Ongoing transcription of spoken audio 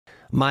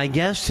My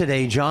guest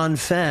today, John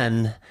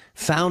Fenn,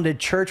 founded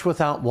Church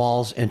Without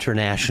Walls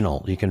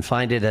International. You can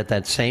find it at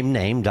that same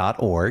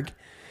name.org.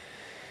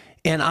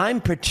 And I'm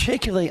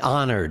particularly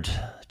honored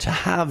to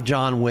have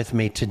John with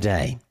me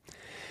today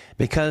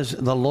because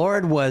the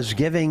Lord was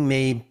giving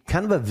me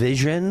kind of a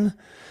vision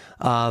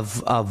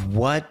of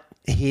what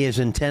he is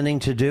intending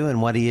to do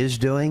and what he is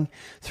doing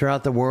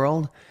throughout the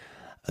world.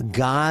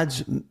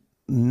 God's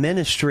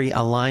ministry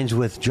aligns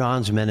with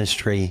John's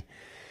ministry.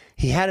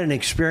 He had an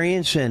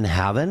experience in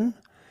heaven.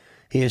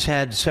 He has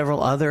had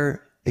several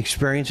other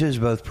experiences,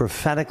 both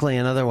prophetically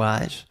and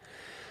otherwise.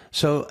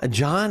 So,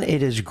 John,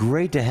 it is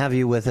great to have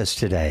you with us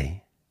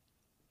today.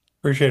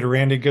 Appreciate it,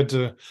 Randy. Good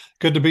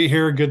to be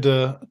here. Good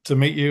to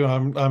meet you.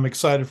 I'm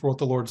excited for what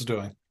the Lord's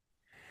doing.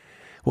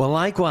 Well,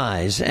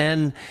 likewise.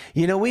 And,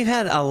 we've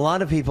had a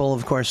lot of people,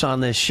 of course, on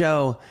this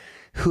show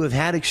who have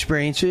had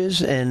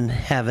experiences in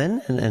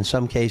heaven and in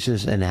some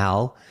cases in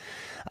hell.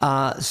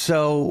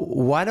 So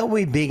why don't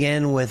we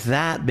begin with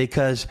that?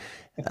 Because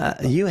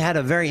you had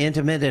a very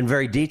intimate and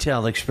very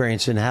detailed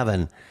experience in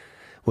heaven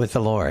with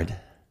the Lord.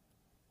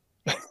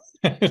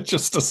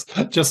 just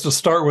to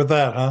start with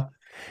that, huh?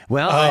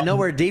 Well, I know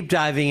we're deep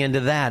diving into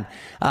that.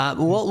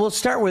 We'll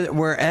start with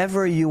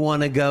wherever you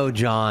want to go,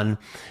 John.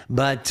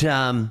 But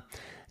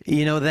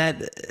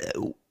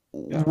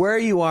where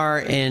you are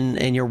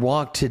in your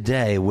walk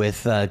today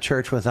with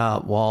Church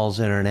Without Walls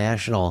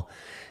International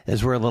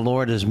is where the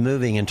Lord is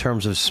moving in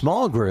terms of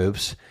small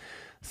groups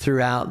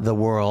throughout the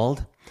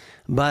world.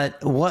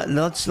 But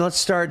let's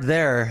start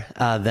there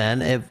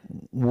then.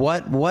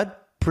 What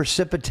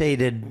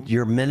precipitated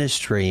your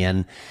ministry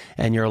and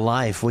your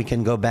life? We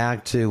can go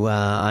back to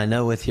I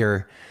know with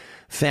your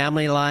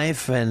family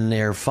life and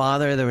your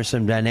father, there were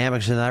some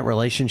dynamics in that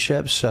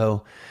relationship.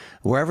 So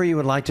wherever you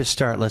would like to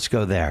start, let's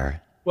go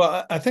there.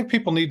 Well, I think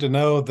people need to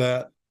know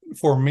that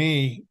for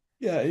me,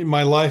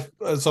 my life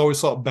has always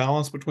sought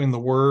balance between the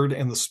Word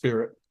and the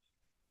Spirit.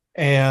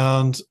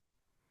 And,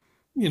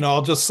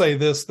 I'll just say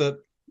this, that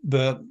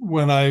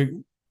when I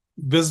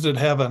visited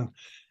heaven,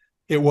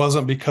 it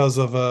wasn't because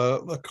of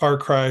a car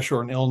crash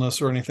or an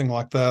illness or anything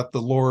like that.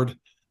 The Lord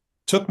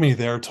took me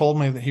there, told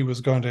me that he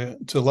was going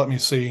to let me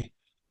see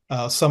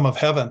some of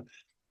heaven.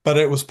 But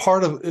it's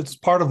part of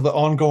the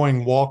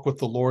ongoing walk with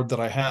the Lord that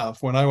I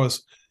have. When I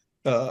was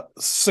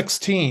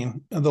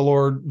 16,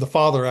 the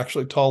Father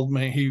actually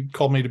he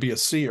called me to be a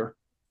seer.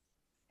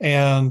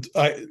 And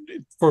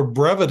for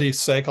brevity's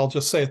sake, I'll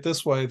just say it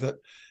this way,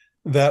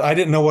 that I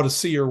didn't know what a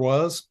seer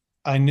was.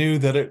 I knew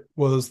that it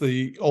was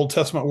the Old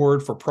Testament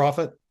word for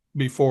prophet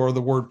before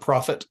the word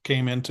prophet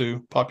came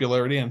into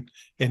popularity and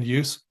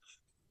use.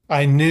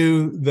 I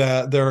knew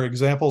that there are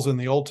examples in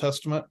the Old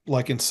Testament,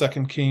 like in 2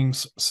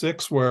 Kings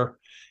 6, where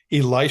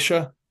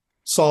Elisha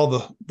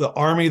saw the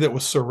army that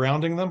was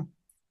surrounding them,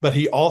 but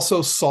he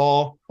also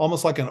saw,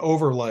 almost like an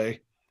overlay,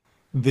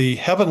 the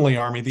heavenly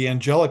army, the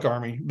angelic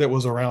army that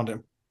was around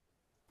him.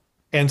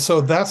 And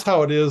so that's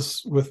how it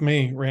is with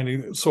me,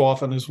 Randy, so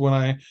often is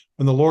when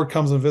the Lord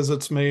comes and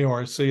visits me,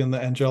 or I see in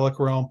the angelic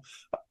realm,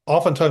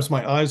 oftentimes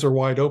my eyes are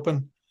wide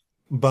open,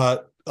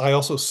 but I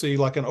also see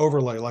like an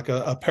overlay, like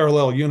a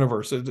parallel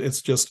universe.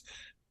 It's just,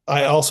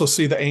 I also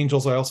see the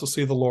angels, I also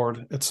see the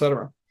Lord,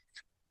 etc.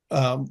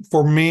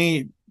 For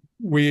me,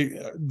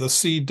 the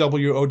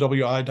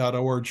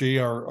CWOWI.org,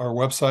 our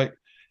website,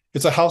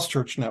 it's a house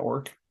church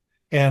network,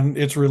 and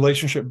it's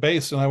relationship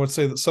based. And I would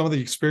say that some of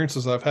the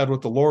experiences I've had with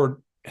the Lord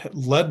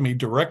led me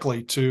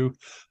directly to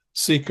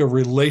seek a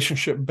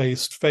relationship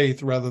based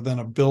faith rather than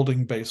a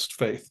building based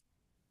faith.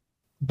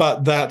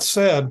 But that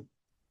said,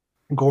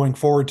 going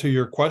forward to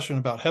your question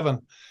about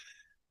heaven,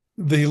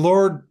 the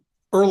Lord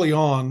early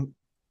on,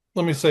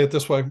 let me say it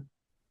this way.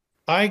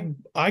 I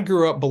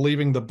grew up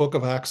believing the book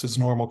of Acts is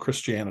normal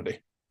Christianity.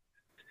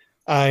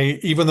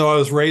 Even though I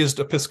was raised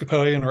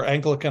Episcopalian or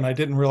Anglican, I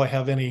didn't really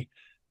have any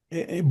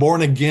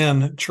born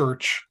again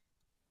church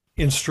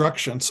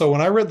instruction. So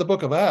when I read the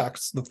book of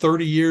Acts, the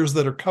 30 years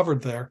that are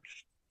covered there,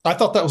 I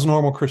thought that was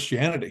normal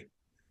Christianity.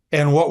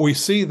 And what we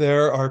see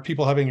there are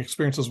people having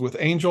experiences with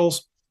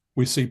angels.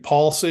 We see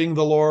Paul seeing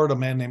the Lord, a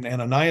man named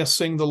Ananias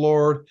seeing the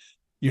Lord.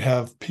 You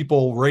have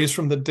people raised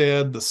from the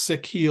dead, the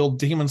sick healed,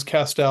 demons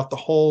cast out, the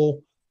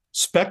whole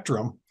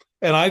spectrum.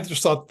 And I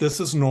just thought this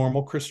is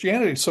normal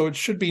Christianity. So it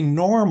should be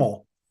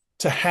normal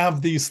to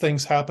have these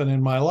things happen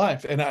in my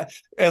life. And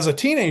as a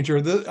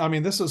teenager,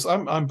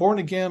 I'm born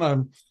again,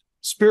 I'm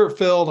spirit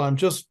filled, I'm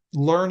just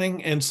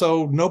learning. And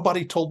so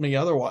nobody told me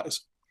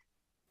otherwise.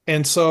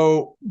 And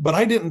so, but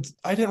I didn't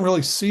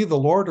really see the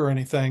Lord or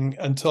anything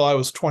until I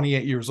was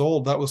 28 years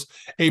old. That was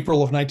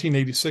April of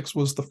 1986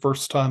 was the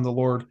first time the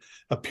Lord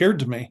appeared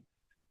to me.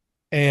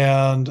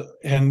 And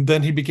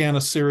then he began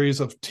a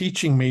series of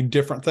teaching me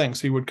different things.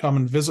 He would come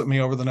and visit me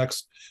over the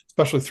next,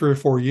 especially 3 or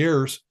 4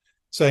 years,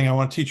 saying, I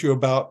want to teach you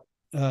about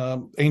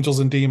angels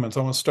and demons.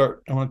 I want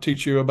to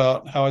teach you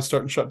about how I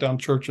start and shut down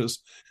churches.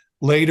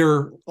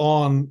 Later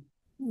on,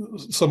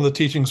 some of the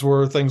teachings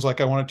were things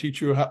like, I want to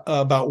teach you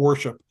about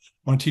worship.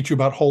 I want to teach you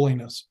about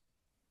holiness.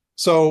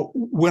 So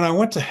when I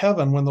went to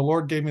heaven, when the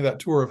Lord gave me that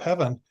tour of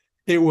heaven,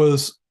 it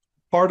was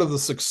part of the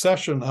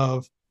succession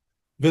of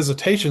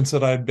visitations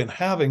that I'd been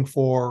having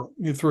for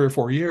 3 or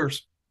 4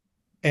 years.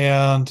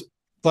 And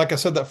like I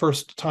said, that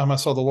first time I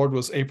saw the Lord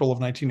was April of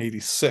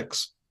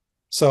 1986.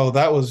 So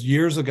that was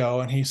years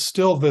ago, and he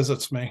still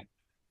visits me,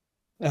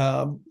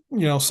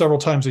 several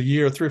times a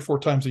year, 3 or 4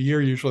 times a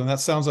year usually. And that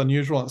sounds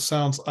unusual.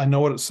 I know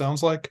what it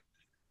sounds like.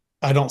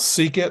 I don't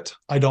seek it.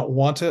 I don't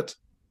want it.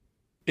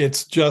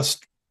 It's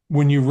just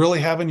when you really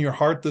have in your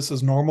heart, this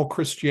is normal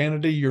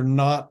Christianity, you're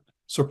not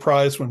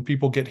surprised when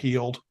people get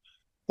healed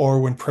or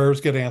when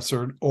prayers get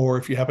answered, or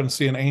if you happen to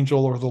see an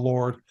angel or the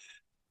Lord.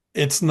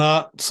 It's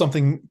not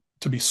something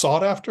to be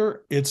sought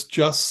after. It's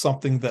just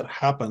something that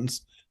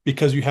happens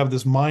because you have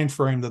this mind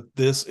frame that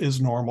this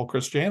is normal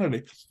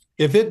Christianity.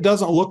 If it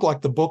doesn't look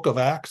like the book of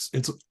Acts,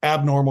 it's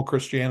abnormal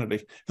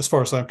Christianity, as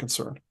far as I'm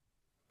concerned.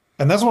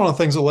 And that's one of the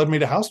things that led me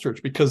to house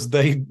church, because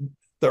the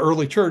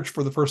early church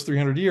for the first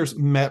 300 years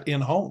met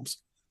in homes.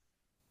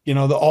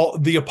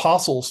 The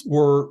apostles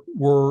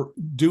were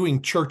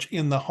doing church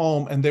in the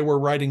home, and they were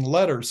writing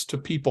letters to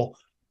people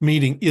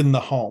meeting in the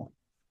home.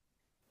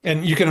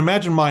 And you can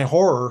imagine my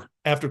horror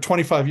after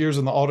 25 years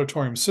in the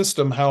auditorium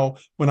system, how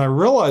when I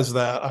realized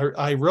that,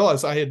 I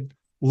realized I had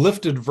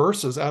lifted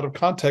verses out of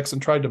context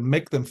and tried to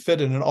make them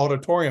fit in an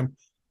auditorium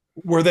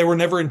where they were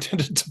never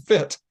intended to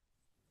fit.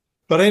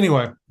 But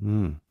anyway,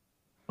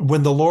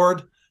 when the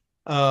Lord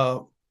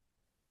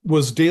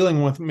was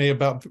dealing with me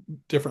about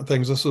different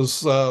things, this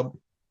was,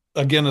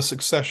 again, a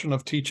succession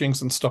of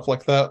teachings and stuff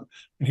like that,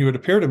 and he would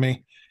appear to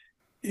me.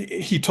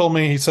 He told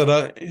me, he said,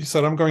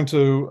 I'm going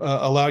to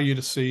allow you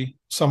to see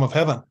some of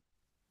heaven.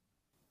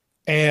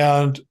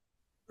 And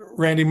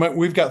Randy,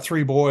 we've got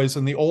 3 boys,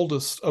 and the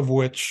oldest of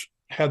which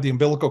had the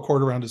umbilical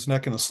cord around his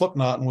neck in a slip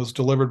knot and was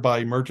delivered by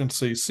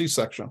emergency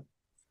C-section.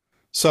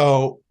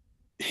 So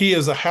he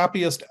is the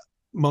happiest,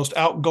 most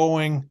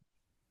outgoing,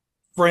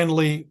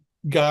 friendly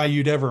guy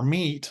you'd ever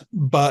meet,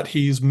 but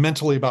he's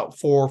mentally about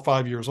 4 or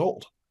 5 years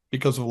old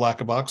because of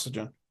lack of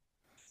oxygen.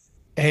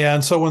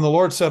 And so when the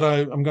Lord said,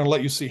 I'm going to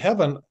let you see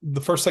heaven,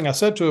 the first thing I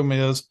said to him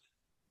is,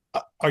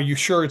 are you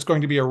sure it's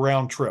going to be a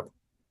round trip?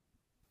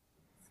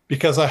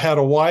 Because I had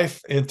a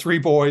wife and 3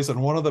 boys,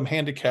 and one of them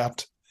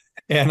handicapped,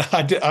 and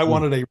I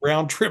wanted a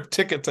round trip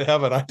ticket to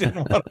heaven. I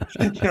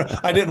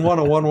didn't want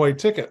a one-way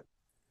ticket.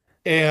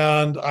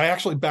 And I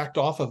actually backed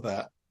off of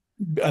that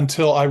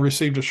until I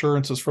received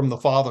assurances from the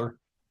Father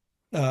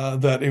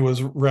that it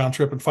was round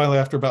trip. And finally,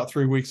 after about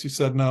 3 weeks, he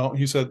said, no,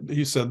 he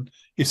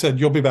said,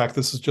 you'll be back.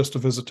 This is just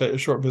a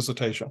short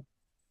visitation.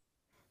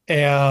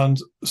 And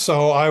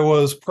so I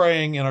was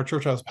praying in our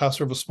church. I was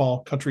pastor of a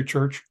small country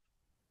church,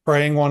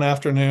 praying one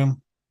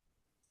afternoon.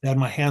 I had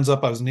my hands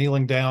up. I was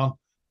kneeling down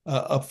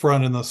up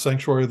front in the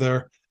sanctuary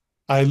there.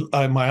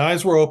 My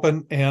eyes were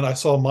open, and I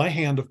saw my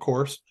hand, of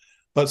course,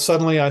 but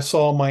suddenly I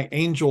saw my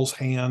angel's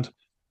hand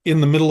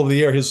in the middle of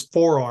the air, his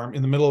forearm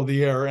in the middle of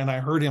the air. And I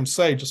heard him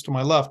say, just to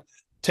my left,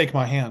 take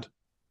my hand.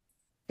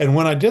 And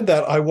when I did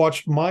that, I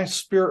watched my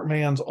spirit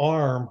man's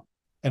arm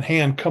and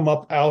hand come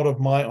up out of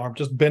my arm,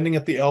 just bending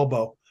at the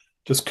elbow,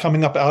 just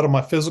coming up out of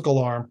my physical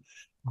arm,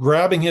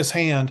 grabbing his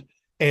hand,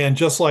 and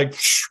just like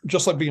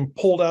being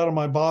pulled out of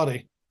my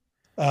body.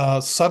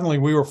 Suddenly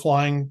we were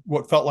flying,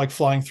 what felt like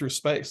flying through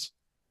space.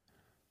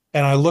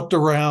 And I looked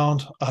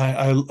around.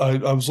 I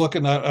was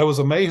looking. I was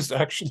amazed,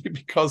 actually,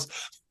 because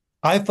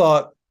I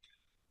thought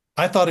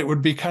it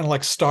would be kind of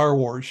like Star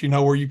Wars,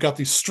 where you've got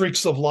these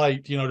streaks of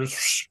light,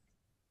 just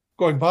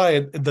going by.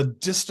 And the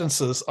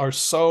distances are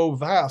so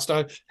vast.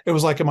 It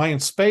was like, am I in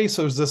space?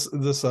 Or is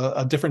this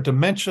a different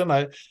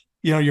dimension?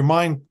 Your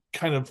mind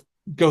kind of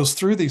goes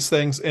through these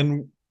things.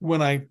 And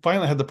when I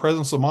finally had the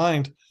presence of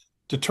mind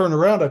to turn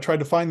around, I tried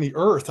to find the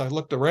Earth. I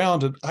looked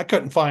around and I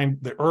couldn't find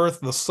the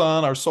Earth, the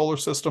sun, our solar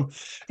system.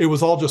 It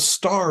was all just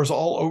stars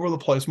all over the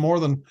place, more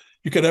than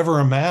you could ever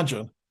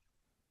imagine.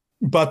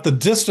 But the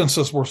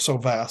distances were so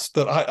vast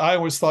that I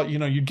always thought,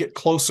 you'd get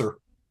closer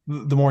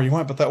the more you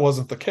went, but that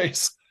wasn't the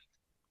case.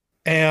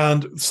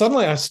 And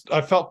suddenly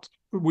I felt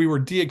we were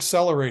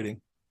deaccelerating.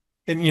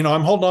 And,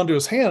 I'm holding on to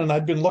his hand, and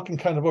I'd been looking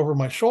kind of over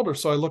my shoulder.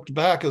 So I looked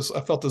back as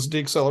I felt this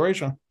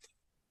deacceleration.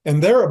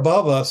 And there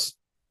above us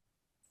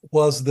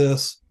was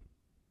this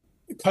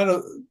kind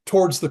of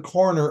towards the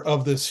corner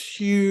of this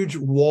huge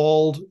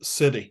walled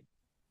city,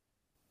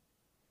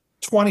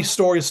 20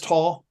 stories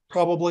tall,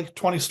 probably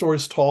 20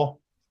 stories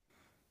tall,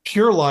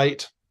 pure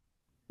light.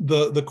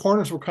 The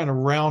corners were kind of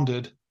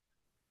rounded.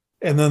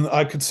 And then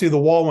I could see the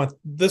wall went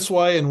this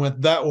way and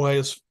went that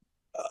way.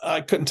 I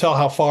couldn't tell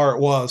how far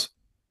it was.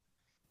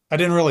 I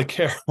didn't really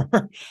care.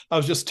 I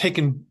was just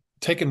taken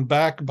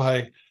back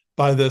by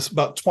this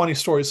about 20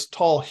 stories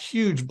tall,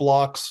 huge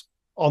blocks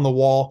on the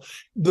wall.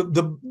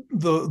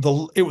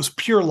 It was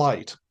pure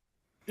light.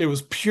 It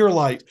was pure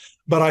light.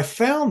 But I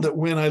found that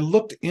when I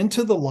looked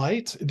into the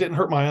light, it didn't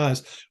hurt my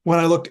eyes. When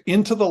I looked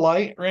into the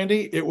light,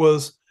 Randy, it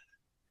was,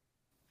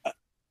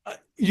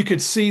 you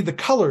could see the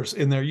colors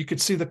in there. You could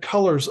see the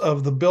colors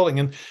of the building,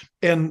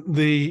 and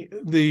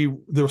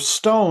the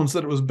stones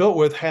that it was built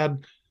with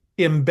had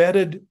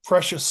embedded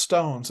precious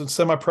stones and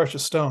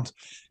semi-precious stones.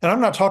 And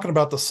I'm not talking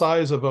about the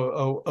size of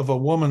a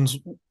woman's,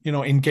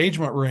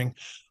 engagement ring.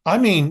 I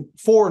mean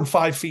 4 and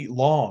 5 feet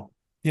long,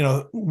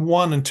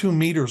 1 and 2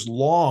 meters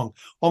long,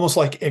 almost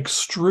like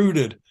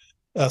extruded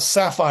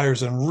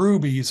sapphires and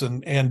rubies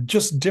and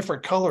just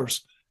different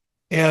colors.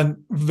 And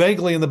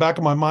vaguely in the back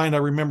of my mind, I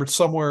remembered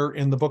somewhere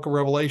in the book of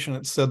Revelation,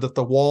 it said that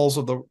the walls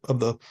of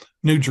the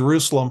New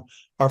Jerusalem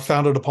are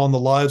founded upon the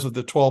lives of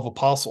the 12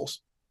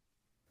 apostles.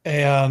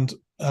 And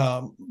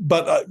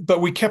but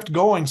we kept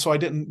going, so I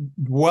didn't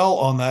dwell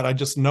on that. I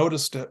just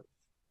noticed it.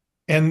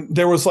 And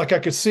there was I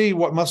could see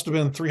what must have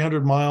been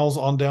 300 miles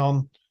on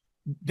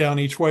down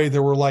each way.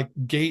 There were like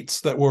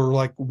gates that were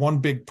like one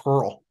big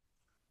pearl,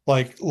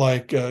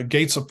 like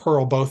gates of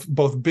pearl,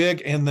 both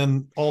big and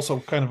then also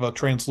kind of a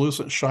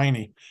translucent,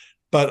 shiny.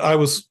 But I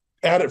was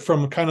at it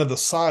from kind of the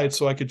side,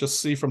 so I could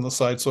just see from the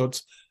side. So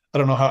I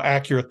don't know how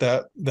accurate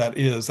that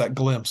is, that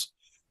glimpse.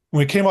 When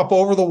we came up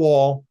over the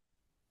wall,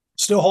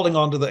 still holding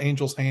on to the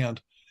angel's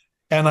hand,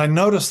 and I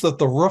noticed that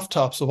the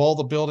rooftops of all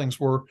the buildings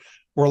were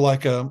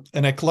like an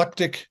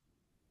eclectic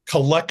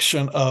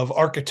collection of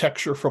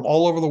architecture from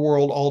all over the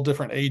world, all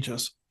different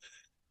ages.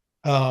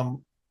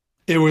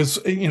 It was,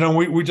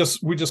 we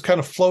just kind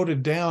of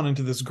floated down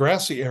into this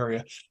grassy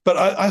area, but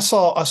I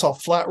saw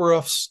flat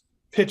roofs,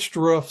 pitched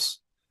roofs.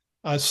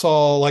 I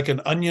saw like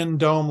an onion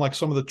dome, like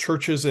some of the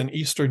churches in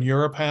Eastern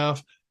Europe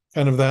have,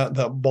 kind of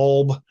that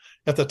bulb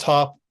at the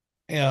top.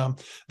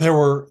 And there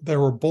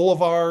were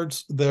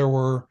boulevards. There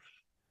were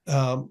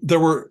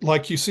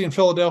like you see in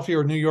Philadelphia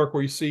or New York,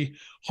 where you see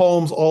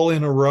homes all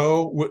in a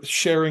row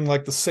sharing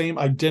like the same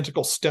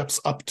identical steps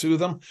up to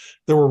them.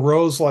 There were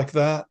rows like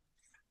that.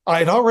 I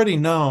had already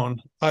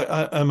known,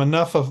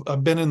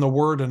 I've been in the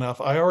Word enough.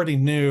 I already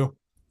knew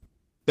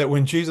that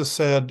when Jesus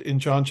said in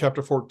John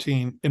chapter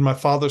 14, "In my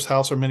Father's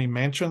house are many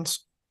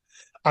mansions,"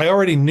 I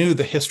already knew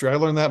the history. I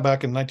learned that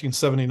back in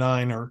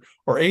 1979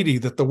 or 80,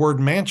 that the word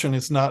mansion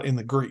is not in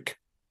the Greek.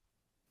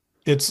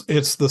 It's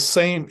the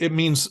same. It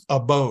means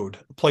abode,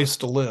 a place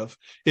to live.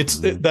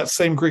 That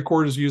same Greek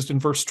word is used in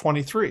verse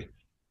 23,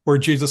 where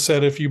Jesus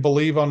said, "If you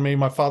believe on me,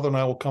 my Father and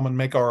I will come and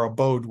make our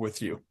abode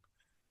with you."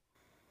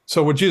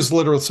 So what Jesus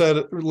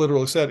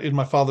literally said, "In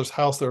my Father's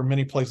house, there are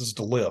many places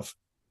to live."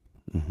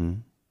 Mm-hmm.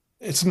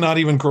 It's not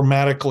even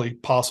grammatically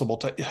possible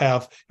to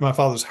have, "In my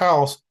Father's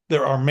house,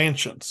 there are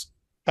mansions."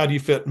 How do you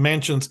fit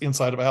mansions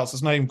inside of a house?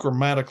 It's not even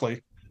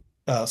grammatically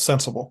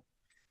sensible.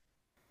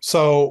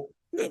 So,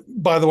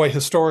 by the way,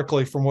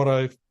 historically, from what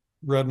I've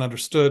read and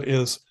understood,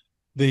 is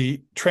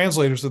the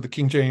translators of the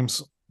King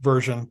James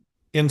Version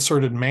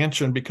inserted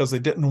mansion because they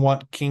didn't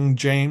want King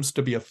James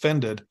to be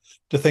offended,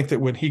 to think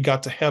that when he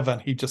got to heaven,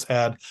 he just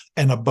had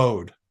an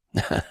abode.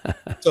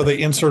 So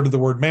they inserted the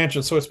word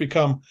mansion. So it's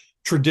become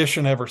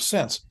tradition ever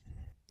since.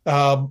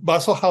 But I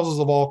saw houses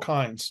of all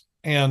kinds.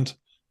 And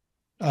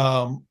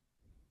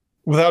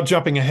without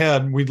jumping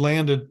ahead, we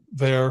landed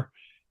there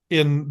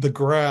in the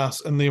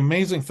grass. And the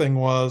amazing thing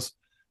was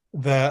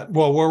that,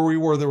 where we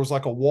were, there was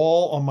like a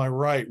wall on my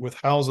right with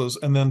houses.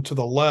 And then to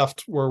the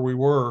left where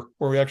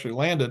we actually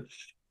landed,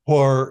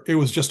 where it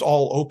was just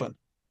all open.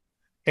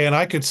 And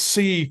I could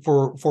see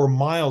for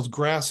miles,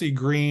 grassy,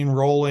 green,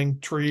 rolling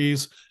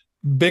trees,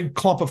 big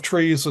clump of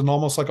trees, and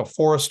almost like a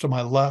forest to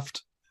my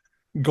left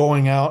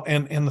going out.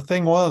 And the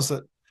thing was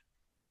that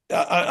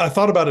I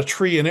thought about a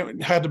tree, and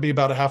it had to be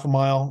about a half a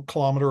mile,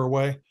 kilometer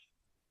away.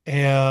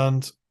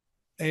 And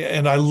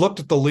I looked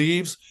at the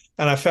leaves,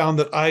 and I found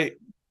that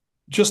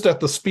just at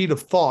the speed of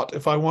thought,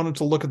 if I wanted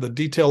to look at the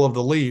detail of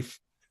the leaf,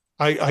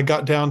 I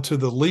got down to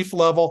the leaf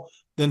level,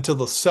 then to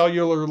the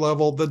cellular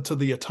level, then to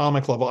the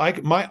atomic level.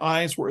 My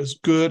eyes were as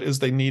good as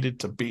they needed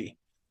to be.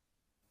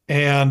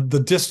 And the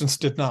distance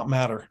did not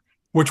matter,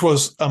 which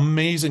was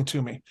amazing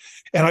to me.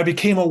 And I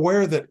became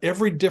aware that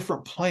every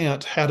different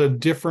plant had a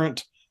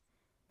different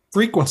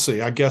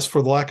frequency, I guess,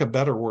 for the lack of a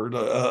better word,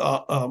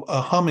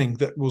 a humming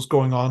that was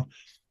going on.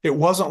 It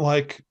wasn't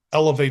like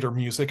elevator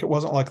music. It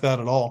wasn't like that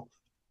at all.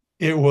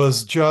 It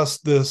was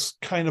just this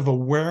kind of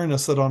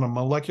awareness that on a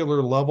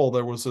molecular level,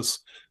 there was this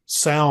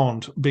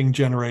sound being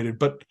generated.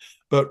 But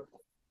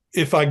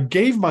if I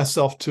gave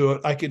myself to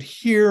it, I could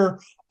hear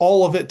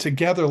all of it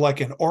together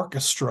like an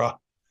orchestra,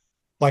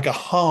 like a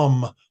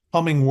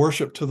humming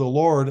worship to the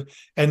Lord.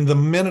 And the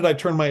minute I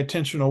turned my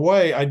attention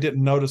away, I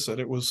didn't notice it.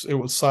 It was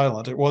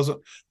silent. It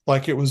wasn't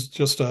like it was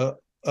just an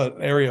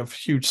area of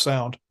huge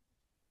sound.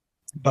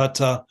 But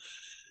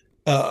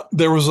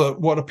there was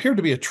what appeared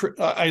to be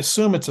I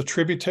assume it's a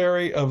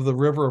tributary of the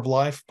River of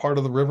Life, part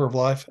of the River of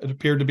Life. It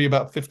appeared to be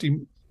about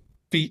 50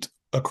 feet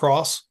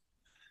across,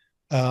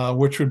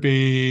 which would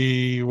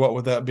be, what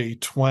would that be?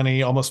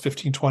 20, almost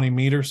 15, 20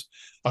 meters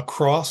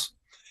across.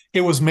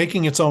 It was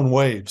making its own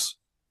waves.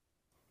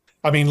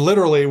 I mean,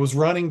 literally it was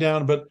running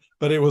down, but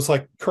it was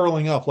like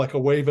curling up like a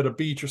wave at a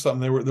beach or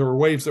something. There were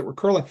waves that were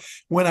curling.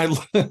 When I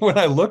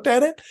looked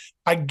at it,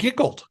 I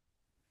giggled,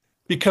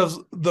 because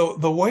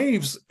the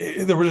waves,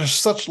 there was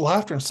just such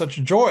laughter and such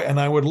joy, and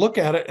I would look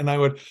at it and I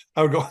would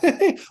go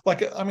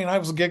like, I mean, I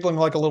was giggling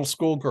like a little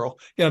schoolgirl,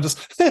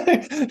 just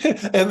and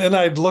then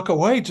I'd look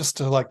away just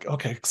to like,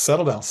 okay,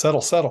 settle down,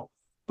 settle.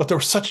 But there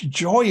was such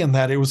joy in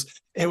that. It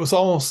was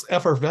almost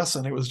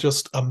effervescent. It was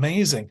just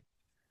amazing.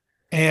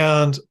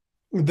 And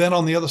then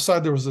on the other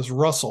side there was this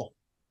rustle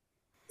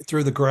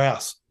through the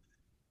grass,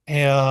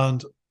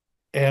 and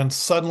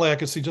suddenly I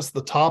could see just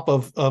the top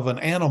of an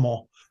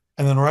animal.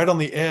 And then right on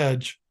the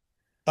edge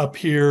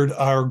appeared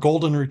our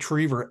golden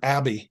retriever,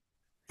 Abby,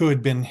 who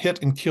had been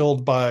hit and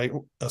killed by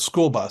a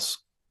school bus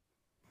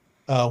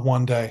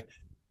one day.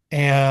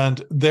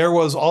 And there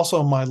was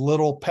also my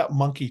little pet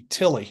monkey,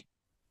 Tilly,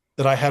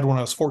 that I had when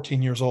I was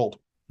 14 years old.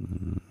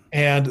 Mm-hmm.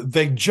 And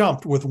they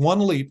jumped with one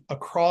leap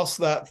across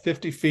that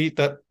 50 feet,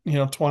 that,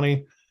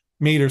 20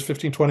 meters,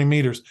 15, 20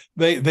 meters.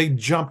 They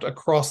jumped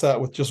across that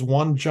with just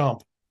one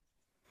jump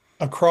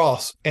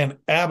across. And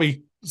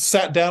Abby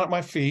sat down at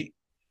my feet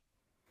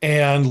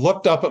and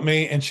looked up at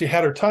me, and she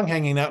had her tongue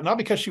hanging out, not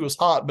because she was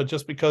hot, but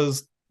just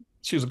because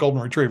she was a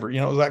golden retriever.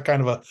 It was that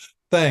kind of a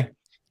thing.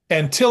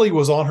 And Tilly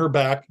was on her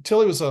back.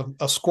 Tilly was a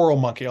squirrel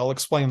monkey. I'll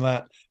explain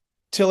that.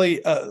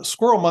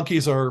 Squirrel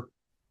monkeys are,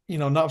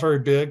 not very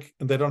big,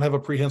 and they don't have a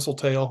prehensile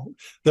tail.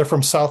 They're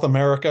from South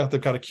America. They've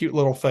got a cute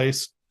little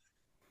face.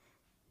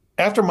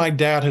 After my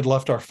dad had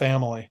left our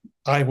family,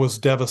 I was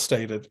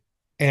devastated.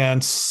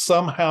 And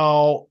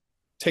somehow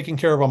taking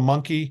care of a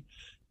monkey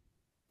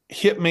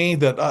hit me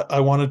that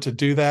I wanted to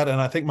do that. And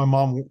I think my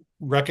mom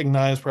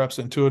recognized, perhaps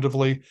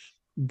intuitively,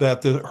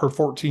 that her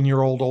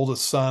 14-year-old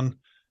oldest son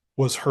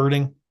was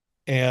hurting.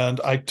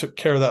 And I took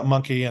care of that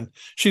monkey, and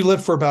she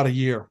lived for about a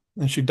year,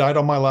 and she died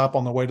on my lap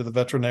on the way to the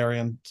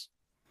veterinarian.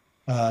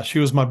 She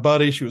was my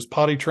buddy. She was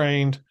potty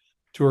trained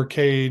to her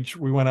cage.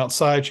 We went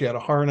outside. She had a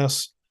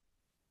harness.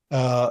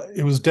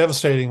 It was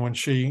devastating when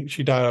she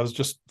died. I was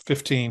just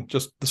 15,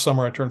 just the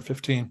summer I turned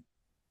 15.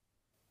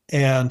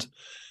 And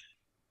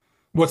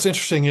what's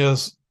interesting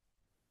is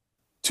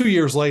 2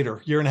 years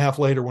later, year and a half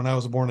later, when I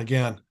was born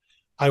again,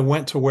 I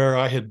went to where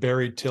I had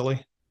buried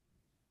Tilly.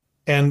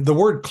 And the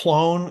word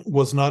clone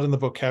was not in the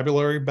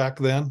vocabulary back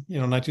then,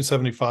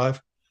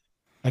 1975,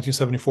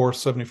 1974,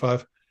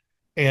 75.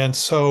 And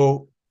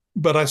so,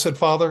 but I said,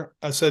 Father,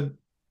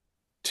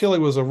 Tilly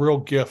was a real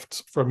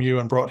gift from you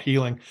and brought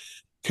healing.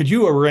 Could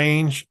you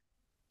arrange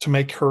to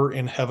make her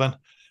in heaven?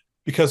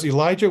 Because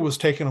Elijah was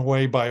taken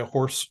away by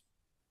horses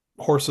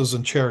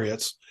and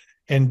chariots.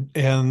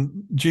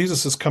 And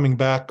Jesus is coming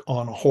back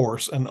on a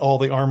horse, and all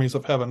the armies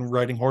of heaven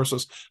riding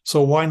horses.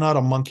 So why not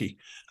a monkey?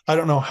 I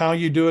don't know how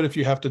you do it, if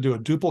you have to do a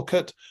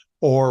duplicate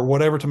or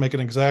whatever to make an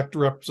exact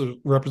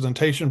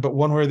representation, but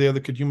one way or the other,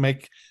 could you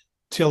make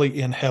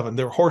Tilly in heaven?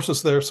 There are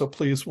horses there, so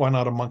please, why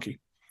not a monkey?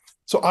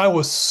 So I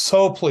was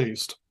so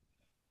pleased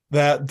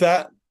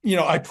that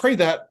I prayed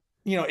that,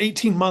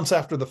 18 months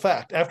after the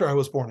fact, after I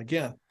was born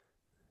again.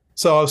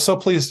 So I was so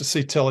pleased to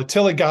see Tilly.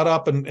 Tilly got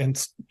up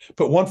and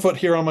put one foot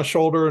here on my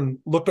shoulder and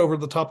looked over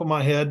the top of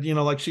my head,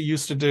 like she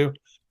used to do.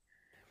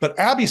 But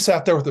Abby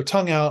sat there with her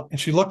tongue out, and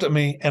she looked at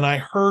me, and I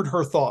heard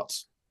her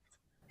thoughts.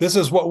 This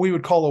is what we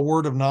would call a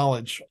word of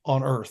knowledge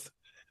on earth,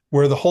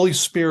 where the Holy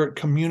Spirit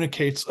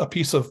communicates a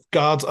piece of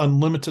God's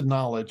unlimited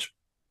knowledge.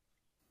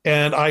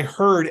 And I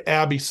heard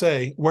Abby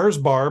say, "Where's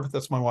Barb?"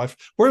 That's my wife.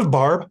 "Where's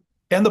Barb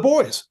and the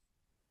boys?"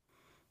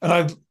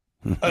 And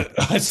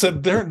I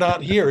said, "They're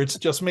not here. It's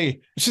just me."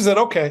 She said,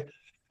 "Okay."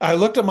 I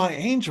looked at my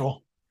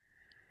angel,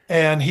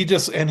 and he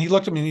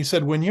looked at me and he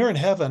said, "When you're in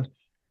heaven,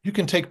 you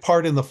can take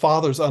part in the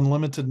Father's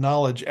unlimited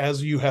knowledge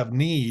as you have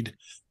need,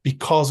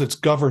 because it's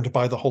governed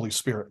by the Holy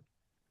Spirit."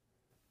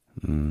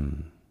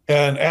 Mm.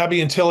 And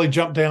Abby and Tilly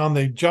jumped down.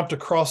 They jumped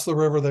across the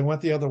river. They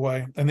went the other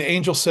way. And the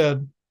angel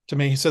said to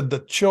me, he said, "The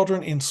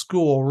children in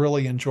school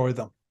really enjoy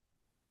them."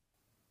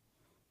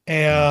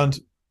 And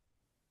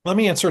let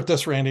me insert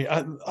this, Randy.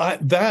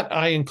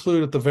 I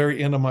include at the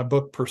very end of my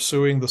book,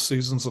 Pursuing the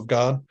Seasons of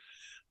God,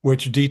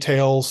 which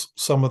details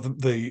some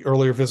of the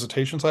earlier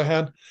visitations I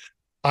had.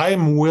 I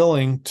am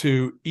willing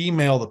to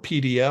email the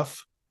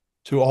PDF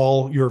to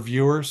all your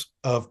viewers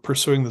of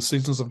Pursuing the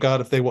Seasons of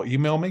God if they will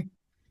email me.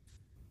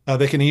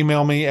 They can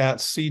email me at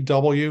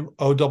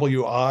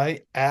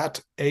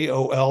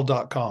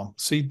cwowi@aol.com,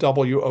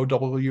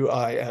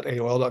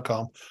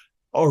 cwowi@aol.com,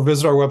 or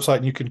visit our website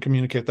and you can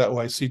communicate that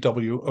way,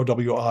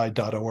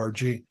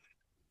 cwowi.org.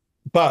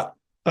 But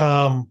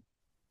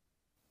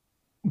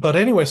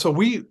anyway, so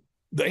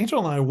the angel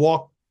and I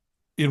walked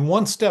in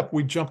one step.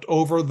 We jumped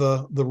over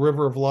the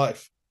river of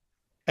life.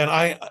 And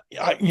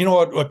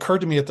what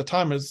occurred to me at the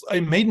time is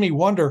it made me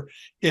wonder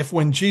if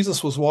when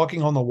Jesus was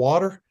walking on the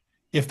water,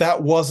 if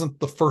that wasn't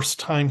the first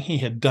time he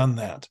had done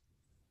that,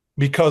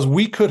 because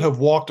we could have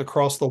walked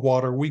across the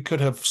water. We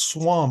could have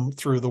swum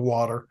through the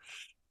water.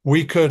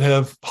 We could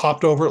have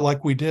hopped over it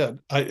like we did.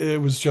 It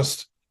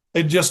just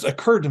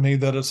occurred to me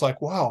that it's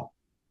like, wow,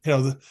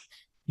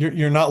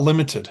 you're not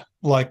limited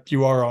like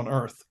you are on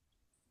earth.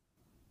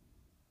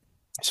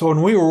 So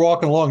when we were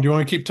walking along, do you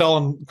want to keep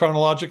telling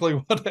chronologically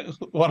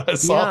what I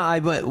saw? Yeah,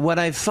 but what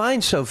I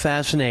find so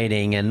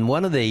fascinating, and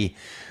one of the,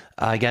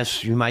 I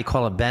guess you might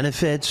call it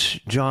benefits,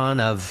 John,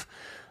 of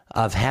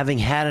having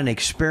had an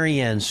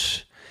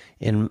experience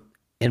in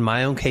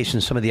my own case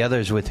and some of the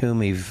others with whom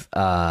we've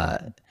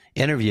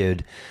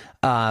interviewed,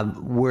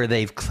 where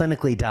they've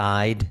clinically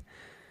died.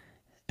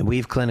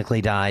 We've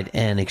clinically died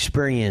and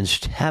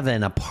experienced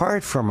heaven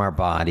apart from our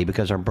body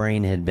because our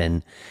brain had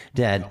been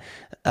dead.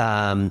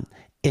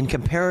 In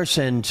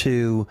comparison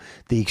to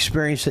the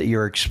experience that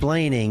you're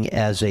explaining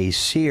as a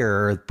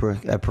seer,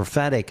 a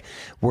prophetic,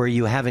 where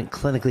you haven't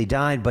clinically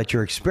died, but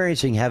you're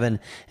experiencing heaven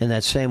in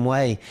that same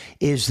way,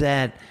 is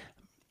that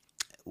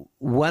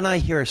when I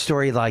hear a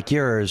story like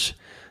yours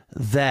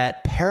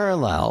that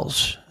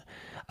parallels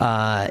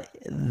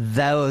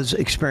those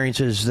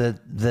experiences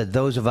that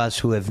those of us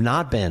who have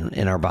not been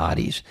in our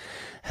bodies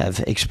have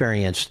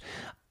experienced,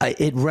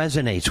 it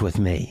resonates with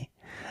me,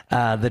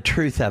 the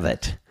truth of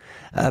it.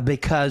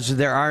 Because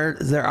there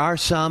are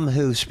some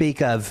who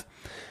speak of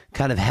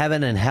kind of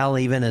heaven and hell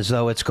even as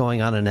though it's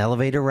going on an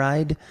elevator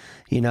ride,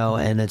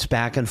 and it's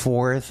back and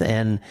forth,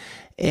 and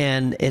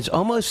it's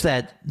almost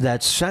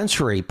that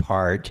sensory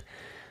part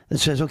that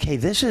says, okay,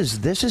 this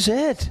is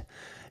it.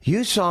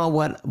 You saw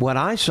what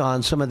I saw,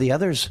 and some of the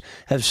others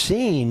have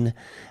seen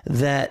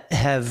that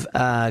have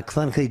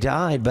clinically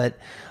died. But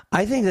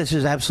I think this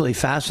is absolutely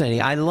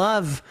fascinating. I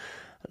love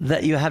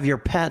that you have your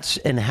pets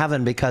in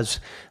heaven, because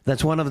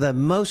that's one of the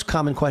most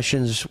common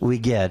questions we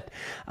get.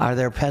 Are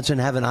there pets in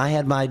heaven? I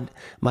had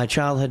my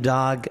childhood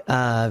dog,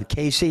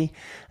 Casey.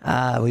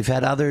 We've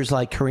had others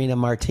like Karina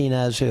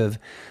Martinez who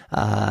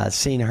have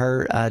seen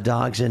her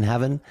dogs in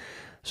heaven.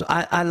 So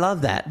I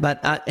love that.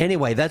 But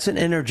anyway, that's an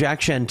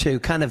interjection to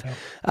kind of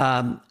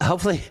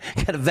hopefully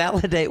kind of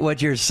validate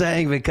what you're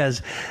saying,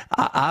 because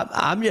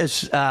I'm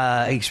just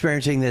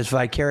experiencing this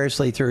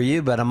vicariously through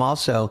you, but I'm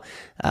also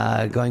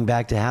going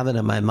back to heaven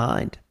in my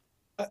mind.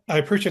 I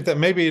appreciate that.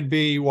 Maybe it'd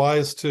be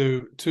wise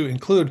to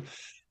include,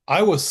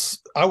 I was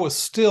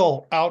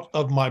still out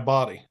of my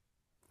body.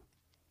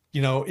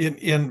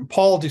 In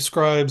Paul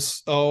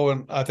describes,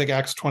 and I think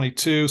Acts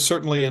 22,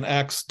 certainly in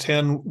Acts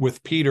 10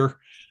 with Peter,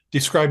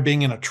 describe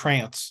being in a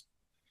trance.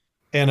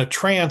 And a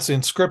trance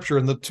in Scripture,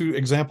 and the two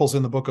examples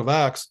in the book of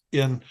Acts,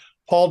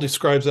 Paul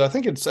describes it, I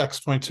think it's Acts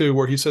 22,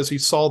 where he says he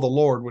saw the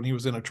Lord when he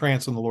was in a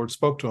trance and the Lord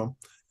spoke to him.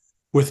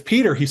 With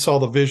Peter, he saw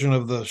the vision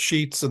of the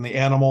sheets and the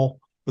animal,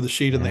 or the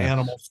sheet and the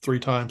animal 3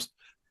 times.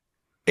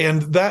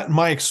 And that,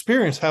 my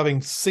experience,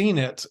 having seen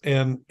it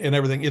and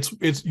everything,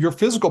 it's your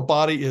physical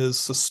body is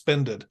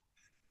suspended.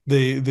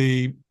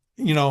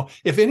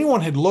 If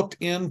anyone had looked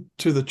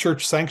into the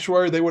church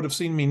sanctuary, they would have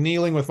seen me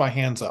kneeling with my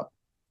hands up,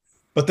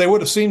 but they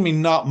would have seen me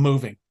not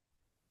moving.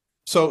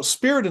 So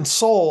spirit and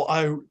soul,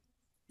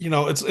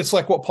 it's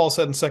like what Paul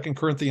said in 2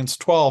 Corinthians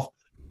 12,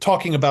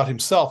 talking about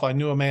himself. I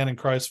knew a man in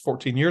Christ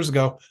 14 years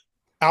ago,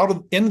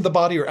 in the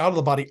body or out of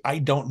the body, I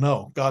don't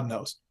know. God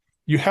knows.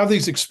 You have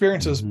these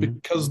experiences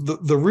because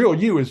the real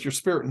you is your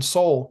spirit and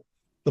soul.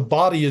 The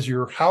body is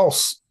your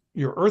house,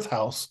 your earth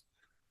house.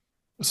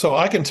 So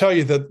I can tell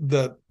you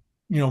that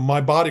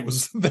my body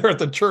was there at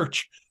the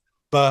church,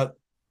 but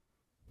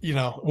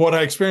what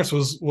I experienced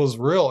was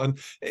real. And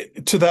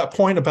to that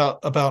point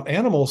about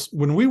animals,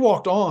 when we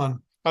walked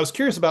on, I was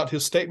curious about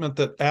his statement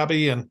that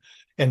Abby and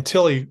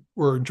Tilly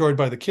were enjoyed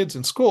by the kids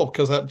in school,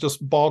 because that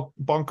just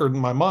bunkered in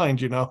my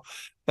mind,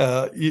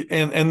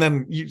 and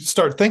then you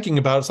start thinking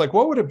about it. It's like,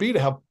 what would it be to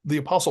have the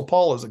Apostle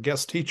Paul as a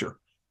guest teacher?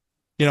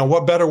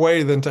 What better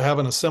way than to have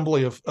an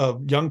assembly of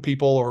young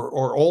people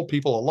or old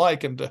people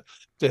alike, and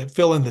to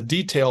fill in the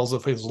details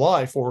of his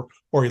life, or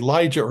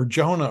Elijah or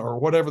Jonah or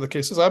whatever the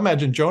case is. I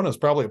imagine Jonah is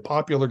probably a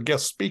popular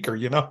guest speaker,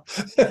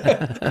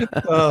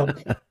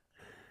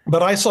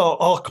 But I saw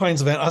all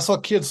kinds of I saw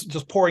kids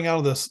just pouring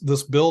out of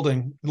this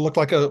building. It looked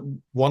like a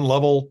one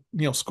level,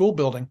 school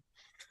building.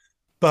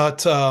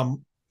 But I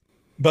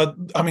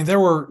mean, there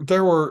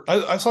were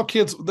I saw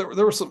kids. There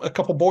were a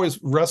couple boys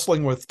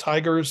wrestling with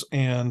tigers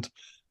and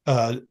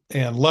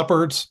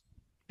leopards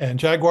and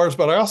jaguars.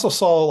 But I also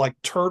saw like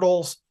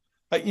turtles.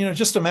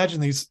 Just imagine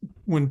these,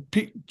 when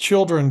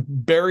children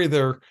bury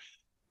their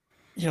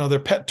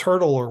pet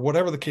turtle or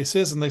whatever the case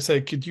is, and they say,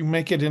 "Could you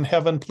make it in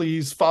heaven,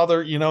 please,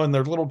 Father?" In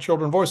their little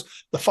children voice.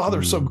 The Father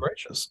is so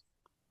gracious.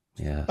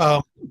 Yeah.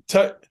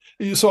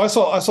 So I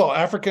saw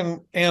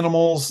African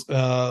animals,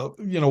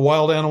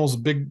 wild animals,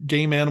 big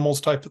game animals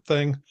type of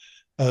thing.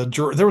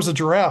 There was a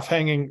giraffe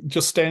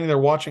just standing there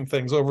watching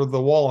things over the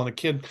wall, and a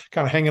kid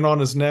kind of hanging on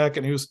his neck,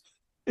 and it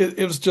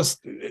was just,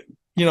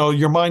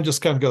 your mind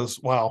just kind of goes,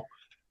 wow.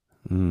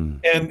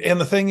 And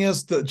the thing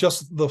is that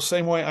just the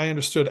same way I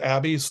understood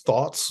Abby's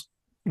thoughts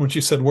when she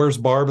said, "Where's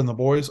Barb and the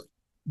boys?"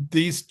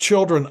 These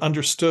children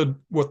understood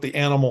what the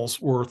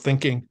animals were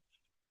thinking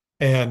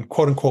and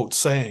quote unquote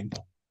saying.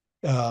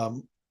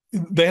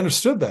 They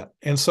understood that,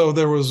 and so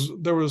there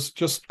was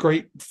just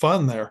great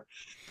fun there.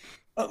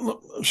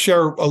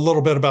 Share a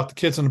little bit about the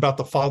kids and about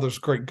the Father's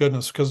great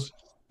goodness, because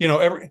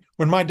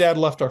when my dad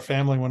left our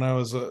family when I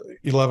was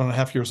 11 and a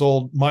half years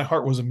old, my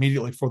heart was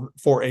immediately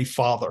for a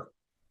father.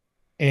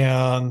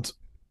 And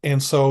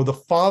so the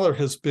father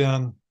has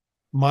been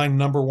my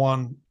number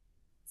one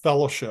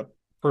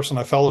person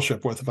I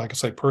fellowship with, if I could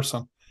say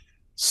person,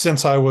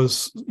 since I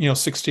was,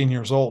 16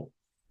 years old.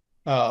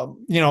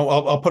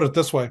 I'll put it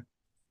this way.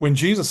 When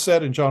Jesus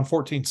said in John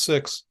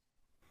 14:6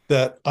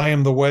 that I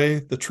am the way,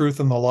 the truth,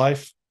 and the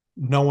life,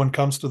 no one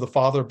comes to the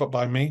Father but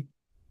by me.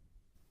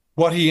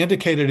 What he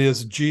indicated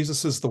is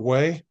Jesus is the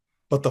way,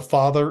 but the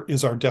Father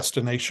is our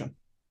destination.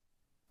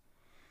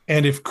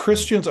 And if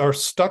Christians are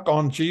stuck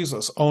on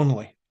Jesus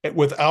only,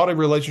 without a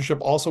relationship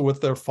also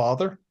with their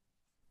Father,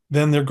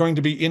 then they're going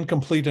to be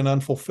incomplete and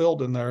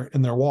unfulfilled in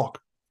their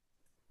walk.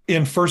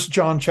 In 1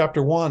 John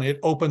chapter 1, it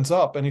opens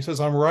up and he says,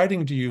 I'm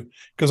writing to you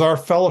because our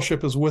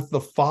fellowship is with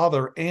the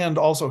Father and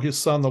also his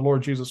Son, the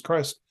Lord Jesus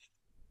Christ,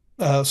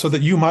 so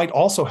that you might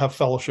also have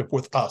fellowship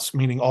with us,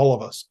 meaning all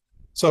of us.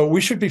 So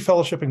we should be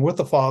fellowshipping with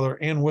the Father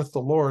and with the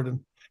Lord. And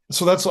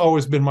so that's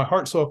always been my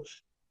heart.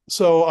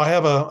 So I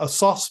have a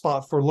soft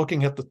spot for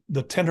looking at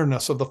the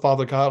tenderness of the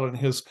Father God and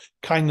his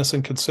kindness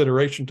and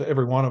consideration to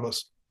every one of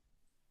us.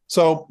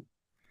 So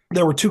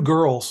there were two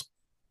girls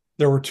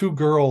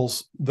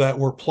that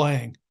were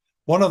playing.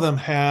 One of them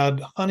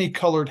had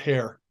honey-colored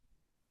hair,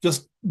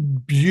 just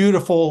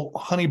beautiful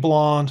honey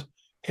blonde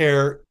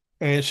hair.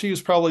 And she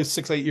was probably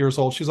 6, 8 years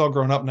old. She's all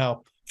grown up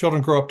now.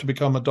 Children grow up to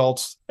become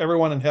adults.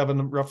 Everyone in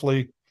heaven,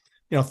 roughly,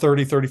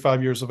 30,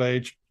 35 years of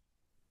age,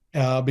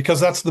 because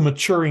that's the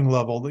maturing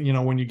level,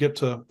 when you get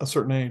to a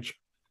certain age.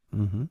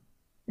 Mm-hmm.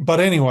 But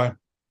anyway,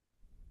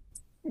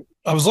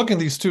 I was looking at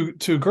these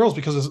two girls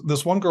because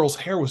this one girl's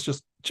hair was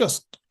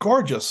just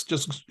gorgeous,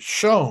 just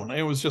shone.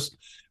 It was just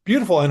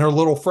beautiful. And her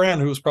little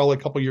friend, who was probably a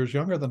couple years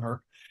younger than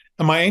her.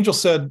 And my angel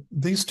said,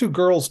 these two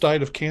girls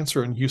died of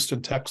cancer in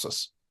Houston,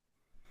 Texas.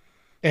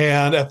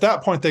 And at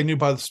that point, they knew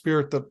by the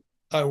Spirit that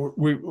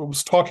we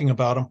was talking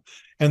about them,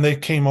 and they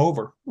came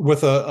over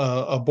with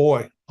a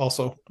boy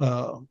also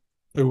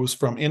who was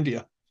from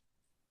India.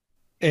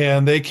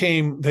 And they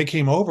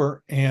came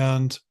over,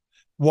 and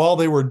while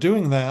they were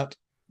doing that,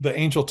 the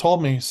angel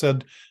told me, he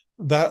said,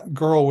 that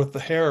girl with the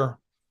hair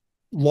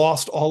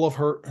lost all of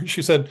her.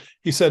 He said,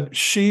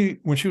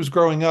 when she was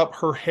growing up,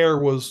 her hair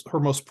was her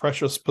most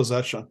precious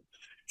possession.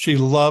 She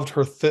loved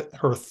her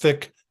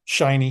thick,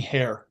 shiny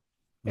hair.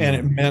 And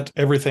it meant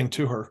everything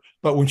to her.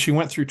 But when she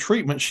went through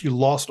treatment, she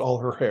lost all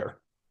her hair.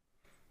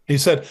 He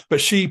said, but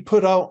she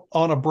put out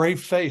on a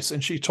brave face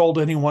and she told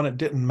anyone it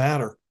didn't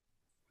matter.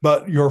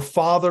 But your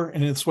father,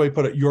 and it's the way he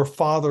put it, your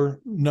father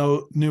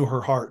knew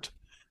her heart,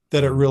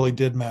 that it really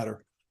did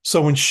matter.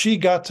 So when she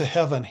got to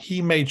heaven,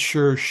 he made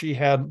sure she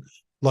had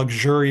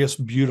luxurious,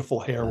 beautiful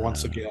hair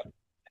once again,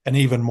 and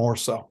even more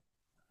so.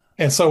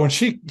 And so when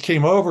she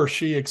came over,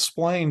 she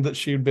explained that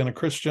she had been a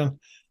Christian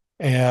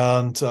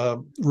and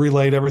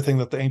relayed everything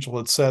that the angel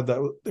had said, that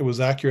it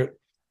was accurate.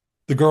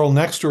 The girl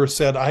next to her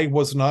said, I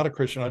was not a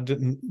Christian. I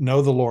didn't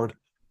know the Lord.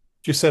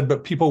 She said,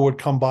 but people would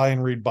come by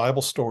and read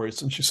Bible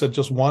stories. And she said,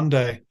 just one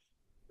day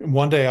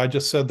I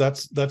just said,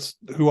 that's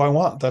who I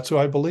want. That's who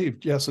I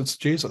believed. Yes, it's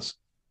Jesus.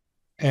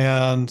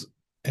 And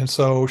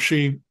so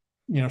she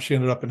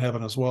ended up in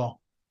heaven as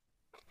well.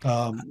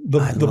 The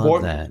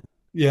boy, that.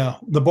 Yeah,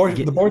 the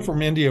boy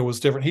from India was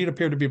different. He'd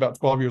appeared to be about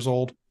 12 years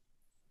old.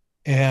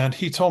 And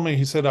he told me,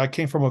 he said, I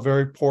came from a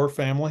very poor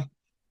family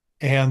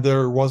and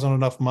there wasn't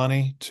enough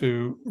money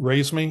to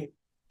raise me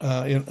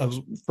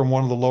from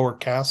one of the lower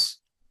castes.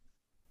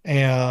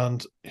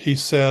 And he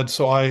said,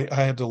 so I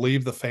had to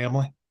leave the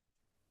family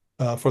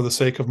for the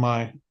sake of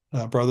my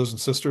brothers and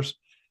sisters.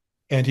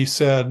 And he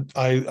said,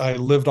 I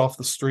lived off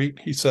the street.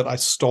 He said, I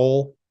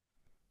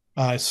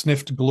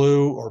sniffed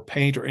glue or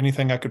paint or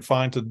anything I could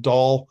find to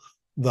dull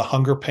the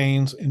hunger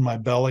pains in my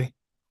belly.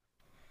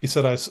 He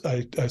said,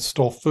 I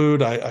stole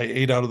food. I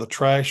ate out of the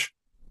trash.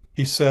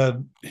 He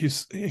said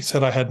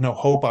I had no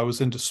hope. I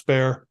was in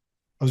despair.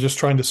 I was just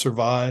trying to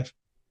survive.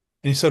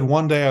 And he said,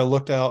 one day I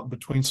looked out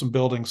between some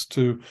buildings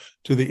to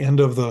the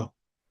end of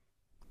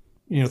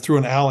through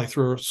an alley,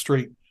 through a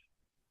street.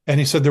 And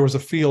he said there was a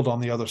field on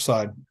the other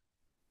side.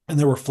 And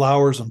there were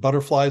flowers and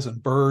butterflies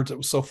and birds. It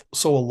was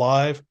so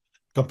alive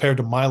compared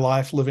to my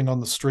life living on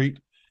the street.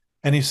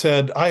 And he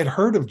said, I had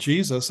heard of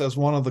Jesus as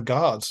one of the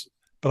gods,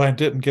 but I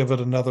didn't give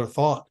it another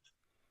thought.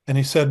 And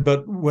he said,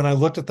 but when I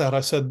looked at that,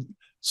 I said,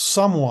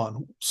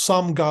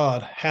 some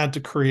God had to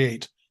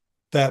create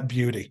that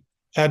beauty,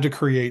 had to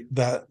create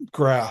that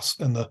grass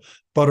and the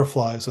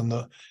butterflies and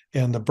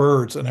the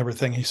birds and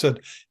everything. He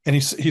said,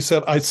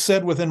 I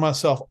said within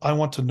myself, I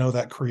want to know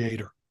that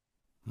creator.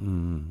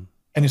 Mm.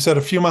 And he said,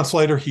 a few months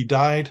later, he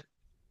died.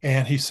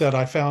 And he said,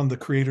 I found the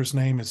creator's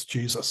name is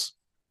Jesus.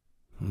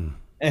 Mm.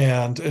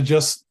 And it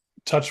just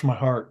touched my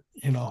heart,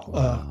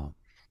 Wow.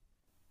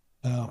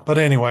 But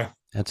anyway,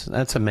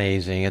 that's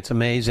amazing. It's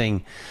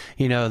amazing,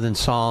 in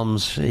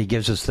Psalms, he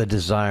gives us the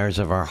desires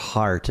of our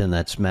heart, and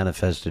that's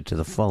manifested to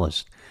the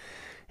fullest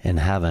in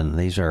heaven.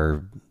 These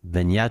are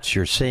vignettes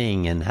you're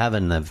seeing in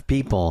heaven of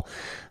people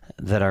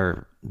that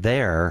are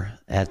there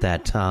at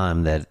that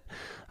time that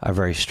are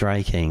very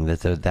striking,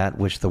 that that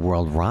which the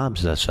world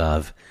robs us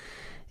of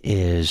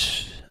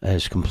is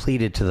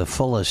completed to the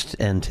fullest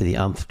and to the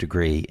nth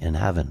degree in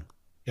heaven.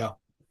 Yeah.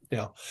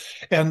 Yeah.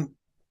 And,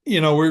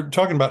 we're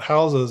talking about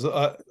houses.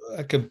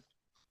 I could,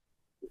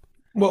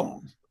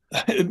 well,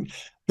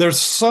 there's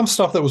some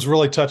stuff that was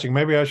really touching.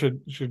 Maybe I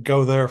should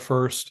go there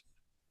first.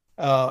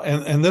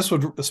 And this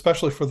would,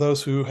 especially for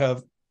those who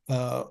have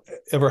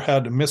ever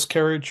had a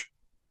miscarriage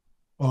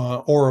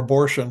or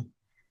abortion.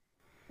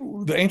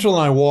 The angel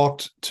and I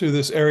walked to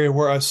this area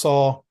where I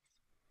saw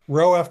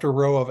row after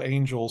row of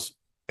angels,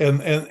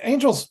 and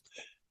angels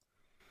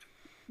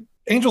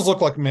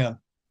look like men,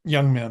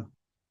 young men,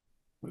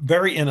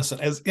 very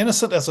innocent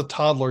as a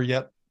toddler,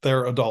 yet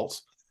they're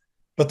adults.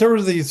 But there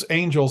were these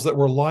angels that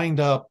were lined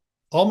up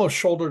almost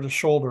shoulder to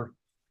shoulder,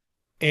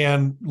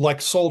 and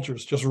like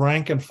soldiers, just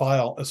rank and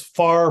file, as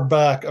far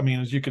back,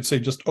 as you could see,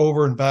 just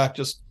over and back,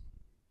 just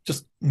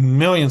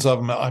millions of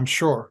them, I'm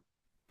sure.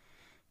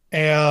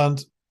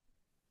 And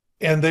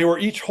they were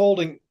each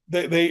holding,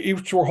 they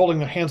each were holding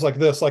their hands like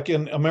this, like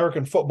in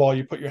American football,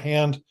 you put your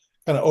hand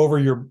kind of over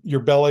your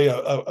belly.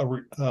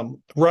 A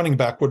running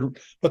back would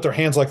put their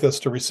hands like this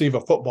to receive a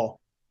football.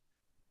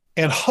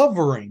 And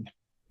hovering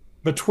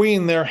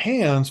between their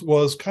hands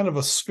was kind of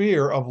a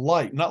sphere of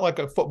light, not like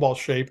a football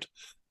shaped,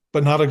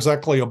 but not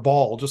exactly a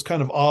ball, just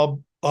kind of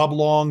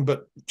oblong,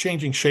 but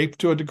changing shape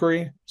to a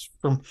degree.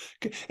 And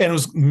it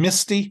was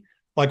misty,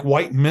 like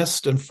white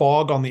mist and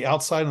fog on the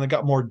outside, and it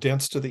got more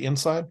dense to the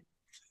inside.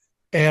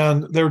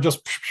 And they were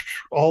just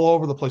all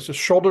over the place, just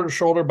shoulder to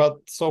shoulder,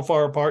 about so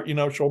far apart,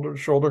 shoulder to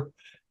shoulder.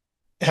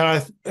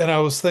 And I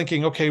was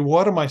thinking, okay,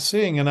 what am I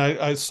seeing? And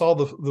I saw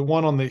the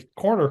one on the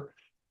corner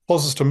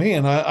closest to me,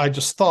 and I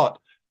just thought,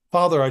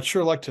 Father, I'd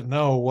sure like to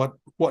know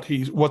what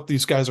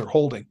these guys are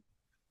holding.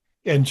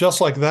 And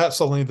just like that,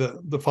 suddenly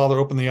the Father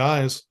opened the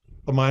eyes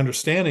of my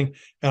understanding,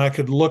 and I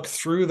could look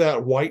through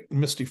that white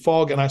misty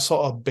fog, and I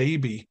saw a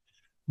baby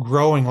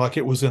growing like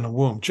it was in a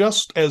womb,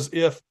 just as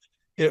if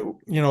it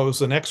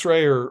was an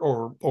X-ray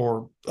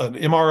or an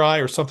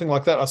MRI or something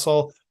like that. I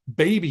saw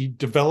baby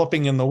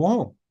developing in the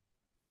womb.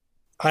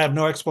 I have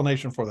no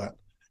explanation for that,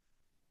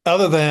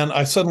 other than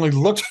I suddenly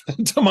looked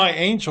to my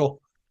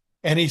angel,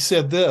 and he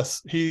said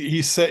this.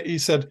 He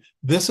said,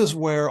 "This is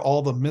where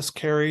all the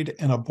miscarried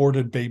and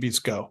aborted babies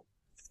go,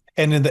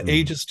 and in the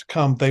ages to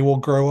come, they will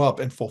grow up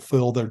and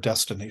fulfill their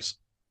destinies."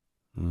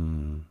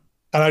 And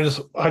I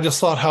just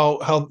thought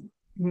how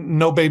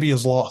no baby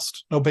is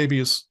lost. No baby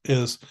is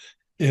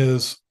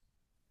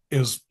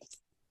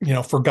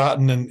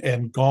forgotten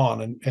and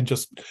gone, and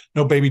just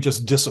no baby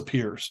just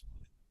disappears.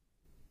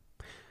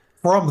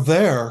 From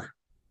there,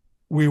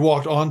 we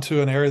walked onto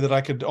an area that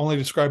I could only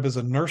describe as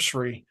a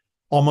nursery,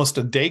 almost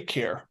a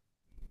daycare.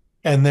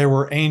 And there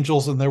were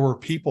angels and there were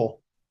people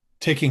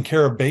taking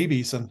care of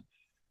babies. And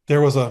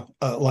there was a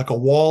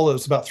wall that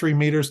was about 3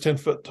 meters, 10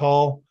 foot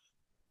tall.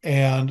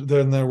 And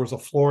then there was a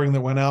flooring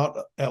that went out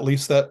at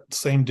least that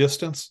same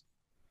distance.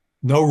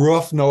 No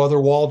roof, no other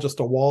wall,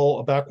 just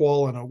a back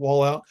wall and a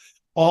wall out.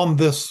 On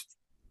this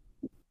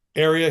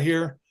area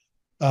here,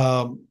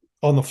 on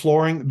the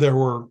flooring, there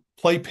were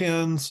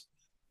playpens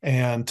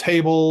and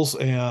tables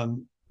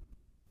and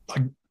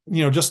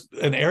just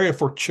an area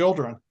for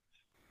children.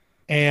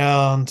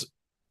 And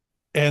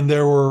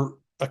there were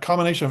a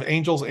combination of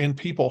angels and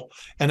people.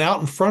 And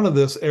out in front of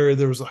this area,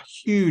 there was a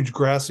huge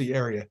grassy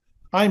area.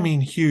 I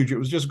mean, huge. It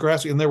was just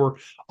grassy. And there were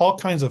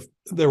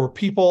there were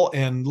people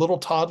and little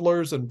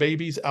toddlers and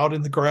babies out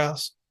in the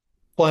grass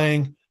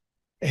playing.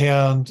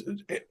 And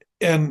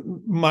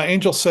my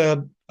angel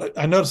said,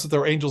 I noticed that there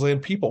were angels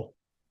and people.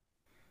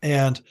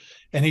 And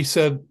he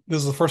said, this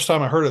is the first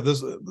time I heard it.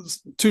 This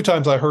 2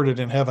 times I heard it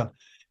in heaven.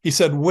 He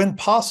said, when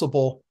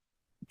possible,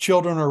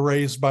 children are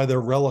raised by their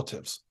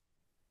relatives,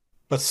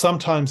 but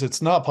sometimes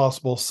it's not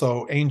possible.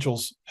 So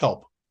angels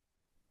help.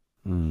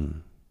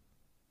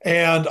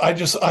 And I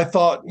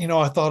thought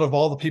of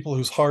all the people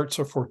whose hearts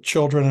are for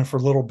children and for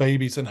little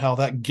babies, and how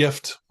that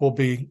gift will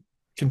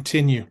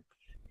continue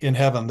in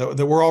heaven,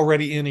 that we're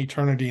already in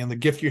eternity, and the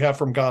gift you have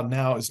from God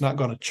now is not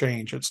going to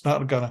change. It's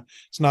not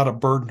a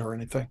burden or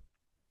anything.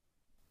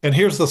 And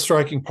here's the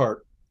striking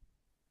part.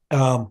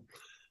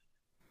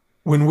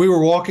 When we were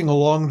walking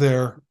along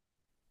there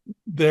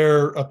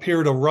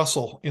appeared a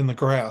rustle in the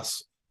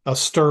grass, a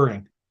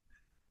stirring.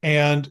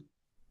 And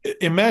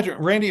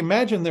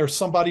imagine there's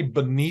somebody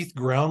beneath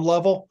ground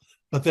level,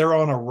 but they're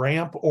on a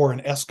ramp or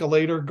an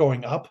escalator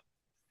going up.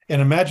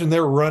 And imagine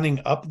they're running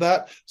up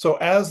that. So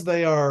as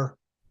they are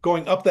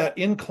going up that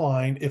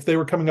incline, if they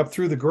were coming up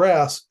through the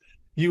grass,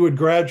 you would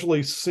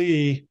gradually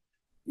see,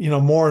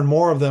 more and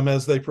more of them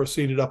as they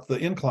proceeded up the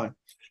incline.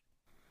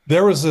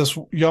 There was this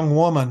young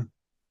woman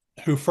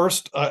who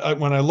first,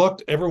 when I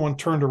looked, everyone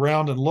turned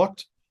around and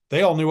looked.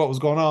 They all knew what was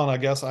going on, I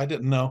guess. I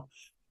didn't know.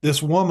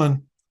 This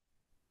woman,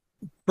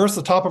 first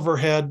the top of her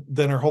head,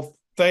 then her whole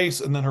face,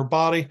 and then her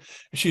body.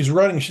 She's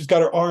running. She's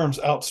got her arms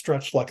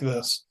outstretched like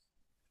this.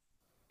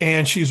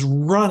 And she's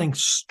running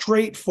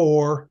straight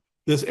for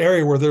this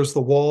area where there's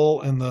the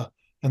wall and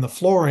the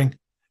flooring.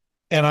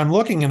 And I'm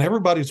looking, and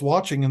everybody's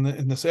watching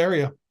in this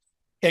area,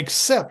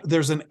 except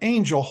there's an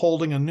angel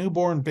holding a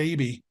newborn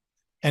baby,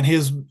 and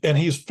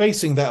he's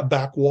facing that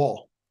back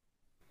wall.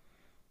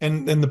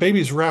 And the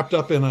baby's wrapped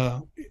up in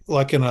a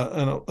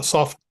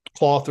soft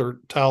cloth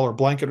or towel or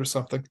blanket or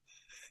something.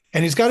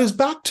 And he's got his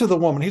back to the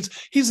woman.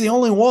 He's the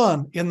only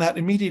one in that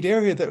immediate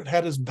area that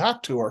had his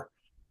back to her.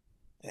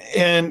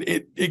 And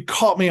it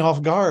caught me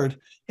off guard.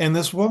 And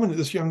this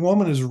young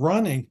woman is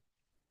running.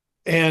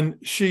 And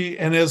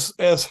as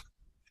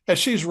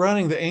she's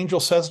running, the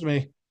angel says to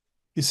me,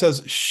 he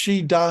says,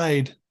 she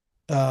died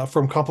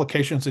from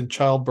complications in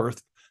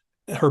childbirth.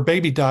 Her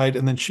baby died,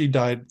 and then she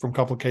died from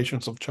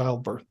complications of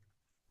childbirth.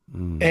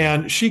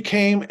 And she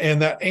came,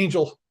 and that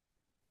angel,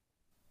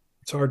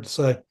 it's hard to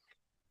say,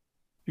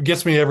 it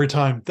gets me every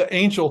time. The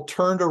angel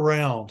turned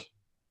around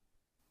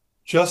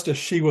just as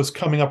she was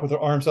coming up with her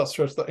arms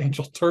outstretched. The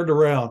angel turned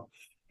around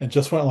and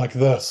just went like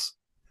this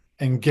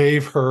and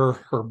gave her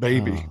her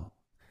baby.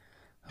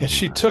 And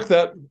she took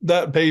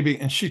that baby,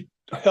 and she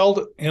held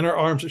it in her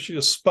arms, and she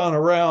just spun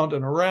around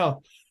and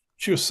around.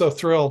 She was so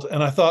thrilled.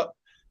 And I thought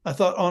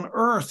on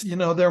earth,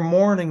 they're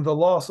mourning the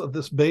loss of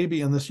this baby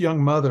and this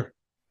young mother.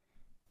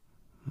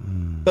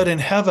 But in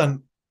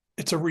heaven,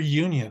 it's a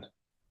reunion.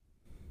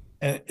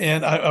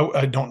 And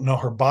I don't know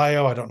her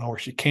bio. I don't know where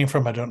she came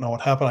from. I don't know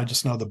what happened. I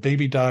just know the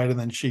baby died, and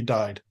then she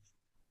died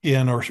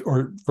or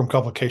from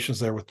complications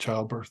there with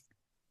childbirth.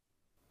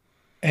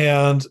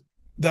 And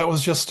that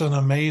was just an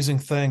amazing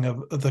thing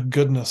of the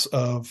goodness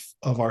of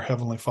our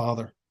Heavenly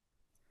Father.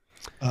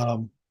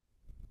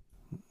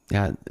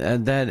 Yeah,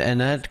 and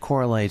that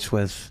correlates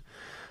with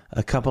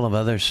a couple of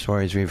other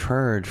stories we've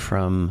heard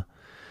from.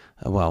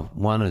 Well,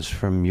 one is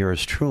from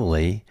yours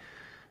truly.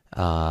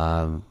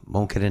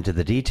 Won't get into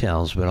the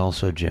details, but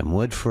also Jim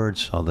Woodford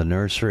saw the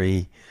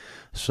nursery.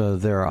 So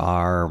there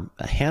are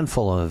a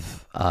handful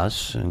of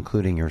us,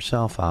 including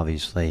yourself,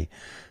 obviously,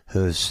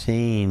 who have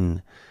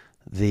seen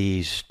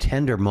these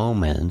tender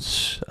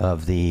moments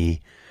with the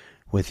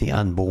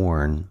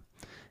unborn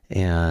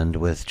and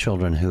with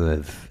children who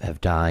have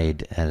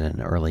died at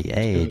an early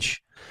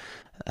age.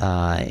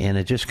 And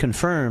it just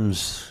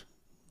confirms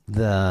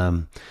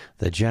the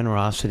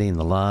generosity and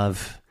the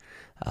love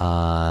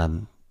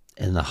and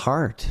the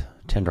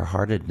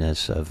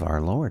tenderheartedness of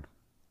our Lord.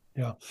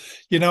 Yeah.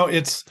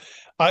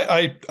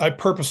 I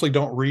purposely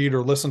don't read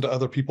or listen to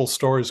other people's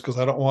stories because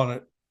I don't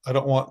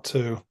want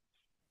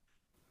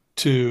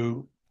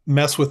to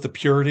mess with the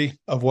purity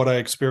of what I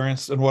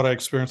experienced. And what I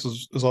experienced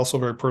is also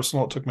very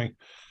personal. It took me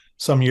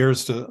some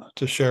years to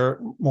share it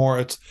more.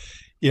 It's,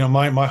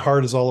 my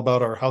heart is all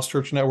about our house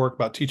church network,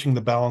 about teaching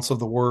the balance of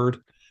the word.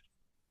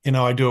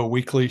 I do a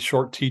weekly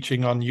short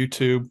teaching on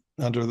YouTube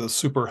under the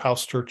Super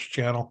House Church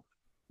channel.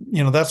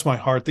 That's my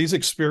heart. These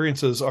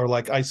experiences are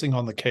like icing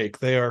on the cake.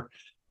 They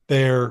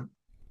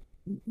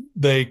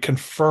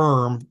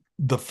confirm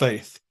the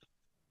faith.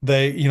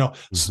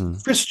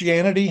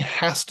 Christianity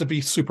has to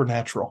be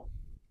supernatural,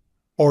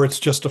 or it's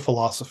just a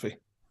philosophy.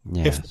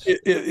 Yes.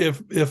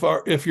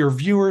 If your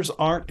viewers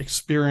aren't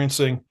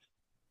experiencing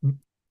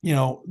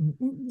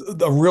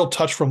the real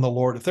touch from the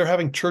Lord, if they're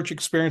having church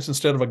experience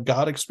instead of a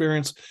God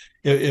experience,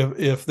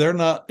 if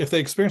they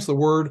experience the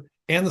Word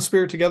and the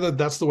Spirit together,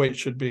 that's the way it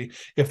should be.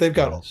 If they've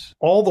got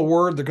all the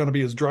Word, they're going to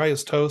be as dry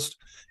as toast.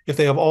 If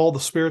they have all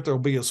the Spirit, they'll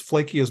be as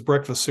flaky as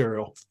breakfast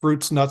cereal,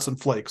 fruits, nuts, and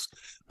flakes.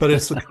 But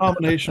it's the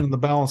combination and the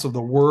balance of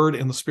the Word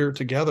and the Spirit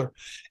together.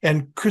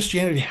 And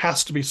Christianity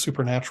has to be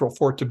supernatural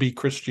for it to be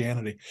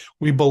Christianity.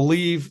 We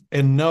believe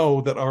and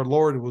know that our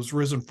Lord was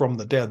risen from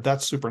the dead.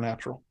 That's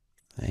supernatural.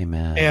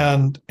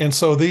 Amen. And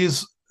so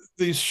these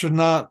should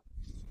not.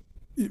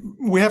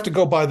 We have to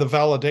go by the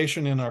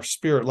validation in our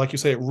spirit, like you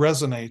say, it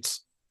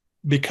resonates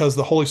because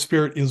the Holy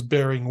Spirit is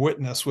bearing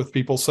witness with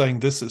people saying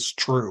this is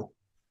true,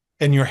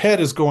 and your head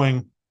is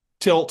going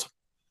tilt,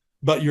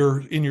 but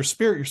in your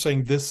spirit you're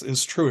saying this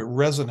is true. It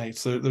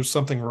resonates. There's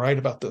something right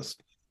about this.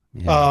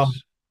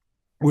 Yes.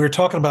 We were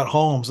talking about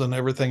homes and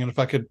everything, and if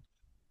I could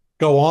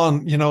go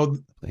on, Please.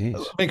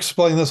 let me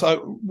explain this.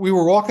 We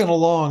were walking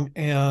along,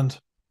 and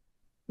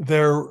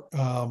there,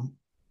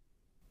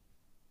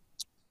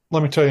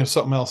 let me tell you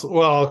something else.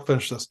 Well, I'll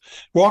finish this.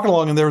 Walking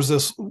along, and there was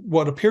this,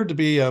 what appeared to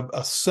be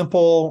a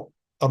simple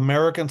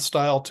American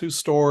style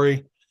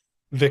 2-story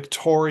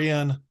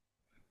Victorian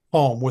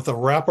home with a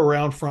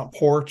wraparound front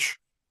porch,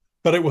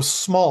 but it was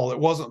small. It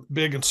wasn't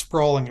big and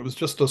sprawling. It was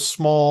just a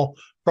small,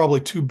 probably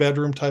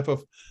 2-bedroom type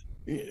of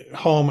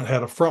home. It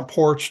had a front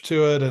porch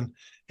to it, and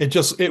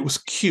it was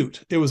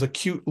cute. It was a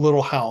cute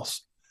little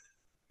house.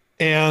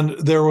 And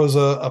there was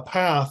a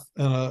path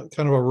and a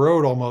kind of a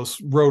road,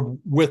 almost road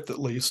width at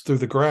least, through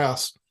the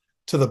grass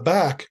to the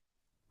back.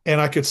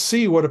 And I could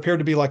see what appeared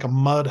to be like a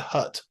mud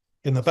hut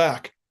in the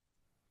back.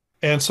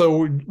 And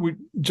so we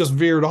just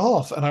veered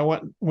off, and I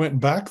went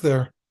back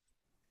there,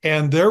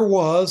 and there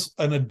was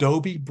an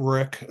adobe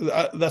brick.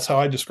 That's how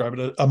I describe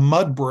it, a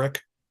mud brick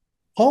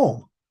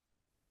home,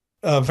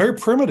 very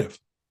primitive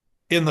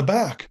in the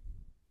back.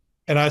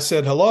 And I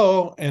said,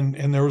 hello.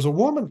 And there was a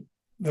woman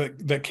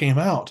that came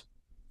out.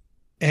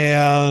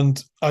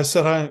 And I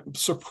said, I'm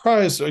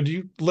surprised. Do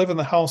you live in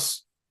the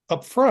house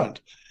up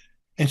front?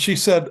 And she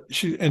said,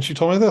 she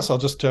told me this. I'll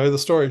just tell you the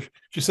story.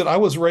 She said, I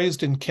was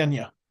raised in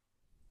Kenya,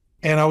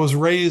 and I was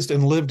raised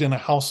and lived in a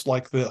house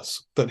like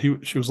this that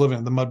she was living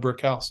in, the mud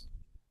brick house.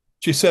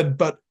 She said,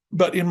 but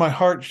in my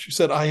heart, she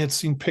said, I had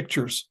seen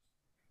pictures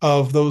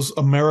of those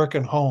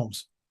American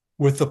homes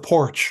with the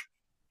porch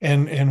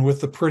and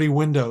with the pretty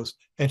windows.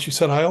 And she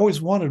said, I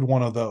always wanted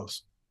one of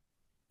those.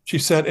 She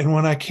said, and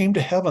when I came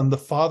to heaven, the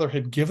Father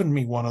had given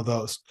me one of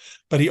those,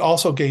 but he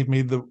also gave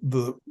me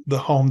the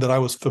home that I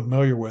was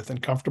familiar with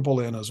and comfortable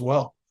in as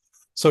well.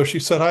 So she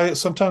said,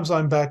 sometimes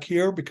I'm back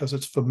here because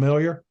it's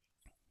familiar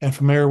and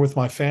familiar with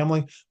my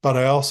family, but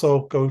I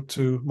also go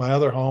to my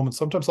other home, and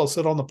sometimes I'll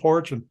sit on the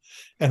porch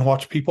and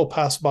watch people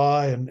pass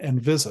by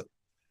and visit.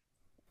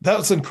 That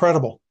was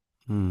incredible.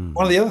 One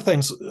of the other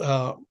things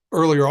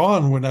earlier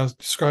on, when I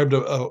described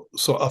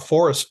a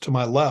forest to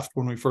my left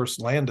when we first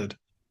landed,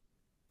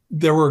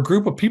 there were a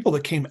group of people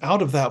that came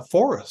out of that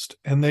forest,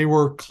 and they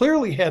were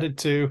clearly headed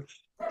to,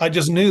 I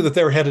just knew that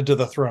they were headed to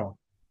the throne.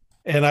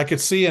 And I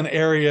could see an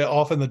area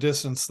off in the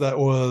distance that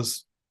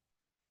was,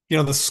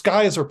 the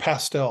skies are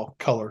pastel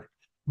color,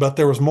 but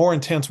there was more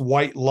intense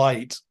white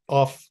light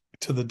off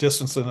to the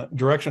distance in that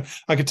direction.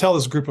 I could tell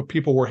this group of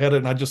people were headed,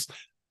 and I just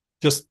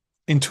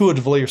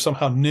intuitively or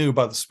somehow knew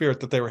by the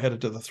Spirit that they were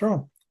headed to the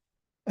throne.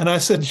 And I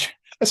said,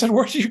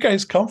 where did you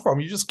guys come from?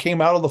 You just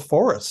came out of the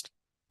forest.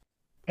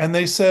 And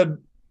they said,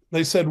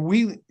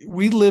 we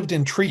lived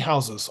in tree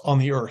houses on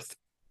the earth,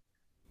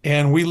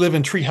 and we live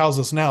in tree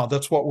houses now.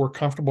 That's what we're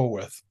comfortable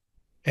with,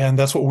 and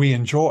that's what we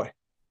enjoy.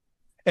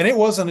 And it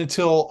wasn't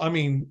until,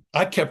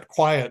 I kept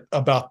quiet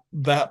about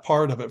that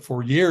part of it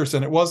for years,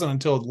 and it wasn't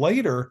until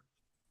later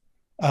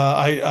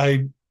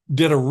I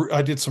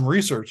did some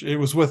research. It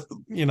was with,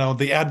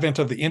 the advent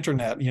of the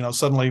internet,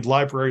 suddenly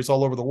libraries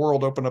all over the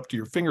world open up to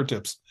your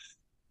fingertips.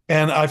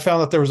 And I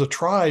found that there was a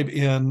tribe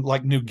in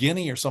like New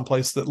Guinea or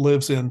someplace that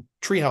lives in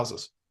tree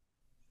houses.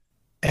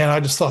 And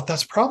I just thought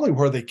that's probably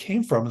where they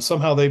came from. And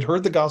somehow they'd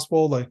heard the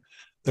gospel.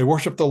 They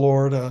worshiped the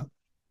Lord, and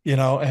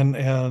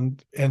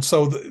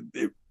so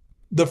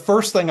the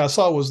first thing I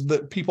saw was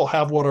that people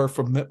have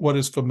what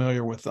is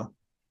familiar with them.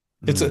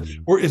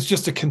 It's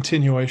just a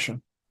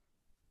continuation.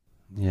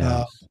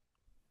 Yeah.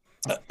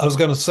 I was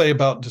going to say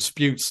about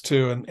disputes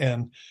too,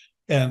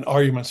 and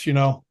arguments.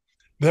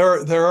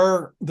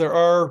 There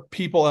are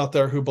people out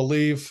there who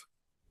believe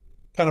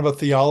kind of a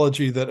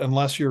theology that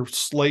unless your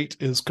slate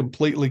is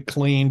completely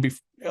clean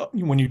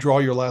when you draw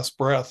your last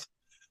breath,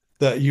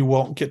 that you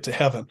won't get to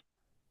heaven.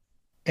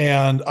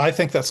 And I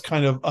think that's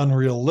kind of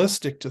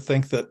unrealistic to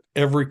think that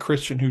every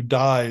Christian who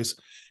dies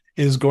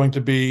is going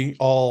to be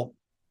all,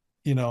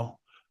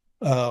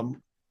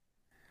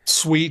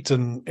 sweet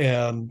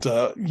and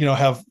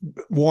have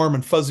warm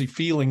and fuzzy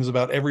feelings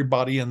about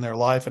everybody in their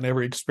life and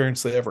every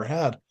experience they ever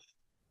had.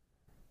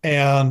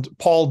 And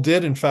Paul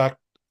did, in fact,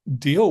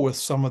 deal with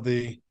some of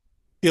the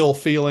ill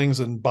feelings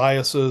and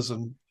biases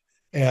and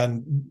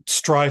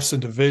strifes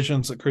and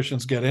divisions that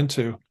Christians get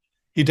into.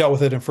 He dealt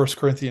with it in 1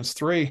 Corinthians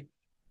 3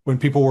 when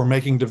people were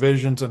making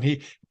divisions,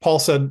 and Paul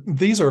said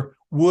these are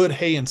wood,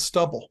 hay, and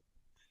stubble.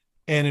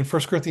 And in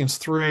 1 Corinthians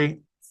 3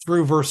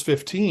 through verse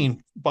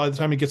 15, by the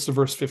time he gets to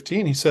verse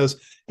 15, he says,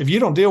 if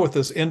you don't deal with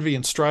this envy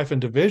and strife and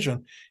division,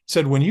 he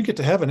said, when you get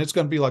to heaven, it's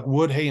going to be like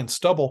wood, hay, and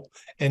stubble,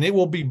 and it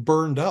will be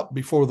burned up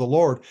before the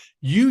Lord.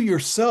 You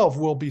yourself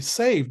will be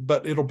saved,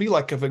 but it'll be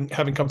like having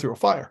come through a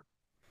fire.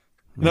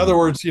 In other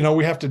words,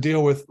 we have to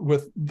deal with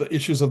the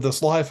issues of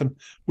this life, and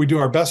we do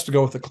our best to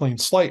go with a clean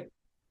slate.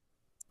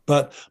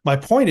 But my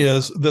point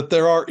is that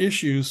there are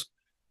issues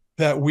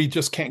that we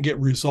just can't get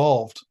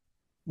resolved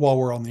while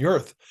we're on the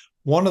earth.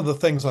 One of the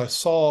things I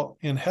saw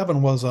in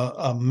heaven was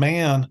a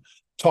man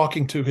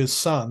talking to his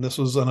son. This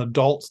was an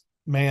adult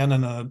man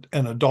and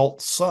an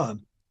adult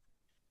son.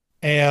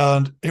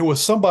 And it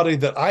was somebody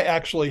that I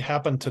actually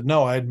happened to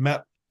know. I had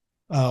met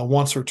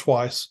once or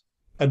twice,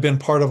 had been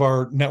part of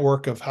our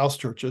network of house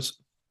churches,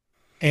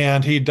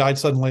 and he died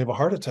suddenly of a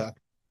heart attack.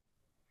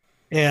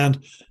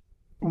 And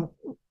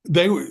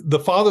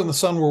the father and the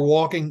son were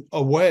walking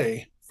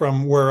away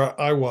from where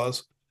I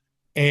was,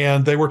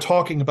 and they were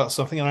talking about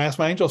something. And I asked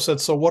my angel,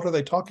 said, so what are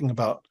they talking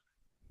about?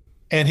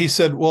 And he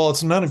said, well,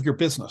 it's none of your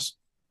business.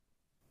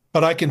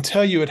 But I can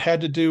tell you it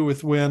had to do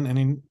with when, and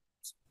he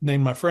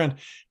named my friend,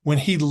 when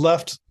he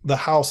left the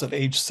house at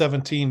age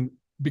 17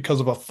 because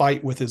of a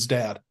fight with his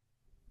dad.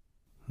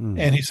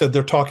 And he said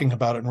they're talking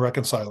about it and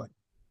reconciling.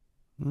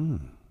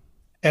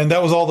 And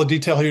that was all the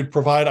detail he would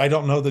provide. I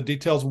don't know the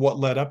details of what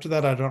led up to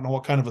that. I don't know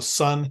what kind of a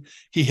son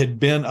he had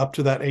been up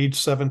to that age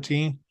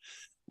 17.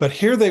 But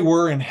here they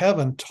were in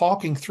heaven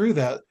talking through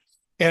that.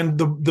 And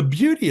the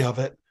beauty of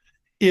it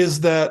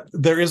is that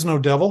there is no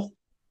devil.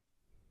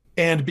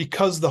 And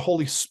because the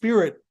Holy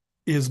Spirit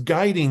is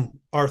guiding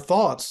our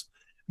thoughts,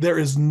 there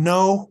is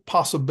no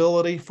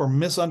possibility for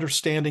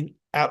misunderstanding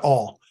at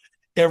all.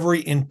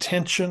 Every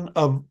intention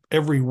of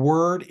every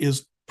word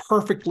is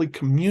perfectly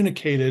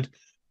communicated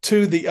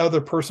to the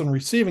other person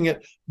receiving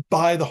it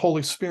by the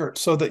Holy Spirit,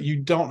 so that you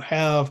don't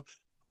have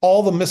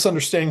all the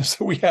misunderstandings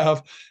that we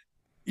have,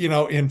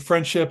 in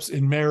friendships,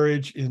 in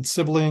marriage, in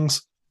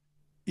siblings,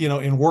 in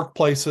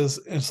workplaces.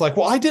 And it's like,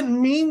 well, I didn't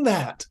mean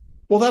that.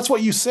 Well, that's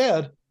what you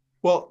said.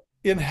 Well,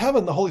 in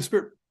heaven, the Holy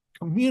Spirit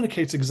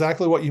communicates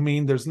exactly what you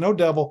mean. There's no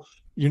devil.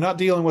 You're not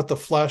dealing with the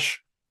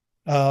flesh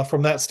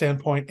from that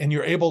standpoint, and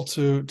you're able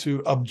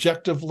to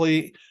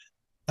objectively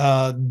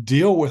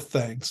deal with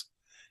things.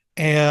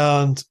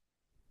 And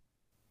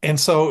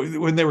so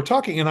when they were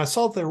talking, and I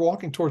saw that they were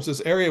walking towards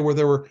this area where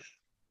there were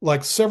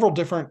like several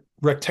different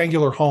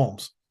rectangular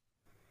homes,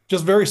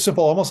 just very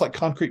simple, almost like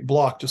concrete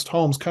block, just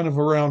homes kind of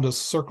around a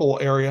circle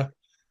area.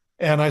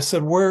 And I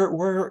said,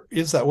 where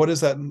is that? What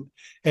is that?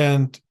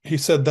 And he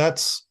said,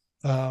 that's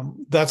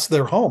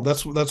their home.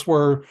 That's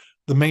where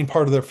the main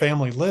part of their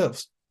family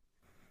lives.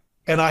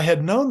 And I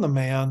had known the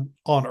man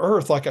on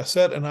earth, like I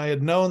said, and I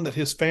had known that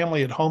his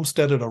family had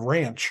homesteaded a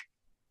ranch,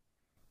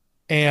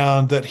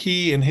 and that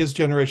he and his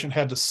generation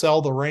had to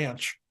sell the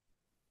ranch.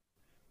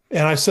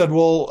 And I said,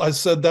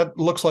 that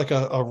looks like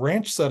a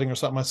ranch setting or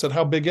something. I said,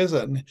 how big is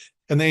it?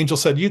 And the angel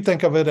said, you'd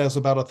think of it as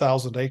about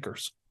 1,000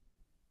 acres.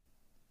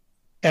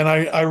 And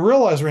I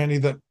realized, Randy,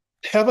 that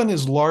heaven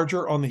is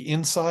larger on the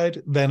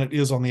inside than it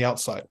is on the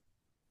outside.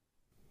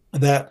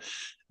 That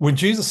when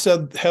Jesus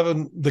said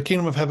the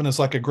kingdom of heaven is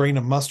like a grain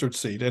of mustard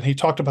seed, and he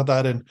talked about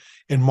that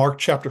in Mark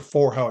chapter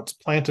 4, how it's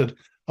planted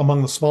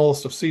among the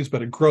smallest of seeds,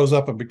 but it grows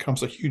up and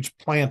becomes a huge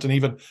plant, and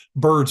even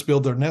birds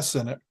build their nests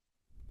in it.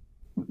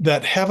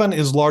 That heaven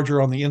is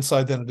larger on the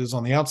inside than it is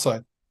on the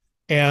outside.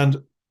 And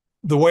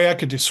the way I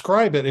could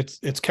describe it,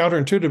 it's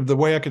counterintuitive. The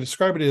way I could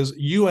describe it is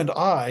you and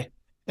I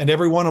and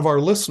every one of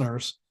our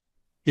listeners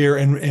here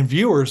and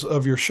viewers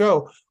of your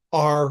show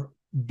are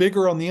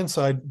bigger on the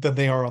inside than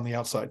they are on the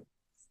outside.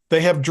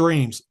 They have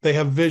dreams, they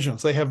have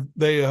visions, they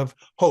have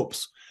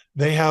hopes,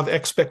 they have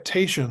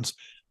expectations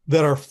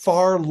that are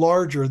far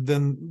larger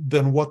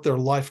than what their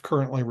life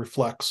currently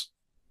reflects.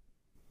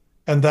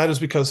 And that is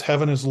because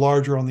heaven is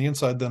larger on the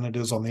inside than it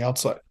is on the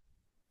outside.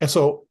 And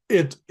so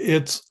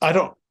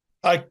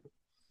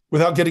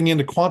without getting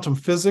into quantum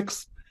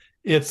physics,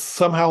 it's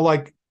somehow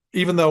like,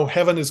 even though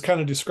heaven is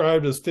kind of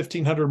described as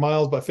 1,500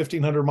 miles by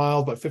 1,500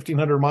 miles by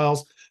 1,500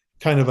 miles,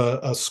 kind of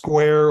a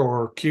square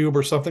or cube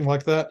or something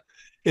like that,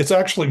 it's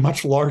actually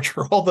much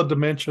larger. All the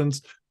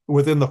dimensions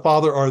within the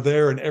Father are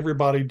there, and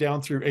everybody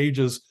down through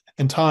ages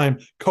and time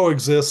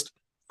coexist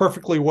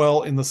perfectly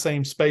well in the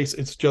same space.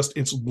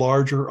 It's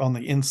larger on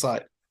the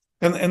inside.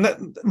 And that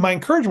my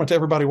encouragement to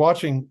everybody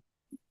watching,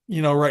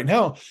 right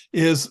now,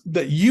 is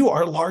that you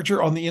are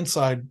larger on the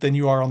inside than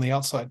you are on the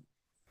outside.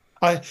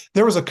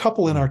 There was a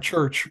couple in our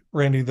church,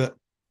 Randy, that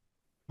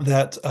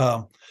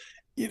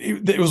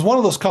it was one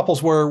of those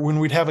couples where when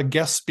we'd have a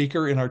guest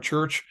speaker in our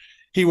church,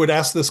 he would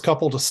ask this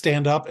couple to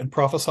stand up and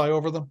prophesy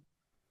over them.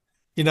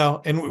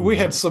 And we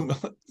had some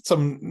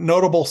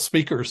notable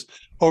speakers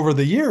over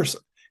the years,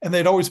 and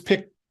they'd always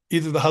pick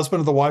either the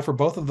husband or the wife or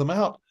both of them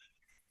out.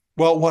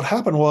 Well, what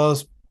happened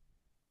was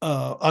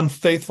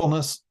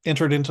unfaithfulness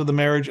entered into the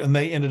marriage, and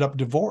they ended up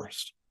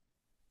divorced.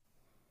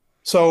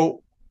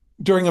 So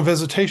during a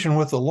visitation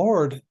with the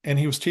Lord, and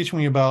he was teaching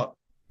me about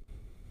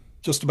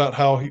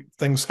how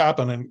things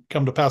happen and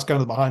come to pass,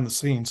 kind of behind the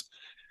scenes.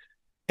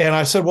 And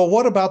I said, well,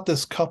 what about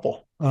this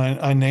couple?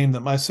 I named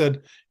them. I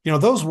said,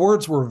 those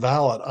words were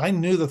valid. I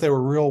knew that they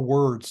were real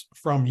words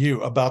from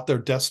you about their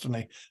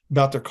destiny,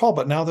 about their call,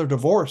 but now they're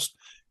divorced,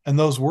 and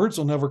those words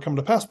will never come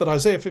to pass. But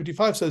Isaiah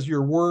 55 says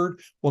your word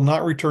will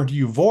not return to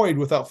you void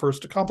without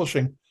first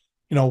accomplishing,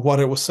 what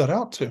it was set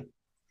out to.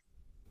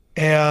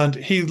 And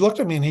he looked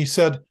at me and he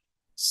said,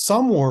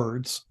 some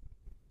words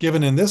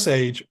given in this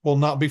age will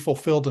not be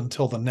fulfilled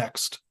until the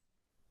next.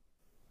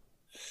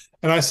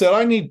 And I said,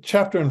 I need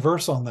chapter and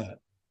verse on that.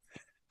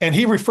 And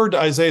he referred to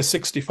Isaiah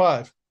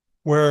 65,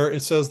 where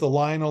it says the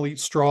lion will eat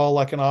straw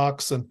like an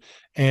ox,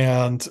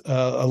 and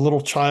a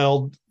little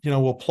child,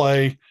 will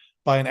play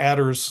by an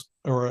adder's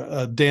or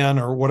a den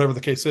or whatever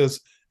the case is,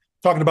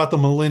 talking about the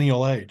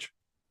millennial age.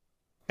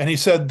 And he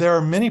said there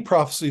are many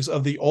prophecies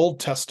of the Old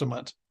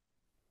Testament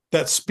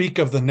that speak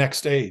of the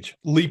next age,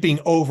 leaping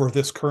over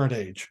this current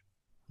age.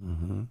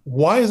 Mm-hmm.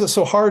 Why is it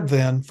so hard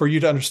then for you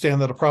to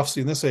understand that a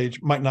prophecy in this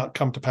age might not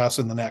come to pass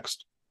in the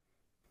next?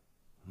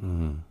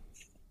 Mm-hmm.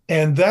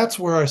 And that's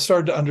where I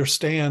started to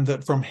understand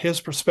that from his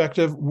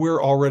perspective,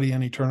 we're already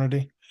in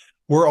eternity.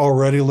 We're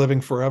already living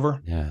forever.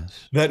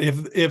 Yes. That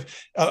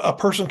if a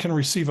person can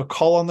receive a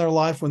call on their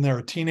life when they're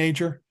a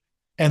teenager,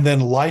 and then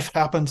life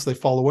happens, they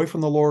fall away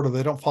from the Lord, or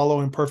they don't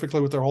follow him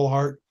perfectly with their whole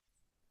heart.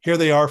 Here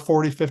they are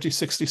 40, 50,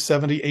 60,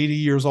 70, 80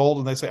 years old,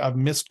 and they say, I've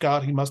missed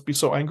God. He must be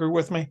so angry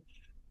with me.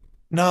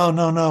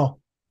 No.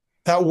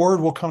 That word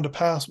will come to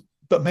pass,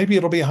 but maybe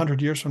it'll be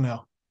 100 years from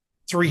now,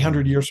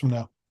 300 years from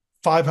now,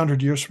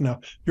 500 years from now.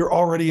 You're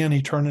already in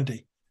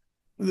eternity.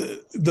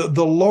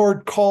 The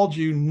Lord called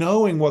you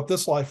knowing what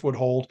this life would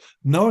hold,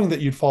 knowing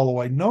that you'd fall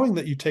away, knowing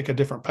that you'd take a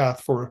different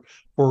path for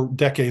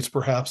decades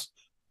perhaps.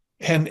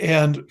 And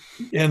in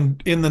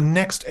the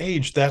next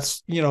age,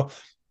 that's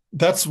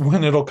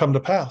when it'll come to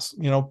pass.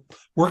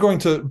 We're going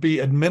to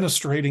be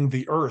administrating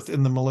the earth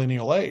in the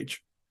millennial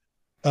age.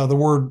 The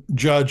word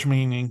judge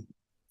meaning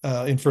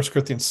in 1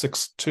 Corinthians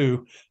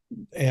 6:2,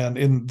 and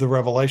in the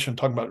Revelation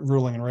talking about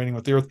ruling and reigning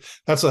with the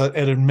earth, that's an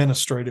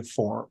administrative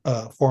form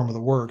of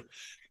the word.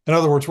 In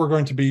other words, we're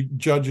going to be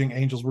judging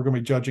angels. We're going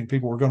to be judging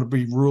people. We're going to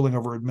be ruling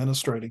over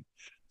administrating.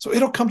 So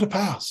it'll come to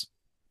pass.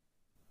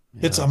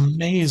 Yeah. It's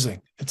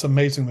amazing. It's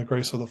amazing the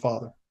grace of the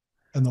Father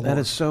and the Lord.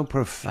 That is so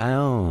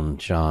profound,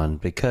 John,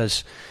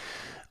 because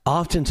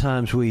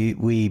oftentimes we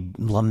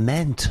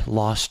lament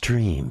lost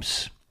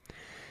dreams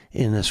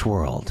in this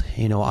world.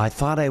 You know, I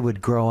thought I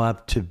would grow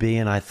up to be,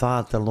 and I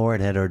thought the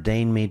Lord had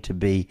ordained me to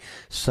be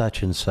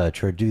such and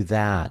such, or do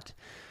that,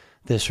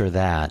 this or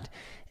that.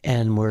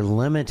 And we're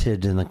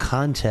limited in the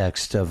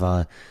context of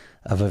a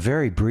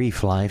very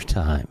brief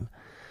lifetime,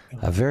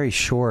 a very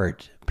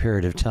short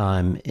period of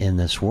time in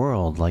this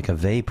world, like a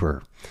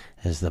vapor,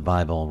 as the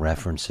Bible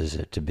references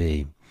it to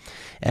be.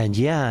 And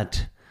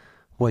yet,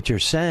 what you're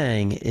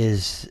saying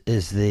is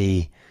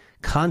the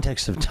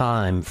context of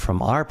time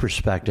from our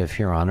perspective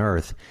here on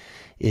earth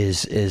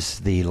is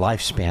the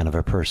lifespan of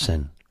a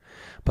person.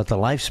 But the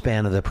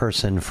lifespan of the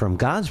person from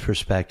God's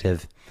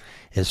perspective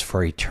is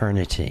for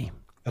eternity.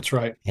 That's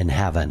right. In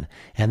heaven.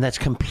 And that's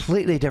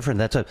completely different.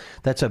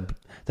 That's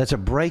a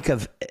break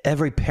of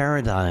every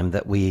paradigm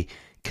that we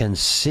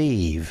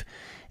conceive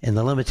in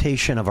the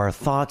limitation of our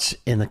thoughts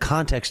in the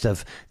context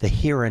of the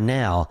here and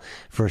now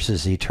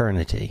versus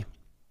eternity.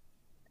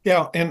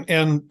 Yeah,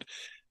 and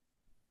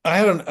I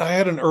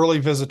had an early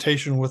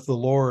visitation with the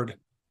Lord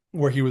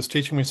where he was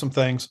teaching me some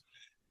things.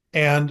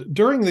 And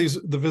during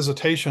the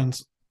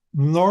visitations,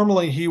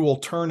 normally he will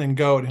turn and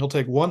go, and he'll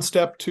take one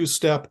step, two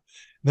step,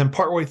 then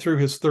partway through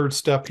his third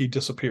step, he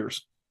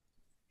disappears.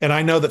 And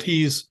I know that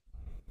he's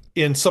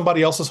in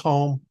somebody else's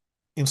home,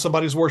 in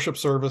somebody's worship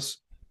service,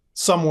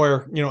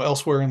 somewhere,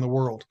 elsewhere in the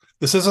world.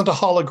 This isn't a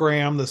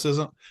hologram. This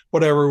isn't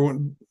whatever,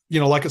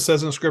 like it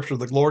says in Scripture,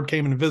 the Lord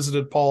came and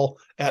visited Paul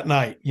at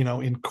night,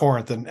 in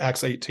Corinth in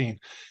Acts 18.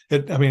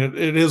 It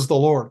is the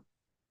Lord.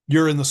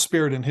 You're in the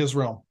Spirit in his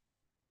realm.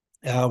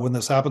 When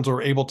this happens,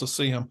 we're able to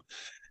see him.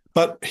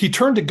 But he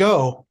turned to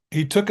go.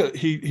 He took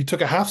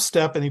a half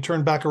step and he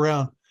turned back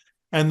around.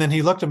 And then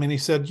he looked at me and he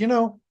said,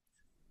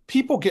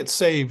 people get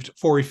saved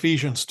for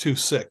Ephesians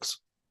 2:6.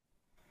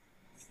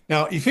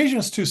 Now,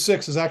 Ephesians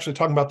 2:6 is actually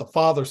talking about the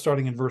Father,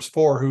 starting in verse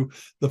 4, who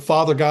the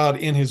Father God,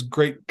 in his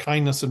great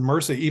kindness and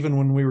mercy, even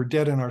when we were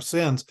dead in our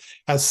sins,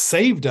 has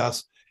saved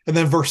us. And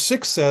then verse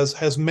 6 says,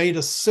 has made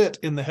us sit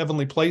in the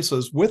heavenly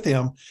places with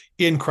him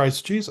in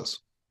Christ Jesus.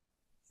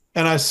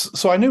 And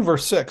so I knew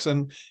verse 6,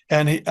 and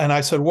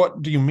I said,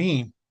 what do you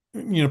mean?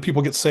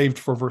 People get saved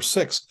for verse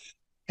 6.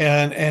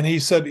 And he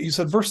said,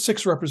 verse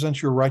 6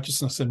 represents your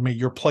righteousness in me,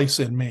 your place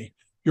in me,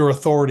 your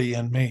authority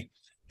in me.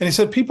 And he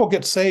said, people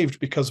get saved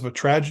because of a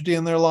tragedy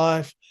in their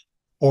life,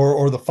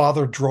 or the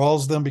Father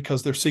draws them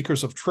because they're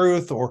seekers of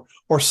truth, or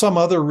some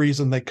other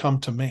reason they come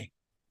to me.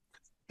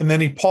 And then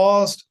he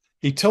paused,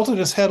 he tilted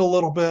his head a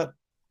little bit,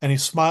 and he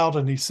smiled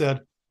and he said,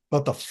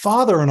 but the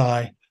Father and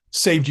I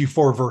saved you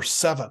for verse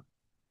 7.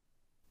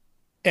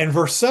 And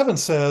verse 7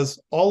 says,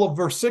 all of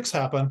verse 6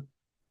 happened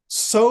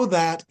so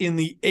that in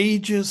the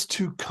ages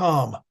to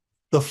come,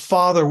 the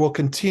Father will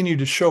continue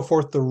to show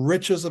forth the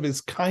riches of his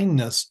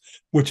kindness,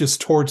 which is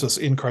towards us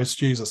in Christ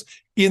Jesus,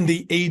 in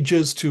the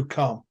ages to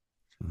come.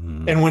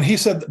 Mm-hmm. And when he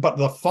said, but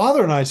the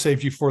Father and I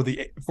saved you for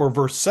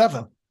verse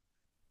 7,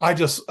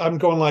 I'm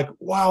going like,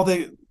 wow,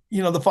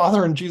 the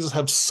Father and Jesus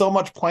have so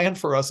much planned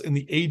for us in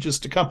the ages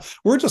to come.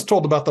 We're just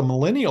told about the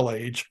millennial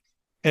age.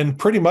 And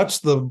pretty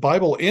much the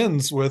Bible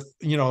ends with,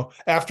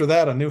 after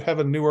that, a new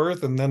heaven, new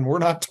earth, and then we're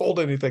not told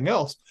anything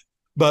else.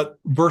 But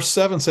verse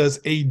 7 says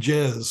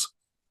ages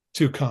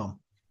to come.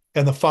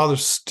 And the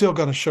Father's still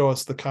going to show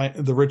us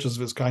the riches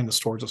of his kindness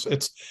towards us.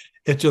 It's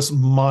just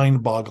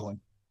mind-boggling.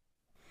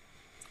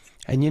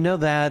 And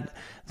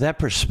that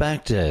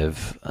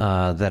perspective,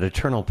 that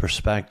eternal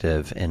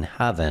perspective in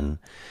heaven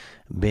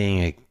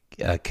being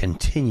a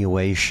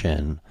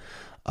continuation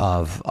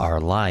of our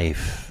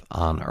life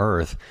on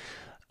earth,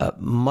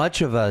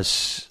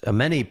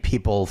 many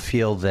people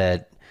feel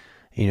that,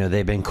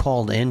 they've been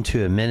called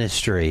into a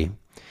ministry,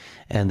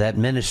 and that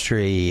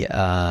ministry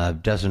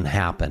doesn't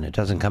happen. It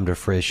doesn't come to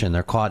fruition.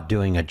 They're caught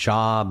doing a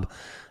job.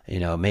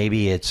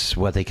 Maybe it's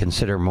what they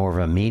consider more of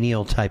a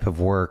menial type of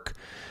work.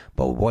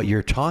 But what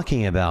you're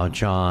talking about,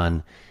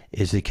 John,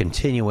 is the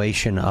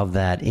continuation of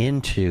that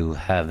into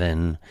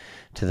heaven,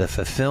 to the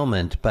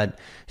fulfillment. But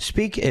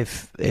speak,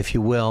 if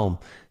you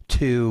will,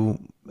 to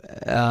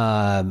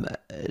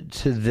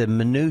the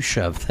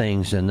minutia of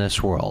things in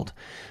this world.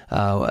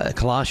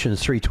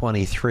 Colossians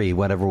 3:23,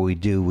 whatever we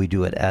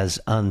do it as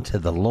unto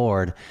the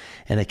Lord,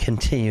 and it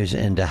continues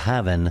into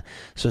heaven.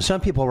 So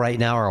some people right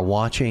now are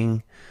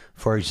watching,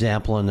 for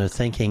example, and they're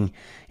thinking,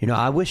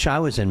 I wish I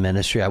was in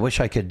ministry. I wish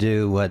I could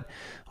do what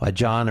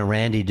John and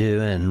Randy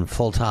do and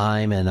full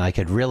time, and I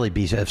could really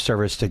be of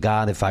service to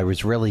God if I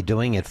was really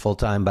doing it full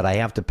time, but I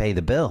have to pay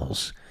the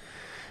bills.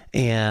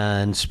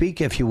 And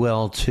speak, if you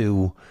will,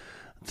 to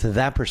to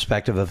that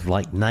perspective of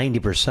like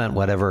 90%,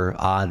 whatever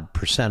odd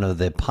percent of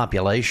the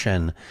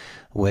population,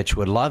 which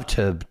would love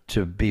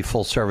to be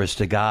full service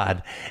to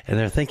God, and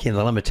they're thinking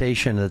the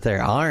limitation that they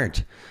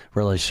aren't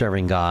really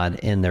serving God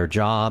in their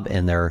job,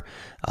 in their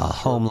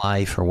home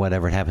life, or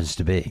whatever it happens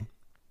to be.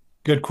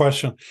 Good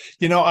question.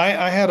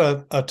 I had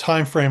a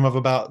time frame of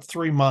about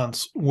 3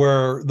 months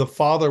where the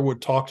Father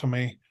would talk to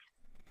me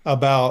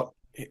about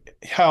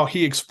how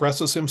he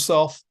expresses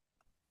himself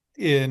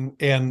in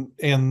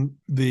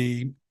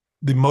the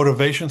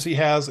motivations he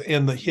has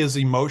and his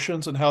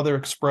emotions and how they're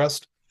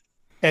expressed.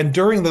 And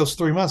during those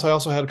 3 months, I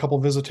also had a couple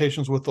of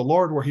visitations with the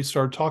Lord where he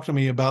started talking to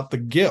me about the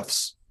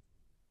gifts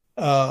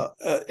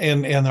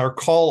and our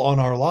call on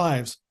our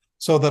lives,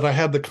 so that I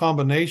had the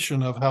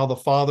combination of how the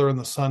Father and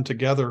the Son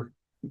together,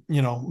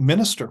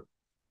 minister.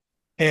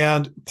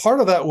 And part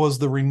of that was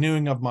the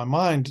renewing of my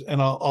mind.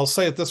 And I'll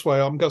say it this way.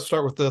 I'm going to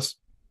start with this.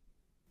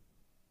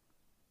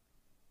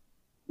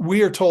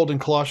 We are told in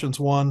Colossians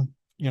 1,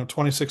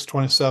 26,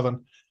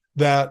 27,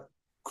 that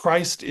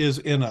Christ is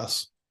in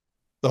us,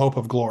 the hope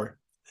of glory,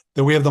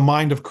 that we have the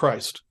mind of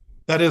Christ.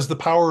 That is the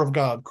power of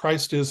God.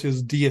 Christ is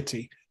his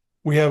deity.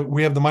 We have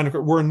the mind of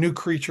Christ. We're a new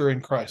creature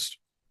in Christ.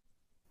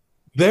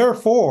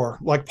 Therefore,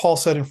 like Paul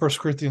said in 1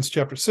 Corinthians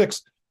chapter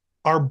 6,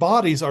 our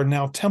bodies are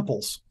now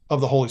temples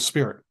of the Holy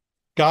Spirit.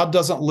 God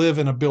doesn't live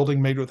in a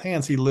building made with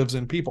hands. He lives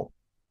in people.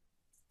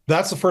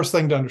 That's the first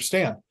thing to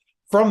understand.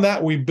 From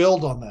that, we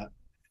build on that.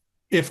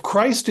 If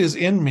Christ is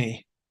in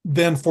me,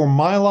 then for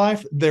my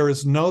life, there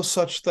is no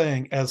such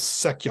thing as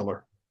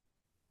secular.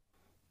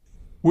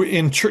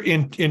 In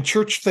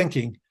church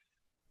thinking,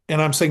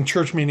 and I'm saying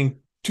church meaning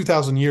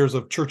 2,000 years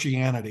of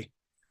churchianity,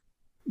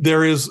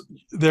 there is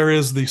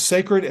the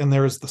sacred and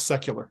there is the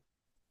secular.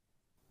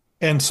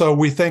 And so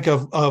we think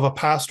of a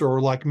pastor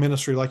or like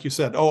ministry, like you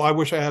said, oh, I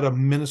wish I had a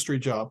ministry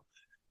job.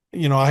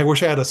 I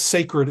wish I had a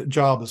sacred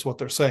job is what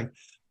they're saying.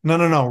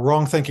 No,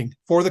 wrong thinking.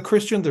 For the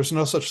Christian, there's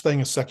no such thing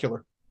as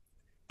secular.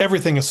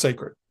 Everything is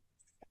sacred.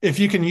 If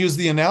you can use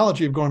the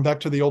analogy of going back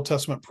to the Old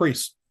Testament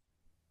priests,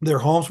 their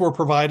homes were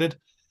provided.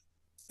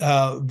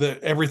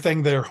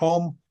 Everything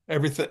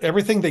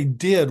they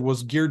did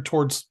was geared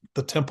towards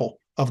the temple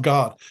of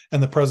God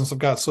and the presence of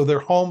God. So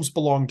their homes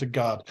belong to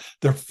God.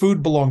 Their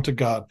food belonged to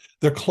God.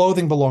 Their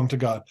clothing belonged to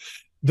God.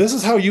 This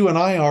is how you and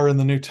I are in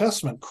the New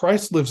Testament.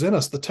 Christ lives in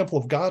us. The temple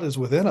of God is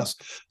within us.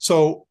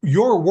 So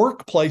your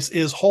workplace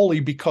is holy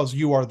because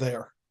you are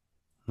there.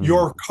 Mm-hmm.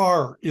 Your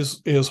car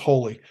is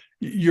holy.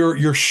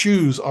 Your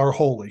shoes are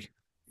holy.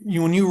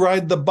 When you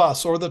ride the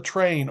bus or the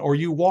train or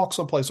you walk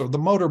someplace or the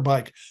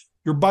motorbike,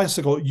 your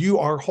bicycle, you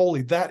are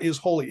holy. That is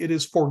holy. It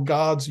is for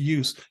God's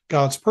use,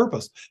 God's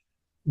purpose.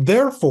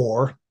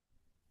 Therefore,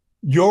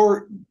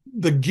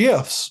 the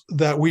gifts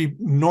that we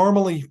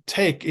normally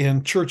take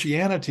in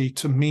churchianity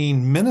to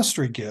mean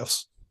ministry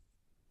gifts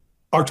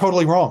are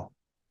totally wrong,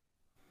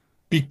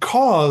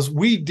 because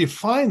we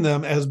define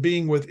them as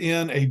being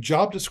within a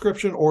job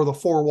description or the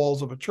four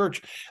walls of a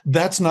church.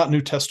 That's not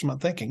New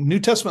Testament thinking. New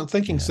Testament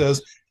thinking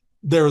says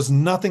there is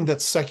nothing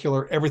that's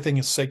secular. Everything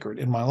is sacred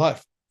in my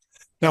life.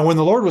 Now, when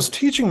the Lord was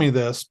teaching me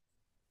this,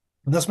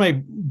 and this may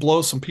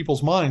blow some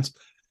people's minds,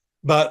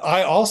 but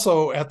I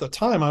also, at the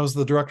time, I was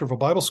the director of a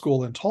Bible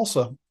school in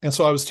Tulsa, and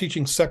so I was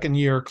teaching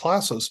second-year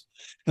classes.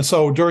 And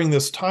so during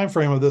this time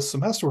frame of this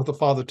semester with the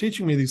Father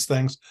teaching me these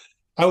things,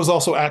 I was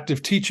also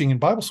active teaching in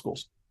Bible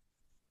schools.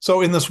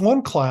 So in this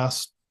one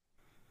class,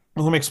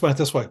 well, let me explain it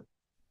this way.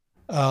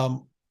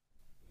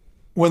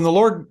 When the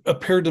Lord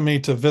appeared to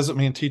me to visit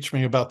me and teach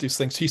me about these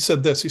things, he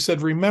said this. He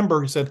said,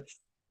 remember, he said,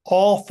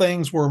 all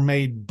things were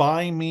made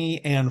by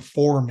me and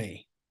for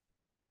me.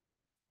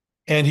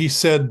 And he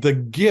said, the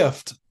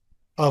gift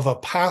of a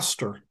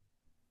pastor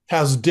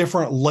has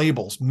different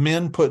labels.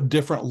 Men put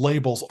different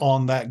labels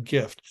on that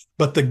gift,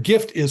 but the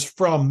gift is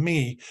from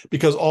me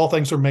because all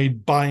things are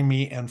made by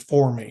me and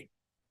for me.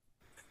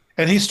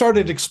 And he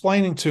started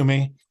explaining to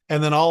me,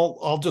 and then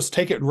I'll just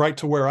take it right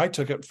to where I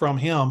took it from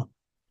him.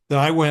 Then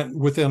I went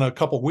within a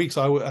couple of weeks,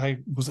 I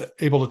was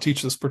able to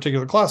teach this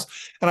particular class.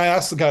 And I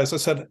asked the guys, I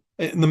said,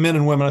 the men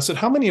and women, I said,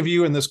 how many of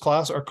you in this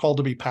class are called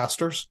to be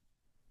pastors?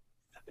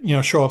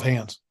 Show of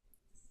hands.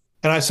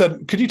 And I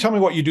said, could you tell me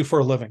what you do for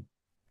a living?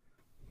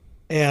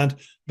 And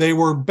they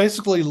were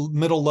basically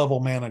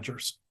middle-level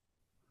managers.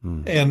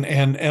 And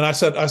I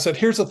said,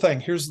 here's the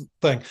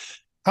thing.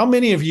 How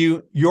many of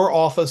you, your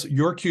office,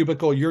 your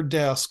cubicle, your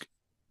desk,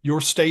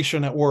 your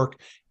station at work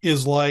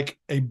is like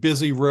a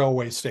busy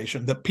railway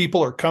station, that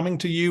people are coming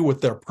to you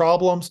with their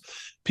problems?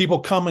 People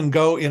come and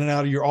go in and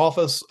out of your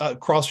office,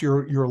 across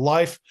your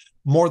life.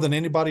 More than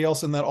anybody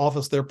else in that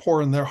office, they're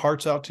pouring their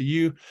hearts out to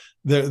you.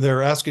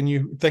 They're asking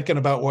you, thinking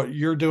about what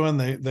you're doing.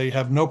 They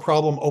have no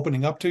problem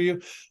opening up to you.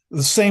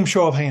 The same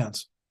show of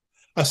hands.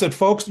 I said,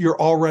 folks, you're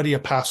already a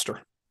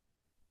pastor.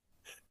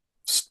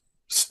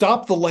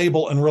 Stop the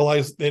label and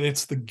realize that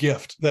it's the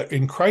gift, that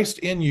in Christ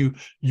in you,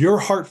 your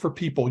heart for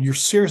people, you're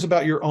serious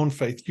about your own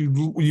faith.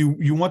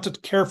 You want to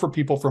care for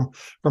people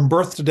from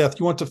birth to death.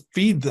 You want to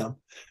feed them.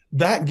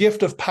 That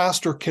gift of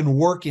pastor can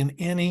work in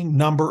any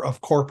number of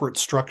corporate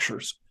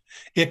structures.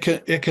 It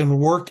can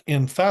work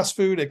in fast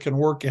food. It can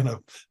work in a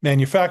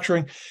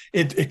manufacturing.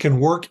 It can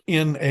work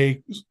in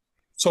a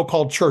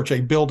so-called church,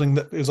 a building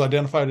that is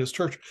identified as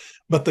church.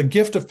 But the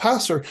gift of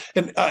pastor,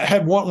 and I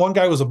had one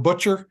guy was a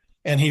butcher,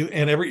 and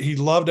he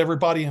loved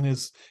everybody in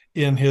his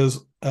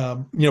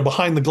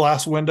behind the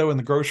glass window in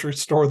the grocery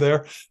store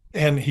there,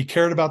 and he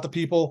cared about the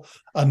people.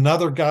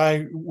 Another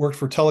guy worked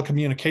for a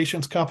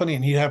telecommunications company,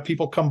 and he'd have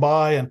people come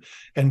by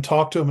and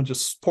talk to him and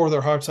just pour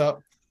their hearts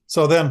out.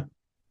 So then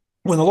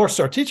when the Lord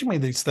started teaching me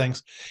these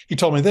things, he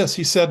told me this.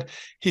 He said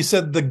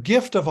the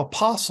gift of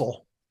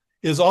apostle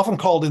is often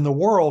called in the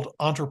world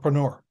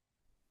entrepreneur.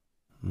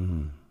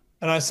 Mm.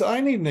 And I said, I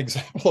need an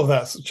example of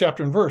that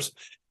chapter and verse.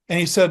 And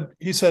he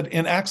said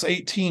in Acts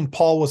 18,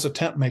 Paul was a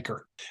tent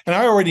maker. And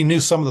I already knew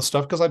some of the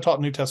stuff because I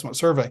taught New Testament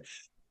survey.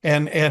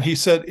 And he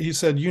said,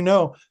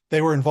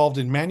 they were involved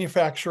in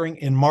manufacturing,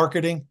 in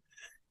marketing.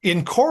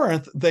 In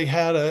Corinth, they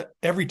had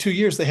every 2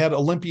 years, they had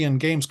Olympian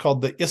games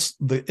called the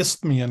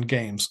Isthmian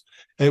Games.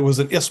 It was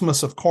an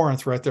isthmus of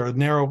Corinth right there, a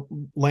narrow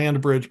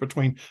land bridge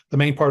between the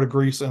main part of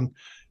Greece and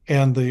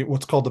the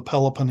what's called the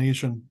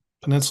Peloponnesian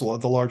Peninsula,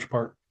 the large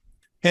part.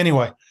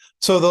 Anyway,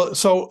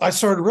 so I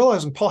started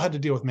realizing Paul had to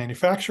deal with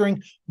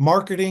manufacturing,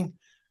 marketing,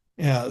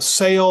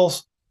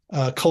 sales,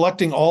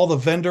 collecting all the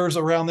vendors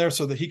around there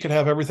so that he could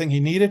have everything he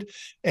needed.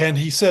 And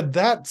he said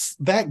that's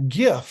that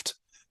gift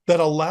that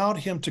allowed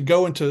him to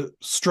go into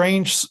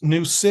strange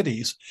new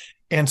cities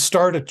and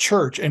start a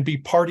church and be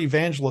part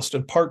evangelist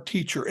and part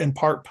teacher and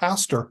part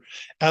pastor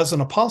as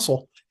an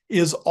apostle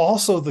is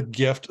also the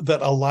gift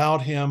that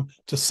allowed him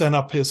to set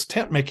up his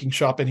tent making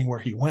shop anywhere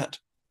he went.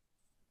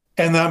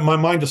 And that my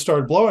mind just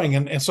started blowing.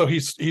 And so he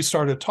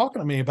started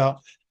talking to me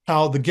about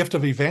how the gift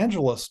of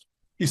evangelist,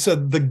 he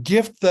said, the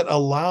gift that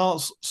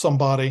allows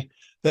somebody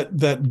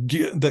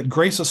that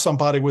graces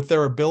somebody with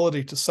their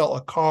ability to sell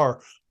a car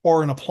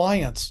or an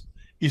appliance.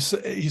 He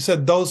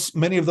said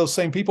many of those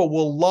same people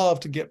will love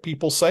to get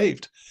people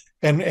saved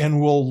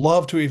and will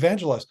love to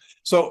evangelize.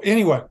 So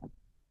anyway,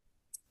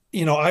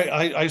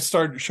 I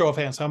started show of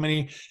hands, how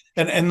many,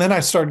 and then I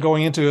started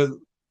going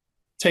into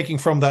taking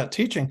from that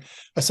teaching.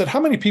 I said, how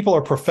many people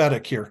are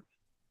prophetic here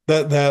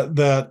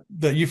that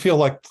you feel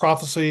like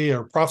prophecy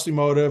or prophecy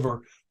motive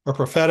or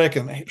prophetic?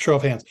 And show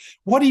of hands.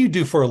 What do you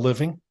do for a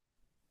living?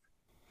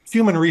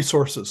 Human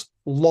resources,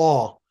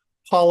 law,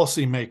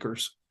 policy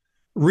makers,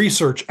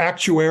 research,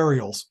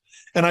 actuarials.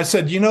 And I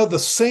said, the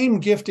same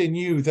gift in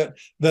you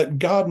that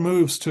God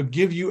moves to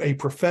give you a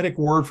prophetic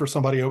word for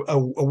somebody, a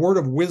word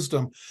of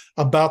wisdom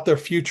about their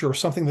future or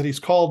something that he's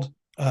called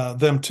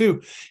them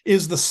to,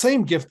 is the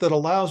same gift that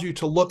allows you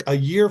to look a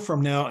year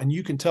from now and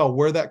you can tell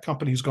where that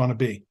company is going to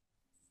be.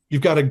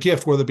 You've got a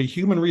gift, whether it be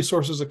human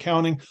resources,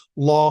 accounting,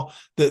 law,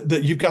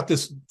 that you've got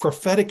this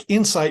prophetic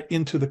insight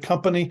into the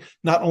company,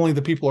 not only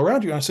the people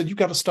around you. And I said, you've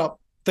got to stop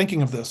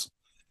thinking of this,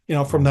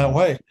 from that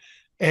way.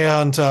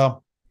 And I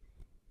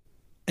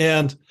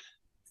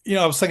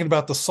was thinking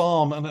about the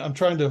Psalm, and I'm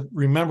trying to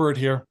remember it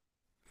here.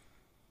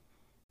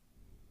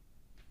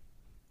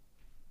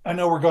 I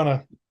know we're going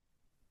to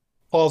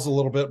pause a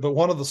little bit, but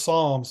one of the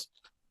Psalms,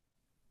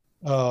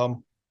 I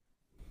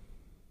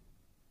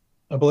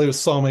believe it's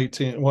Psalm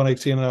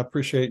 118, and I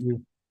appreciate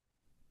you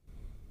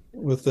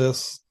with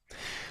this.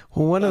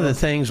 Well, one of the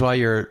things while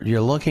you're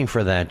looking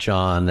for that,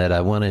 John, that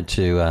I wanted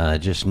to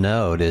just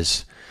note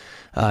is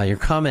your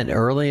comment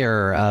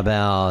earlier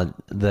about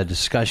the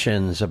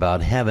discussions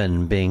about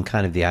heaven being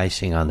kind of the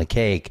icing on the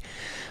cake.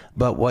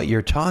 But what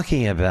you're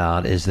talking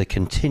about is the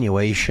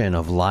continuation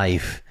of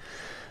life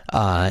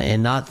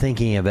and not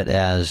thinking of it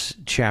as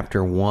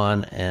chapter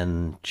 1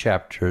 and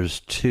chapters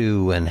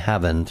 2 in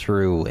heaven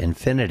through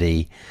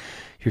infinity.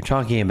 You're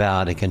talking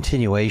about a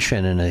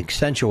continuation and an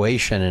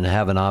accentuation in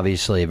heaven,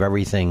 obviously, of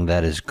everything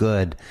that is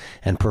good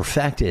and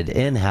perfected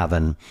in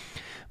heaven,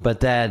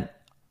 but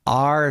that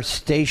our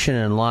station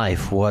in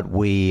life, what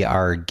we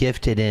are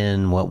gifted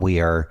in, what we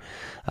are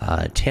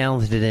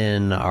talented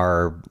in,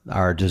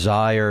 our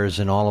desires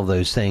and all of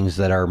those things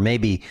that are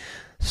maybe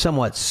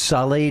somewhat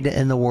sullied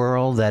in the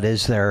world, that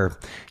is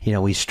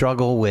we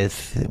struggle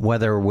with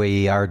whether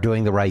we are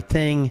doing the right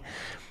thing.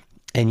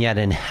 And yet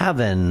in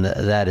heaven,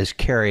 that is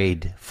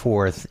carried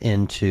forth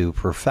into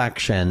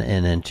perfection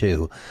and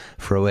into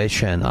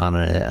fruition on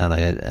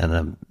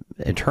an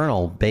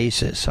eternal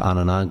basis, on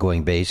an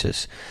ongoing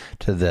basis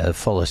to the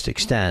fullest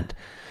extent.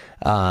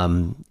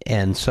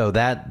 And so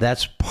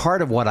that's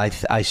part of what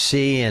I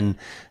see. And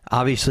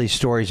obviously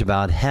stories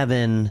about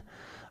heaven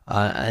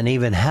and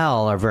even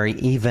hell are very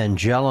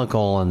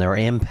evangelical in their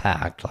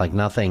impact, like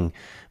nothing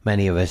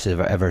many of us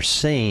have ever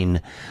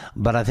seen.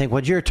 But I think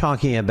what you're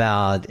talking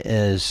about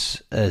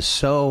is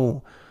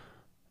so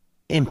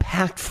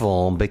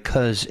impactful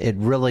because it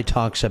really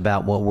talks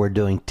about what we're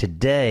doing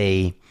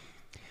today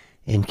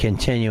in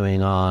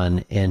continuing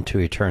on into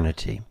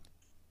eternity.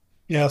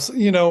 Yes.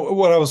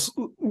 Where I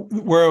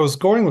was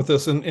going with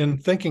this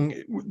and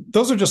thinking,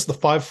 those are just the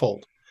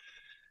fivefold,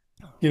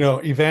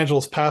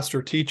 evangelist,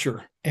 pastor,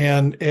 teacher.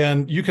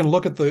 And you can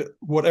look at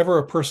whatever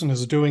a person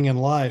is doing in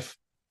life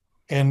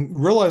and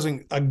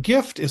realizing a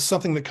gift is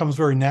something that comes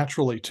very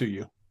naturally to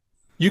you.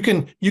 You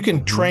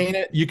can train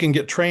it, you can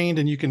get trained,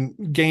 and you can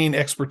gain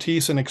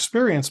expertise and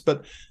experience,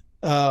 but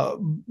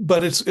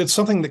it's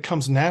something that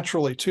comes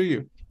naturally to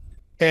you.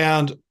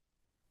 And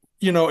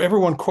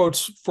everyone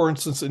quotes, for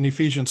instance, in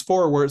Ephesians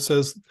 4, where it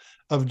says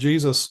of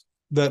Jesus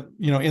that,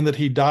 in that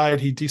he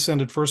died, he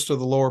descended first to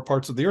the lower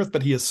parts of the earth,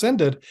 but he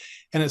ascended,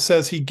 and it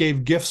says he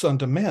gave gifts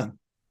unto men.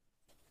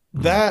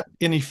 That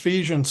in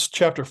Ephesians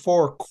chapter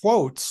 4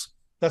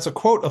 that's a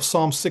quote of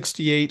Psalm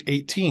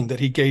 68:18,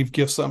 that he gave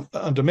gifts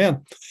unto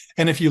men.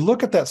 And if you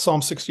look at that Psalm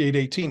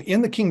 68:18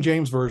 in the King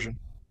James Version,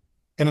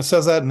 and it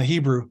says that in the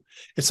Hebrew,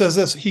 it says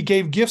this: he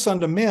gave gifts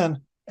unto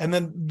men, and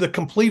then the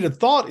completed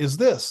thought is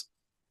this: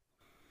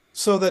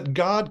 so that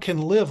God can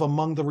live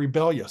among the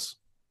rebellious.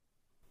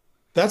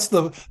 That's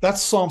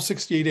Psalm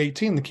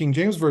 68:18, the King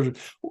James Version.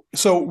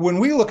 So when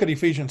we look at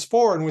Ephesians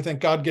 4 and we think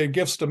God gave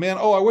gifts to men,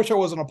 I wish I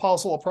was an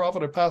apostle, a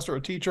prophet, a pastor,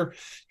 a teacher,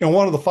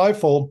 one of the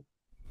fivefold.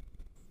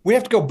 We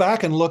have to go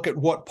back and look at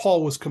what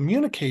Paul was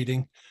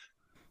communicating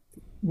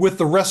with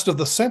the rest of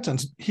the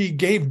sentence. He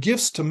gave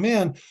gifts to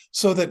men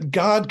so that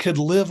God could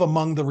live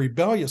among the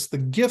rebellious. The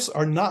gifts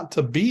are not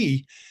to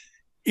be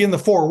in the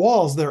four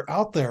walls. They're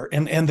out there,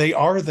 and they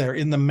are there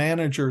in the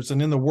managers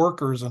and in the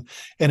workers and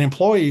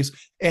employees.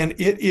 And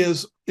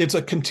it's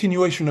a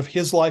continuation of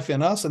his life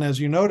in us. And as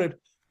you noted,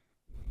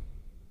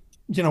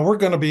 we're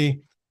going to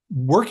be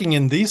working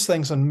in these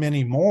things and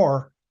many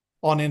more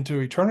on into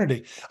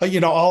eternity.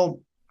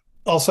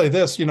 I'll say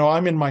this,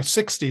 I'm in my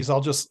 60s.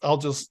 I'll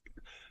just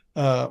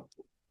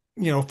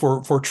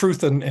for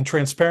truth and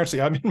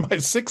transparency, I'm in my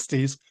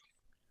 60s.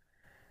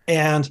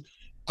 And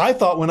I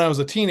thought when I was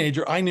a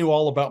teenager, I knew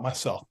all about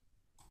myself.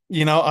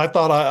 I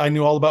thought I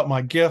knew all about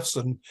my gifts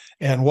and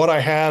what I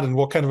had and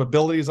what kind of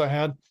abilities I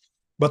had.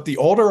 But the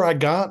older I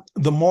got,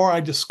 the more I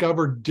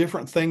discovered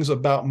different things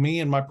about me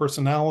and my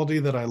personality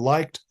that I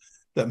liked,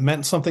 that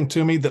meant something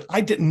to me that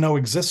I didn't know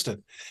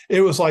existed. It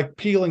was like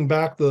peeling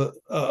back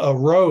a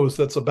rose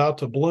that's about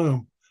to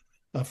bloom.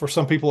 For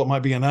some people, it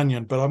might be an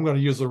onion, but I'm going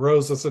to use the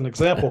rose as an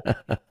example.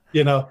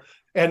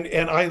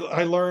 And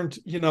I learned,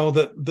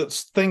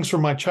 that things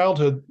from my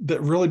childhood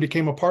that really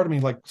became a part of me,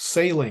 like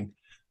sailing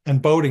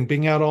and boating,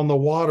 being out on the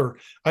water.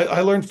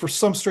 I learned, for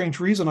some strange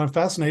reason, I'm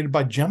fascinated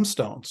by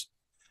gemstones.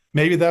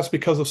 Maybe that's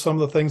because of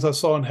some of the things I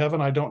saw in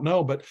heaven. I don't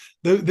know, but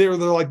they're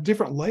like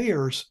different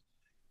layers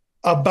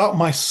about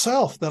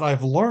myself that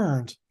I've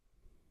learned.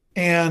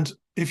 And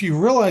if you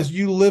realize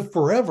you live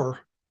forever,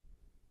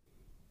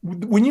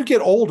 when you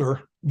get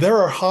older, there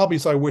are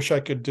hobbies I wish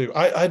I could do.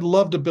 I'd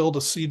love to build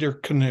a cedar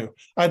canoe.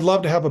 I'd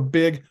love to have a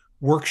big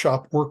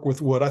workshop, work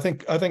with wood. I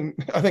think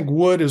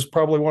wood is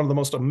probably one of the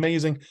most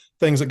amazing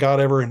things that God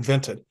ever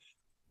invented.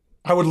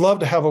 I would love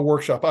to have a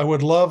workshop. I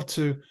would love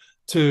to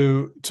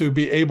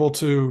be able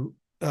to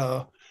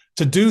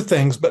do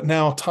things, but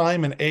now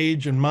time and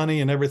age and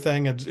money and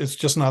everything, it's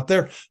just not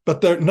there.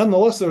 But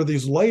nonetheless, there are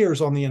these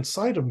layers on the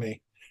inside of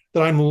me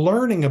that I'm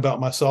learning about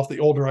myself the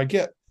older I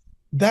get.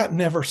 That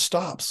never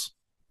stops.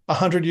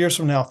 100 years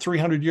from now,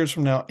 300 years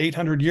from now,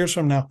 800 years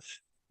from now,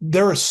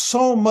 there is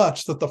so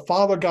much that the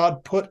Father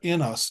God put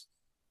in us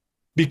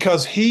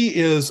because he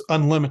is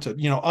unlimited.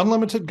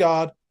 Unlimited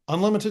God,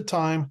 unlimited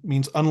time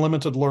means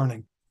unlimited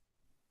learning.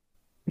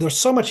 There's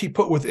so much he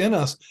put within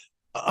us.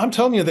 I'm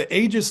telling you, the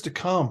ages to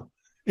come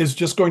is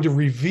just going to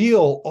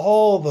reveal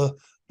all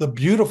the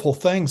beautiful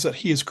things that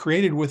he has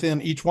created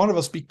within each one of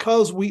us,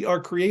 because we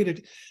are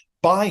created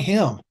by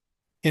him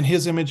in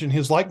his image and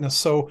his likeness.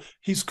 So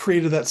he's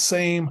created that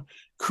same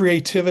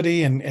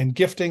creativity and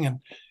gifting, and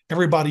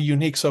everybody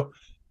unique. So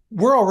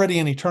we're already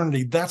in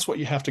eternity. That's what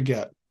you have to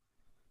get.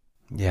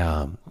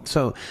 Yeah.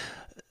 So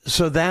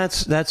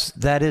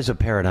that is a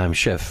paradigm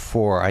shift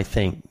for, I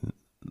think,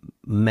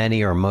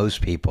 many or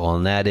most people.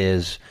 And that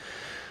is,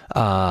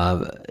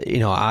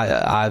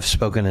 I've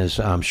spoken, as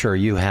I'm sure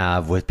you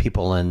have, with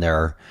people in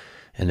their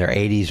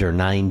 80s or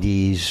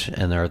 90s,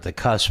 and they're at the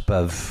cusp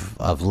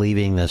of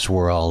leaving this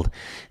world,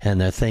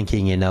 and they're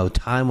thinking,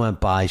 time went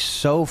by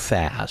so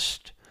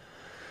fast.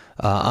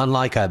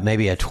 Unlike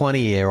maybe a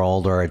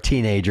 20-year-old or a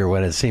teenager,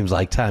 when it seems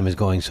like time is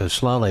going so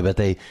slowly, but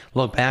they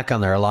look back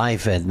on their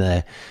life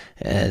and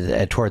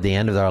toward the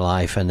end of their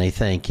life, and they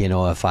think,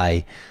 if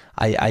I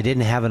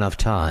didn't have enough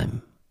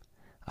time,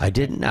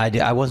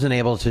 I wasn't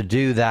able to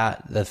do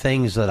the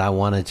things that I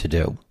wanted to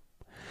do,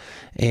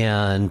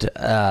 and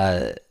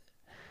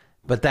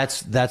but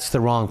that's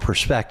the wrong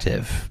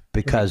perspective,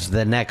 because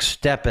the next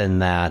step in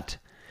that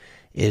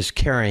is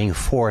carrying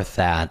forth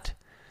that,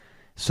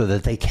 so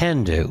that they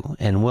can do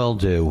and will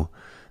do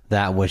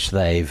that which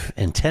they've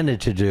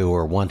intended to do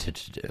or wanted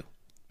to do.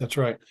 That's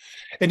right.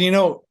 And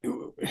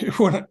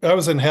when I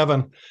was in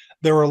heaven,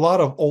 there were a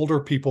lot of older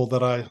people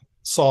that I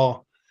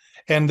saw,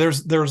 and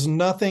there's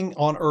nothing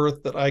on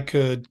earth that I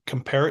could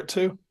compare it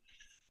to,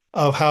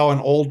 of how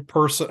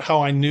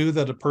I knew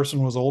that a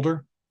person was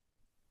older.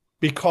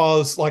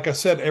 Because, like I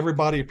said,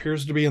 everybody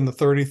appears to be in the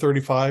 30,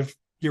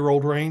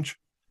 35-year-old range,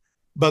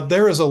 but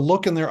there is a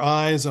look in their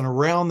eyes and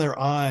around their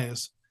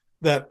eyes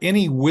that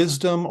any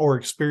wisdom or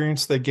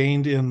experience they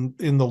gained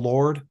in the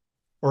Lord,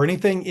 or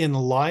anything in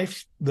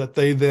life that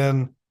they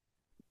then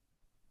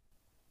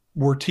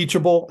were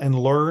teachable and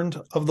learned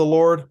of the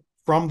Lord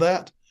from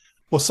that,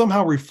 was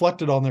somehow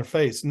reflected on their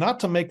face, not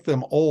to make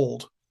them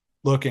old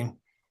looking,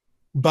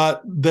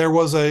 but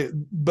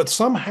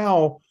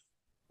somehow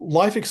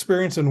life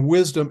experience and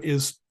wisdom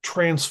is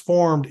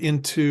transformed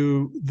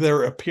into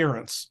their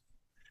appearance,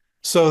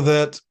 so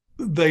that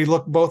they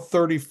look both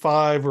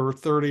 35 or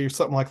 30 or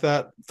something like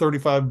that,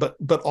 35,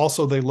 but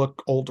also they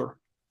look older.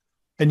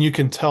 And you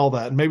can tell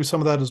that. And maybe some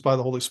of that is by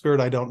the Holy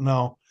Spirit, I don't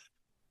know.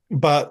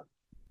 But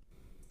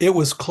it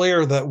was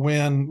clear that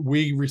when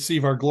we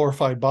receive our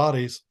glorified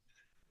bodies,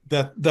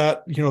 that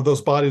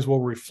those bodies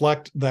will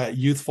reflect that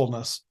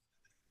youthfulness,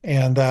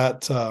 and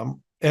that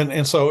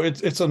and so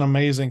it's an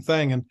amazing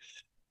thing.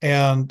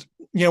 And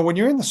when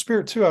you're in the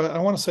Spirit too, I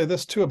want to say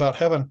this too about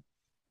heaven,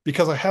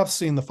 because I have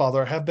seen the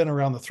Father, I have been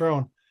around the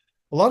throne.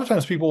 A lot of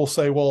times people will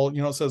say, well,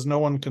 it says no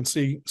one can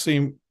see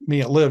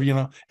me and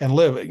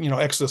live,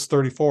 Exodus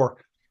 34.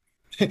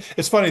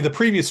 It's funny, the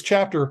previous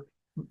chapter,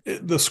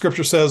 the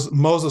scripture says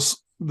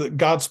that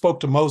God spoke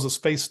to Moses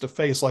face to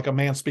face like a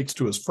man speaks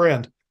to his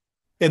friend.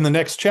 In the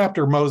next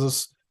chapter,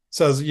 Moses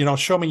says,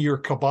 show me your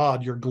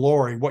kabod, your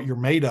glory, what you're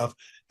made of.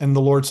 And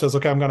the Lord says,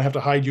 okay, I'm going to have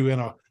to hide you in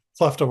a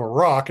cleft of a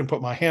rock and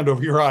put my hand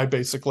over your eye,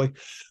 basically.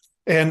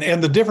 And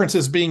the difference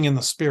is being in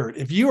the Spirit.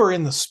 If you are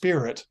in the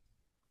Spirit,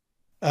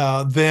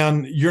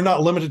 then you're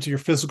not limited to your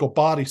physical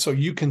body, so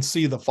you can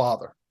see the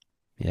Father.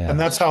 Yeah. And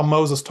that's how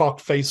Moses talked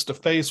face to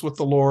face with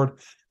the Lord,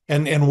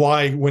 and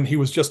why, when he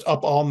was just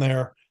up on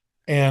there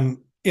and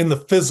in the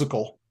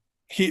physical,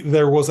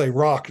 there was a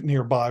rock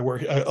nearby, where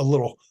a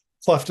little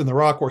cleft in the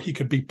rock where he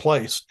could be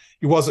placed.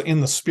 He wasn't in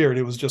the Spirit,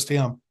 it was just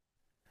him.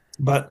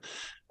 But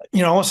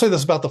I want to say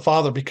this about the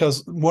Father,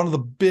 because one of the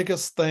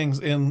biggest things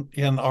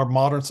in our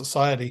modern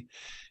society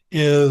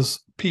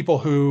is people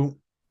who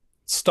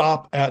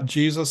stop at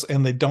Jesus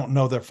and they don't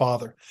know their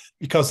Father,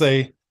 because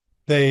they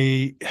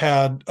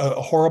had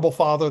a horrible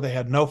father, they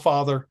had no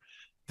father,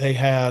 they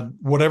had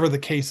whatever the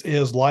case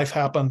is, life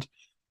happened,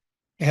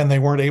 and they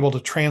weren't able to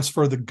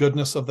transfer the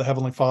goodness of the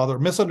Heavenly Father.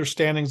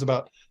 Misunderstandings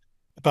about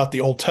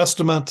the Old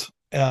Testament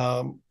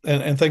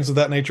and things of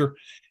that nature.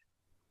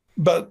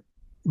 But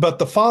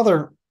the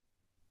Father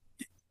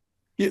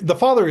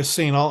is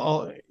seen.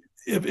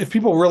 If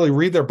people really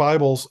read their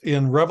Bibles,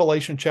 in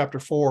Revelation chapter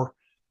 4,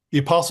 the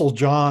Apostle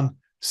John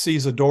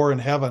sees a door in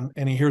heaven,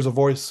 and he hears a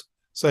voice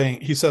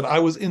saying, he said, I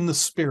was in the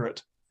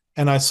Spirit,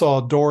 and I saw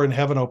a door in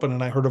heaven open,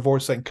 and I heard a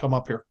voice saying, come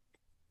up here.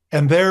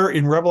 And there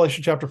in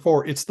Revelation chapter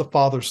 4, it's the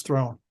Father's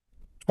throne.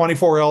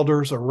 24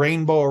 elders, a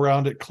rainbow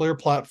around it, clear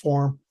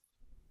platform.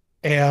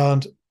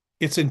 And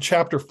it's in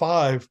chapter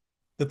 5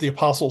 that the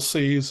apostle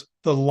sees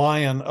the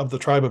Lion of the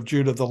tribe of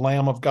Judah, the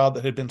Lamb of God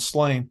that had been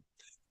slain.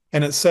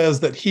 And it says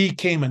that he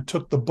came and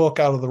took the book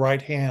out of the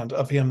right hand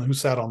of him who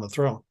sat on the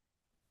throne.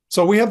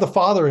 So we have the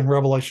Father in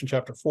Revelation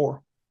chapter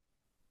 4.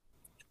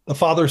 The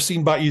Father is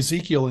seen by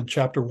Ezekiel in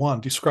chapter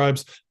 1,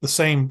 describes the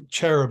same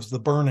cherubs, the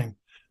burning,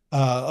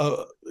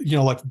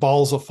 like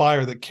balls of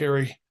fire that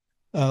carry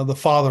the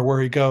Father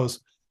where he goes.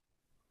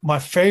 My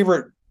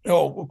favorite,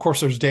 of course,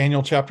 there's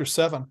Daniel chapter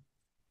 7,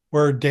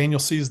 where Daniel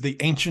sees the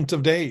Ancient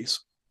of Days,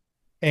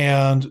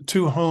 and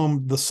to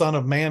whom the Son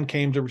of Man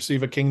came to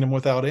receive a kingdom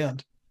without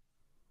end.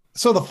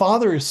 So the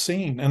Father is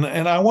seen. And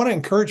I want to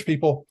encourage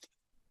people,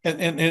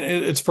 and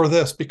it's for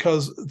this,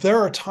 because there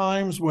are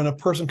times when a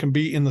person can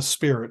be in the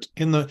Spirit,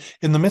 in the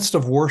midst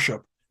of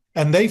worship,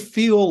 and they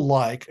feel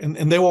like, and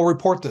they will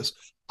report this,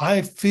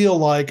 I feel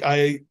like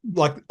I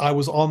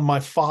was on my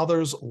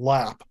Father's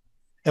lap,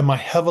 and my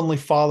Heavenly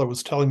Father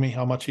was telling me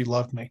how much he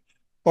loved me,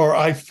 or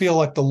I feel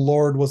like the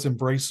Lord was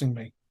embracing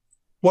me.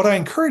 What I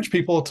encourage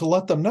people to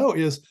let them know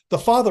is the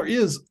Father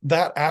is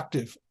that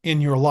active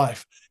in your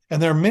life.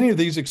 And there are many of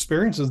these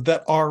experiences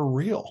that are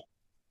real,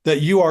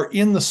 that you are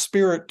in the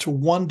Spirit to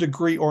one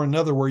degree or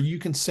another, where you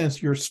can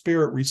sense your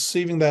spirit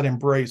receiving that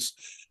embrace,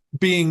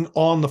 being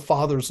on the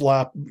Father's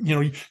lap.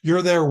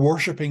 You're there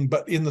worshiping,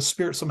 but in the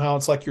Spirit somehow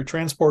it's like you're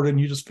transported, and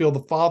you just feel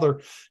the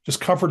Father just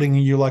comforting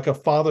you, like a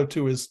father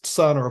to his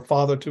son or a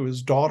father to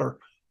his daughter.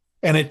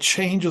 And it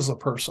changes a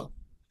person.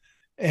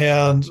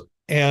 And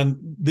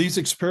these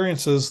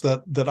experiences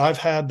that I've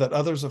had, that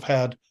others have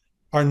had,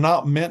 are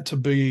not meant to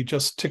be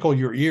just tickle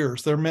your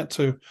ears. They're meant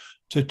to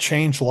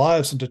change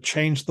lives and to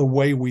change the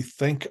way we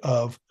think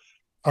of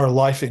our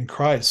life in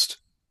Christ.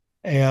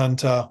 And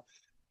part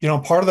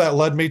of that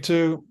led me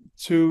to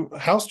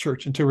house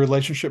church and to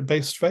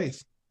relationship-based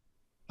faith.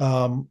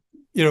 I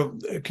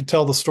could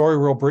tell the story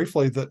real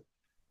briefly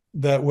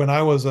that when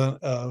I was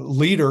a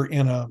leader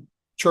in a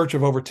church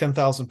of over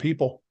 10,000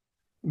 people,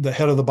 the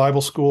head of the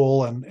Bible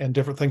school and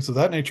different things of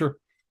that nature,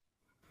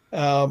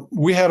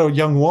 we had a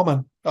young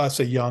woman, I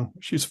say young,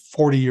 she's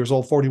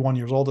 41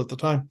 years old at the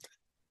time,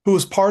 who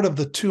was part of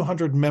the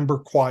 200-member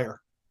choir.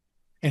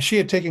 And she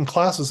had taken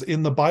classes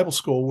in the Bible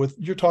school with,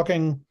 you're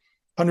talking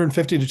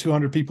 150 to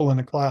 200 people in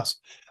a class.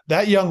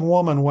 That young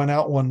woman went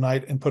out one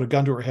night and put a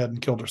gun to her head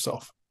and killed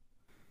herself.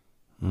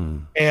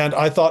 And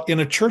I thought, in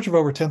a church of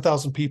over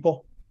 10,000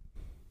 people,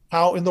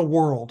 how in the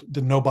world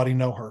did nobody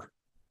know her?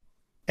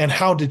 And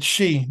how did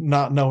she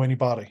not know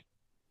anybody?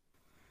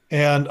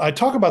 And I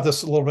talk about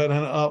this a little bit,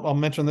 and I'll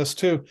mention this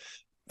too,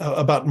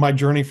 about my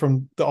journey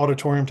from the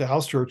auditorium to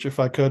house church, if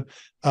I could.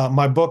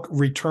 My book,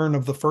 Return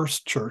of the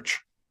First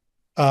Church.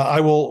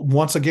 I will,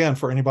 once again,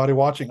 for anybody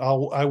watching,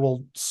 I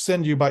will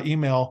send you by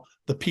email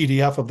the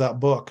PDF of that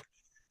book.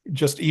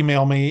 Just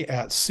email me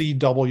at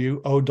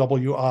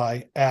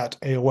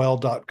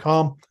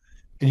cwowi@aol.com,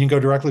 and you can go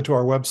directly to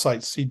our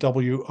website,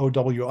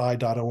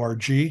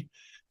 cwowi.org,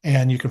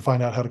 and you can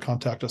find out how to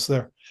contact us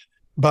there.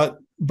 But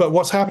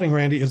what's happening,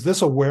 Randy, is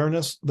this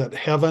awareness that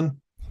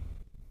heaven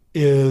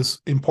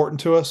is important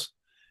to us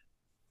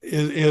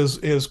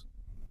is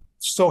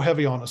so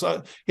heavy on us.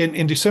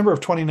 In December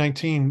of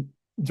 2019,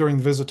 during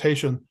the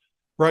visitation,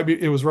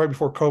 it was right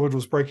before COVID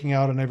was breaking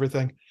out and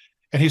everything,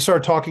 and he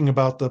started talking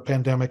about the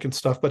pandemic and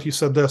stuff. But he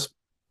said this.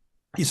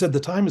 He said, the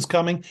time is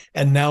coming,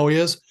 and now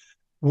is,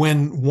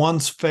 when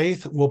one's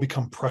faith will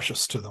become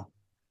precious to them,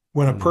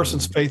 when a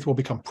person's faith will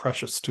become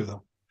precious to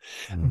them.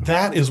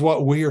 That is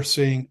what we are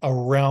seeing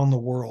around the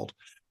world.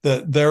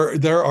 That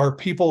there are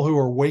people who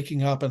are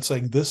waking up and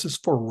saying, "This is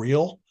for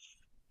real.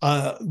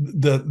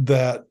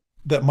 That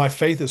my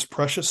faith is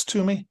precious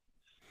to me,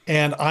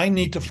 and I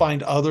need to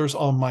find others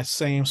on my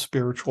same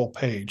spiritual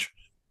page."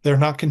 They're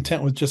not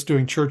content with just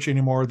doing church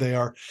anymore. They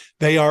are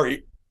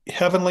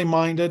heavenly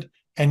minded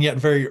and yet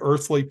very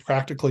earthly,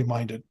 practically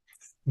minded.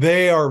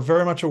 They are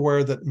very much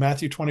aware that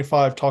Matthew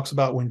 25 talks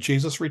about when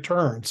Jesus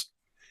returns.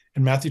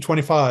 In Matthew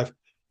 25,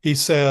 he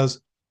says,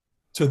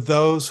 to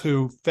those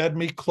who fed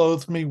me,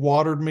 clothed me,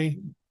 watered me,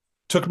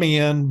 took me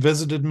in,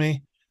 visited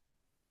me,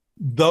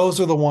 those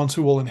are the ones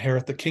who will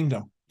inherit the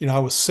kingdom. I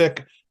was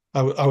sick.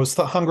 I was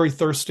hungry,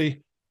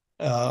 thirsty,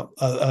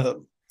 a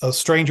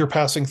stranger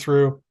passing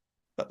through,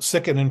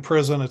 sick and in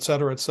prison, et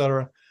cetera, et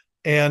cetera.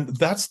 And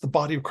that's the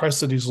body of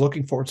Christ that he's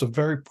looking for. It's a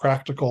very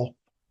practical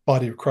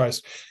body of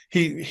Christ.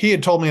 He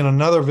had told me in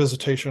another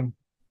visitation,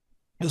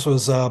 this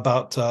was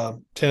about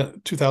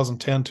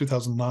 2010,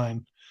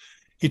 2009,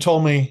 he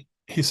told me,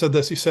 he said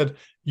this, he said,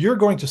 "You're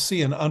going to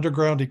see an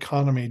underground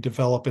economy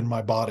develop in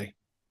my body."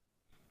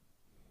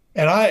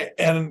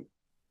 And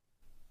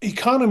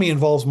economy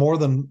involves more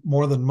than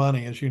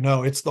money, as you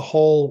know. It's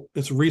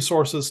it's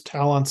resources,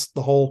 talents,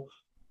 the whole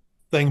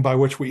thing by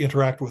which we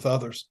interact with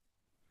others.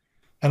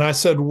 And I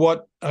said,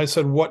 what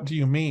do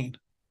you mean?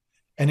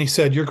 And he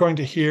said, you're going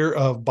to hear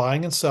of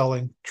buying and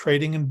selling,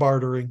 trading and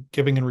bartering,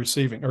 giving and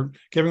receiving, or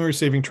giving and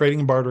receiving, trading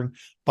and bartering,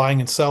 buying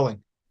and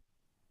selling.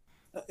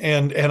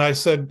 And I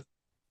said,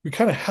 we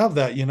kind of have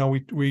that,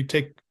 we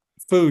take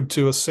food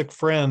to a sick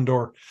friend,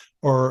 or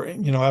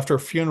after a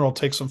funeral,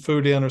 take some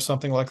food in or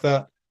something like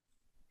that.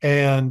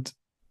 And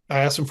I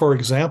asked him for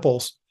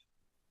examples,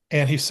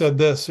 and he said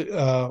this.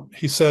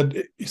 He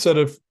said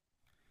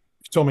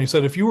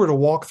if you were to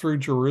walk through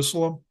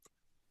Jerusalem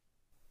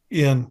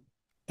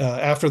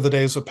after the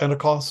days of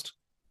Pentecost,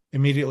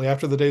 immediately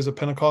after the days of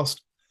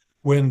Pentecost,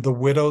 when the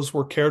widows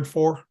were cared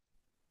for,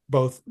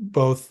 both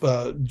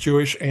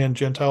Jewish and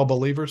Gentile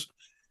believers,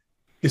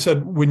 he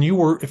said,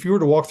 if you were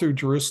to walk through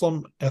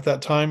Jerusalem at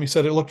that time, he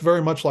said it looked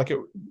very much like it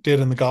did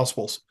in the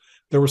Gospels.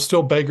 There were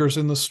still beggars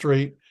in the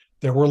street.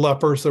 There were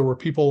lepers. There were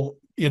people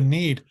in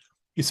need.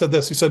 He said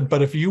this. He said,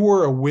 but if you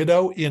were a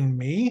widow in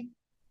me,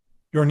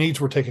 your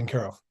needs were taken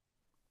care of.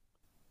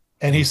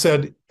 And he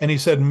said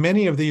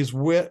many of these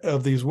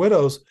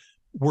widows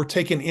were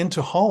taken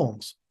into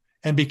homes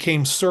and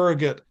became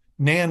surrogate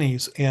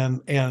nannies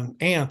and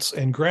aunts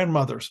and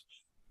grandmothers.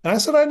 And I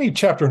said, I need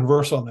chapter and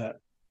verse on that.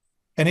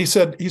 And he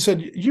said,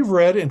 you've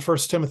read in 1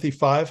 Timothy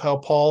 5 how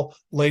Paul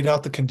laid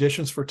out the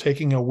conditions for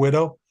taking a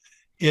widow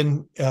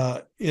into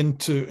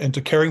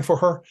caring for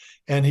her.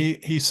 And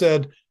he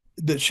said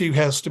that she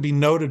has to be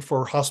noted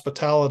for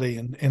hospitality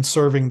and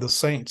serving the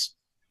saints.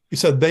 He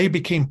said they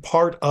became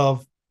part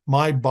of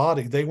my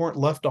body. They weren't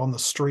left on the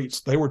streets.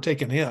 They were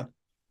taken in.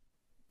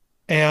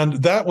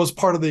 And that was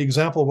part of the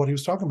example of what he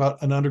was talking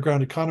about, an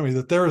underground economy,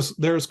 that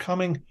there is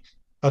coming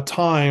a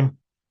time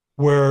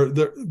where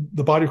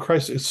the body of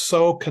Christ is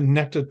so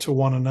connected to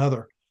one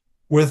another.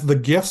 With the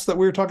gifts that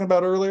we were talking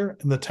about earlier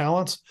and the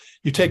talents,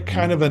 you take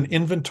kind of an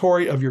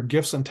inventory of your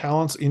gifts and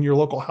talents in your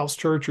local house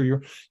church,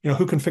 or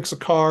who can fix a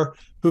car,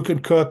 who can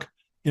cook,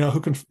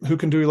 who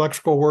can do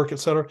electrical work, et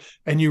cetera.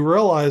 And you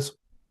realize,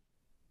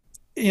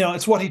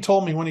 it's what he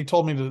told me when he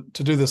told me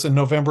to do this in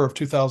November of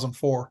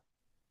 2004,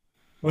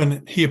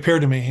 when he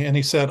appeared to me and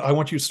he said, I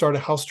want you to start a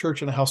house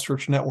church and a house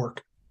church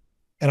network.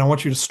 And I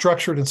want you to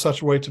structure it in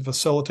such a way to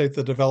facilitate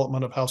the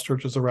development of house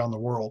churches around the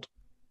world.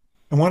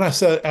 And when I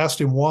asked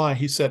him why,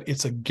 he said,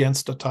 it's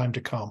against a time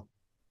to come.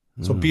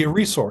 So be a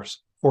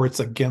resource, or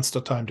it's against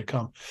a time to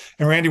come.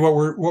 And Randy, what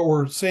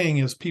we're seeing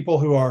is people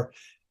who are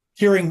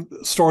hearing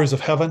stories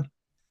of heaven.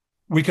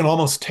 We can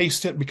almost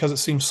taste it because it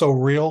seems so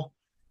real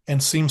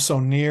and seems so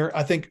near.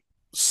 I think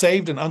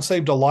saved and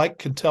unsaved alike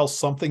can tell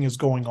something is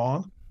going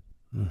on.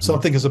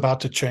 Something is about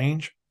to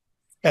change.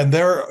 And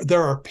there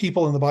are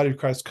people in the body of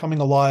Christ coming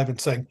alive and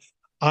saying,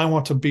 I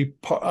want to be,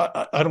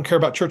 I don't care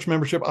about church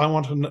membership. I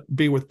want to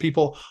be with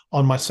people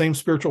on my same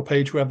spiritual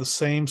page who have the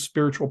same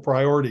spiritual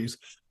priorities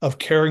of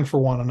caring for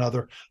one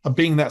another, of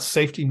being that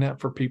safety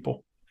net for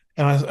people.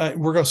 And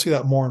we're going to see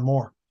that more and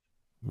more.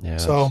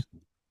 Yes. So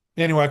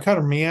anyway, I kind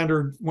of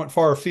meandered, went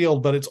far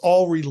afield, but it's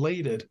all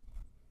related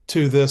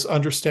to this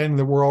understanding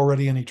that we're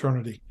already in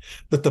eternity,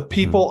 that the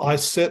people I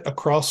sit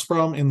across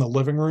from in the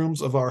living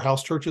rooms of our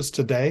house churches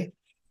today,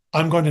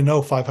 I'm going to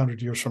know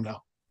 500 years from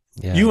now.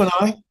 Yes. You and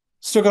I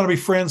still going to be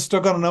friends, still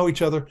going to know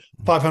each other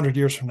 500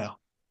 years from now.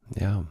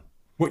 Yeah.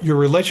 What your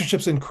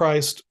relationships in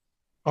Christ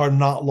are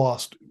not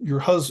lost.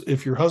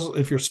 If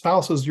your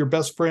spouse is your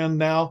best friend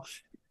now,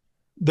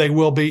 they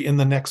will be in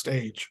the next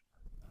age.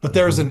 But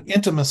there's an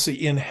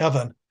intimacy in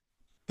heaven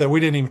that we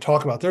didn't even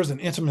talk about. There's an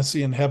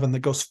intimacy in heaven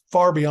that goes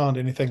far beyond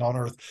anything on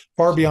earth,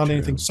 far beyond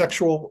anything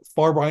sexual,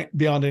 far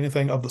beyond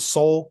anything of the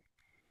soul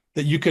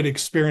that you could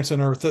experience on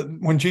earth. That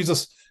when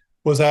Jesus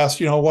was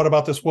asked, what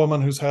about this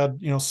woman who's had,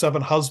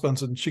 7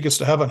 husbands and she gets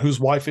to heaven, whose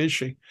wife is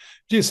she?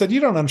 Jesus said,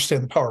 you don't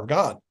understand the power of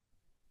God.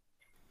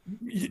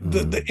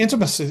 The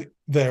intimacy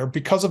there,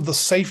 because of the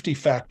safety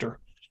factor,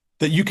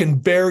 that you can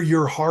bare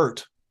your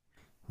heart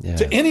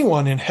to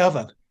anyone in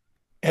heaven,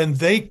 and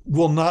they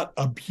will not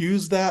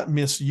abuse that,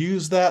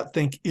 misuse that,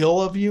 think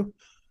ill of you.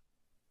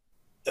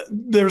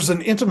 There's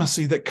an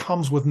intimacy that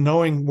comes with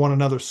knowing one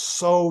another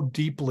so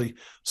deeply,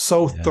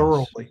 so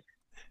thoroughly,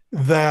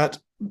 that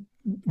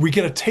we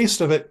get a taste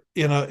of it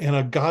in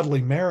a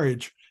godly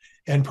marriage,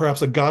 and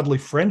perhaps a godly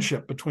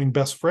friendship between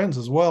best friends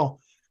as well.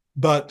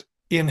 But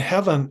in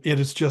heaven, it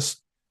is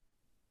just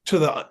to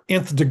the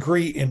nth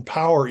degree in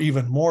power,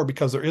 even more,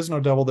 because there is no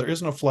devil, there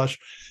is no flesh.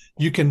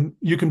 You can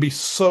be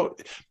so,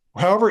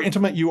 however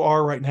intimate you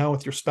are right now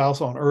with your spouse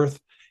on earth,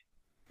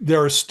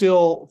 there are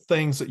still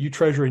things that you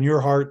treasure in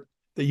your heart,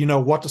 that you know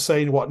what to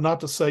say and what not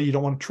to say. You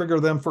don't want to trigger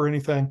them for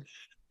anything.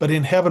 But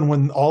in heaven,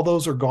 when all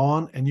those are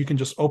gone and you can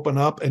just open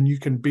up and you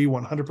can be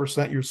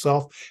 100%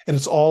 yourself, and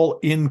it's all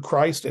in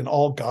Christ and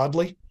all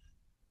godly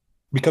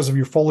because of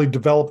your fully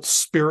developed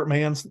spirit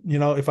man,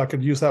 if I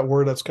could use that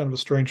word, that's kind of a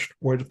strange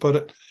way to put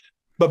it,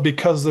 but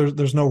because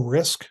there's no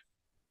risk.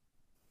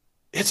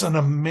 It's an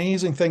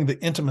amazing thing, the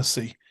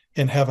intimacy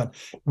in heaven.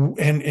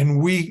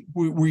 And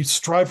we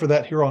strive for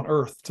that here on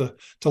earth,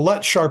 to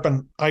let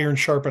iron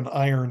sharpen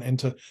iron,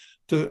 and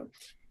to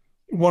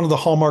one of the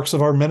hallmarks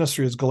of our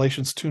ministry is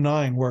Galatians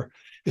 2:9, where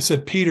it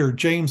said Peter,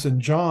 James, and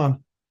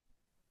John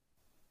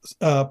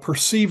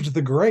perceived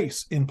the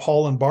grace in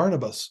Paul and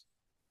Barnabas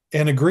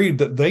and agreed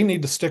that they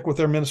need to stick with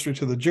their ministry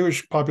to the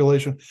Jewish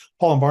population.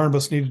 Paul and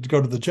Barnabas needed to go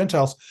to the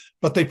Gentiles,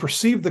 but they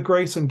perceived the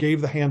grace and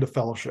gave the hand of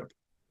fellowship.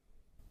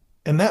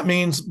 And that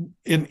means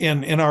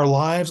in our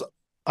lives,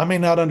 I may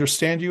not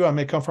understand you. I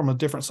may come from a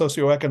different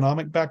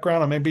socioeconomic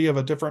background. I may be of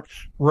a different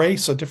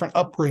race, a different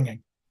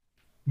upbringing.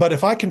 But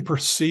if I can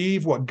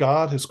perceive what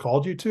God has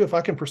called you to, if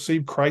I can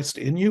perceive Christ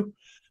in you,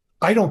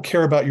 I don't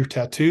care about your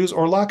tattoos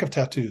or lack of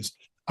tattoos.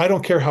 I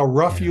don't care how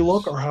rough you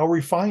look or how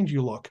refined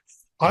you look.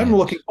 I'm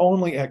looking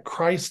only at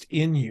Christ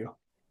in you.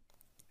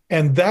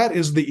 And that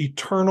is the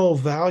eternal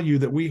value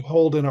that we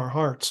hold in our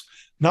hearts.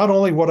 Not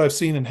only what I've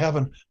seen in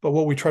heaven, but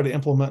what we try to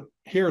implement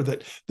here,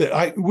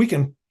 that we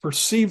can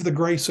perceive the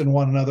grace in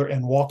one another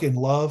and walk in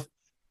love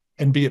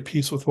and be at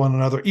peace with one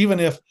another, even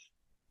if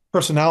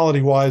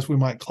personality-wise we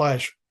might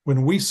clash.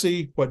 When we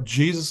see what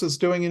Jesus is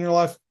doing in your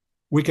life,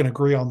 we can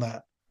agree on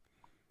that.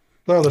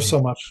 There's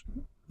so much,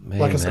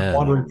 like I said,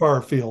 wandering far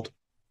afield.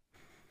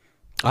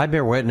 I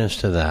bear witness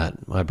to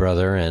that, my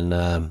brother,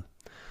 and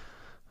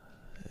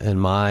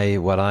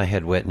what I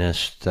had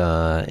witnessed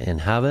in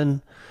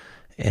heaven,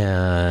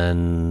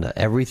 and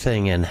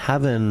everything in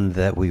heaven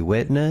that we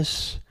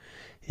witness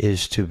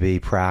is to be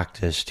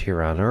practiced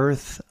here on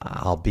earth,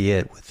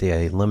 albeit with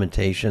the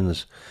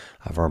limitations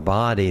of our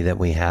body that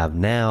we have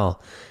now,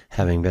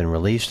 having been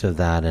released of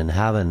that in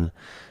heaven.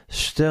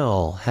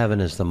 Still,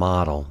 heaven is the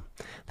model.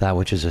 That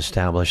which is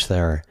established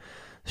there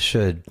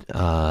should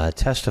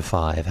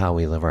testify of how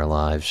we live our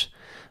lives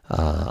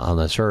on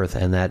this earth.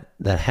 And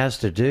that has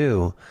to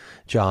do,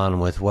 John,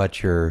 with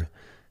what your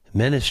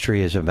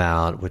ministry is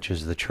about, which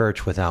is the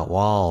church without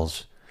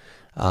walls.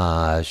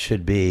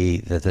 Should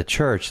be that the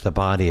church, the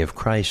body of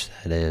Christ,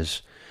 that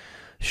is,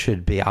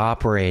 should be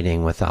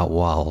operating without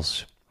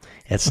walls.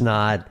 It's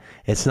not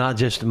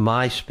just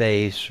my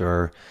space,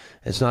 or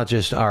it's not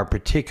just our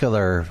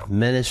particular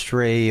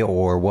ministry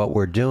or what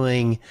we're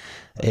doing.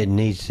 It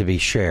needs to be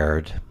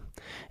shared,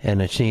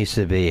 and it needs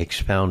to be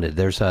expounded.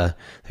 There's a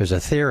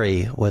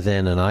theory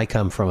within, and I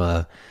come from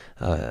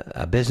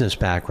a business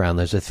background.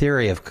 There's a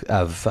theory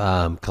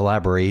of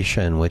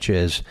collaboration, which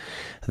is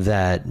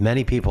that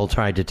many people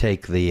tried to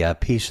take the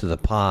piece of the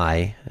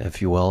pie,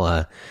 if you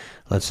will,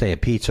 let's say a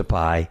pizza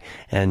pie,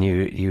 and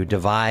you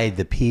divide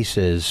the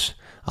pieces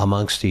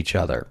amongst each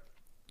other.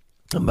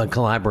 But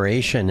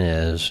collaboration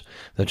is,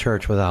 the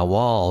church without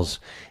walls,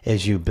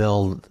 is you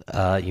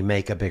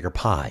make a bigger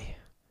pie.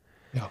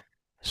 Yeah.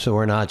 So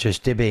we're not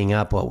just divvying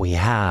up what we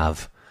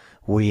have.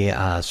 We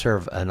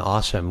serve an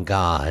awesome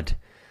God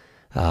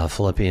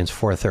Philippians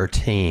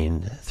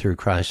 4:13, through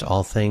Christ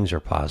all things are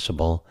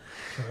possible,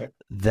 Right.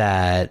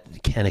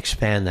 that can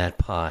expand that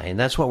pie. And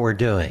that's what we're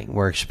doing.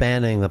 We're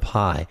expanding the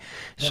pie.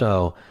 Yep.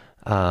 So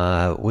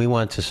we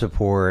want to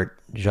support,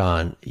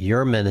 John,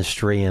 your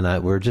ministry. And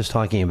we were just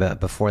talking about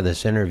before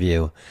this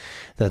interview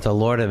that the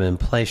Lord had been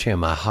placing in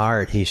my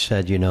heart. He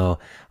said, you know,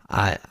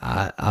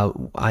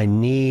 I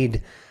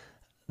need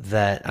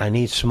that. I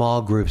need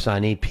small groups. I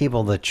need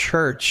people, the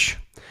church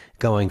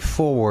going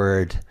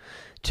forward,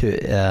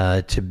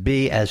 to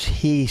be as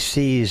he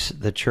sees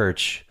the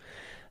church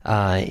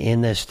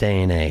in this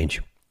day and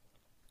age,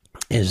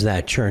 is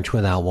that church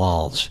without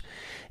walls.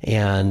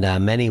 And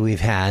many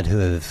we've had who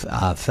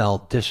have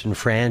felt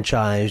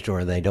disenfranchised,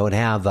 or they don't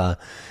have a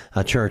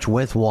church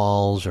with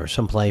walls or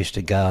someplace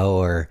to go,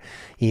 or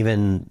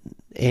even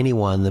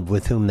anyone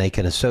with whom they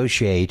can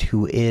associate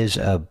who is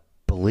a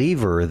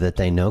believer that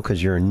they know,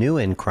 because you're new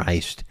in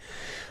Christ.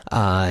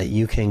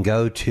 You can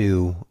go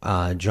to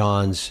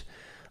John's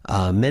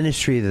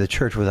ministry, the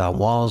Church Without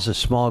Walls, a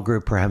small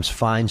group, perhaps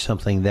find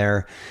something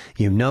there.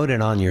 You've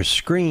noted on your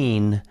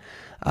screen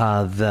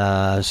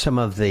some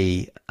of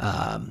the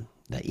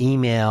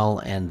email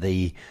and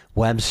the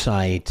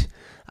website.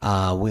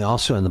 We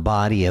also, in the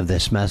body of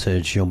this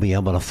message, you'll be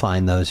able to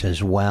find those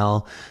as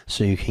well,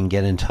 so you can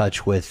get in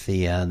touch with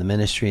the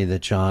ministry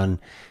that John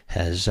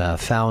has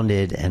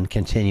founded and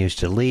continues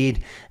to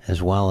lead,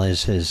 as well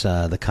as his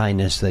the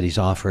kindness that he's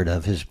offered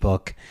of his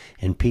book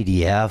in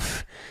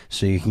PDF,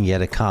 so you can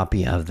get a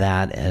copy of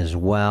that as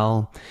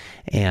well.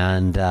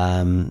 And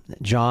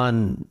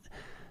John,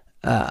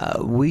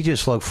 we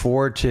just look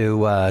forward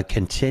to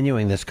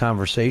continuing this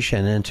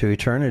conversation into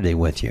eternity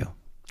with you.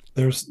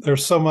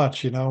 There's so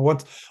much, you know.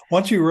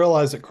 Once you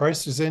realize that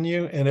Christ is in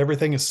you and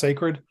everything is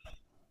sacred,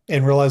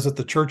 and realize that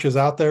the church is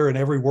out there in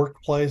every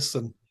workplace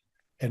and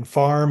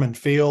farm and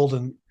field,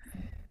 and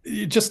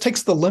it just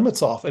takes the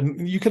limits off,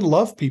 and you can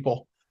love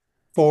people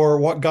for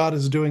what God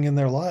is doing in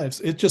their lives.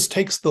 It just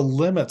takes the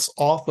limits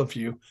off of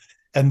you.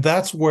 And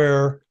that's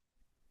where,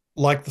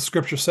 like the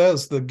scripture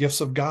says, the gifts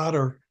of God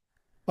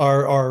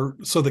are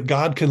so that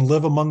God can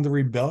live among the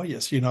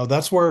rebellious. You know,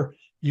 that's where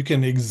you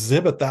can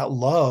exhibit that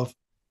love.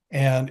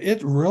 And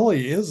it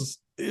really is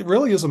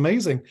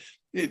amazing.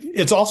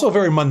 It's also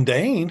very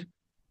mundane,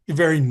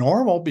 very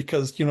normal,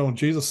 because, you know,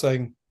 Jesus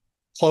saying,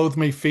 clothe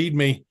me, feed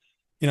me,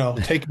 you know,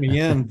 take me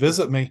in,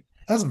 visit me.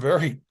 That's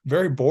very,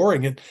 very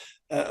boring. And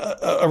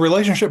a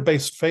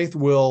relationship-based faith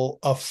will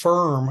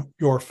affirm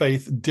your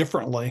faith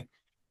differently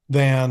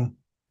than,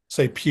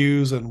 say,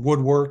 pews and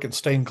woodwork and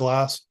stained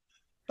glass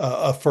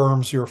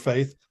affirms your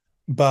faith.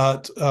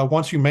 But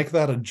once you make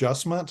that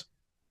adjustment,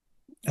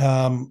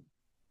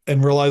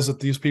 and realize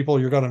that these people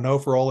you're going to know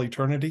for all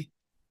eternity,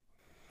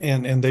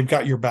 and they've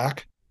got your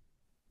back,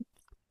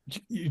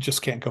 you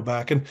just can't go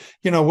back. And,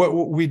 you know,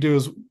 what we do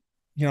is,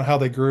 you know, how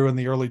they grew in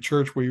the early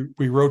church, we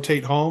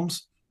rotate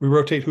homes, we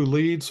rotate who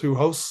leads, who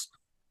hosts,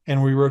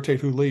 and we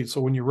rotate who leads.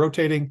 So when you're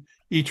rotating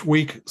each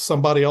week,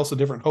 somebody else, a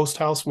different host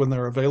house when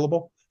they're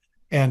available,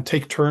 and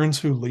take turns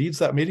who leads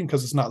that meeting,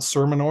 because it's not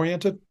sermon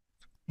oriented,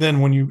 then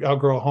when you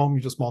outgrow a home,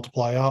 you just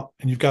multiply out,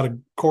 and you've got a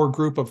core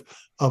group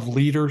of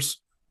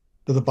leaders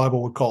that the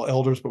Bible would call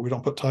elders, but we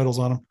don't put titles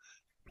on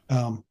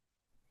them.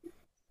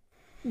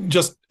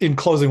 Just in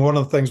closing, one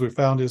of the things we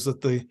found is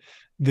that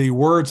the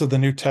words of the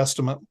New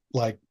Testament,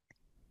 like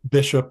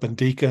bishop and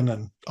deacon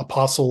and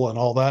apostle and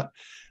all that,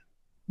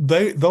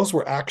 those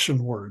were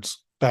action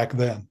words back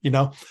then. You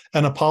know,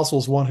 an apostle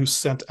is one who's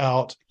sent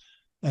out,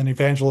 an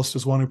evangelist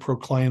is one who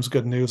proclaims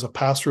good news, a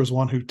pastor is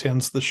one who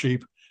tends the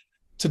sheep.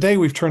 Today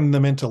we've turned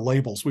them into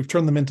labels, we've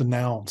turned them into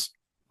nouns.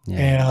 Yes.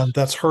 And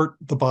that's hurt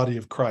the body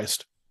of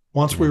Christ.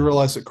 Once we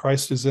realize that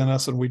Christ is in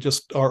us and we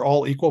just are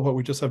all equal, but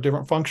we just have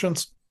different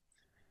functions,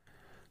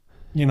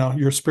 you know,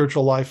 your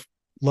spiritual life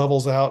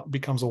levels out,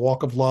 becomes a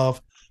walk of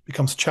love,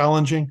 becomes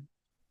challenging,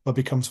 but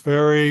becomes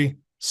very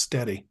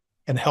steady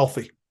and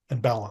healthy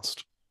and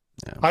balanced.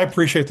 Yeah. I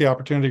appreciate the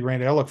opportunity,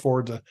 Randy. I look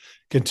forward to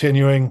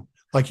continuing,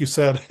 like you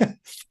said,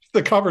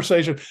 the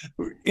conversation.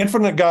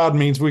 Infinite God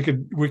means you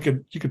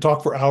could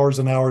talk for hours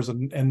and hours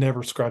and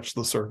never scratch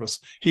the surface.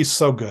 He's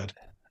so good.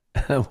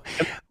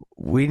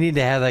 We need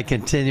to have that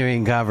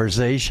continuing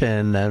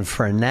conversation. And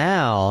for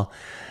now,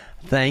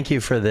 thank you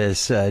for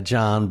this,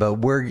 John. But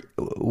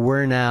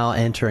we're now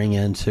entering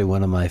into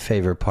one of my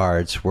favorite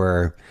parts,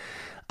 where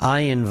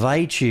I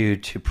invite you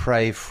to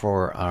pray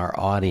for our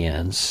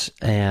audience.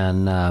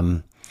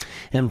 And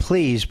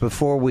please,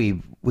 before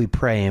we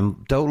pray,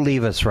 and don't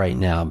leave us right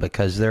now,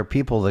 because there are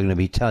people that are going to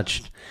be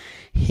touched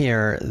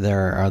here.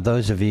 There are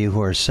those of you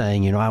who are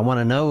saying, you know, I want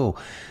to know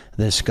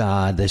this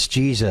God, this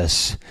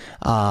Jesus,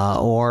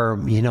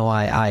 or, you know,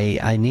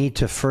 I need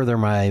to further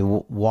my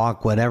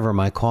walk, whatever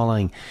my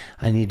calling.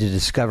 I need to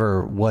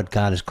discover what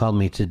God has called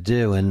me to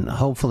do. And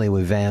hopefully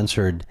we've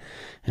answered,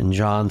 and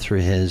John,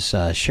 through his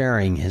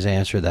sharing, has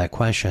answered that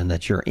question,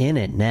 that you're in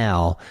it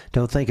now.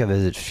 Don't think of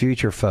it as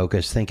future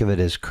focused. Think of it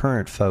as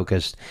current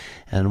focused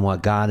and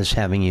what God is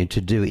having you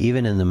to do,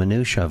 even in the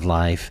minutia of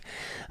life.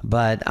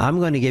 But I'm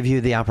going to give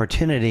you the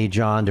opportunity,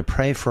 John, to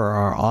pray for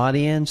our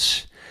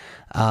audience.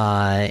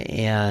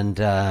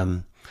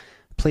 And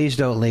please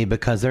don't leave,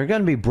 because there's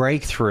going to be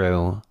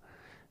breakthrough.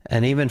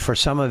 And even for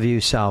some of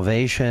you,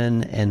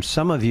 salvation, and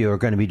some of you are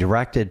going to be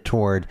directed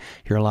toward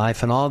your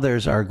life, and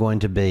others are going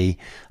to be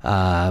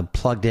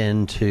plugged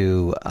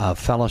into a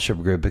fellowship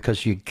group,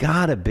 because you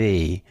got to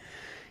be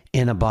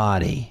in a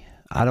body.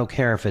 I don't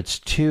care if it's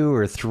 2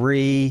 or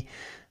 3.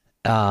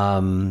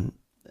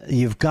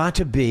 You've got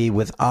to be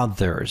with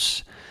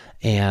others.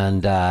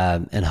 And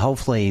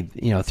hopefully,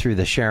 through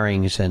the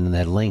sharings and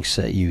the links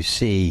that you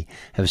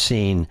have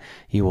seen,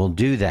 you will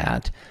do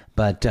that.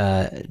 But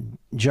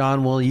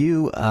John, will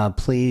you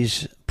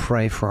please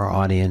pray for our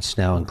audience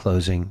now in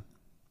closing?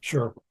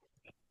 Sure.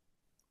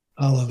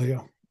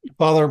 Hallelujah.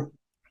 Father,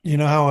 you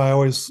know how I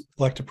always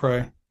like to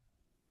pray.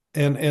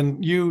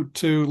 And you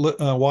too,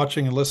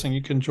 watching and listening,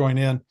 you can join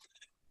in.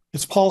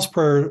 It's Paul's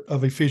prayer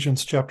of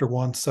Ephesians chapter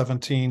 1,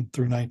 17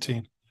 through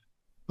 19.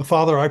 But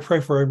Father, I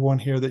pray for everyone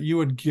here that you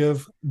would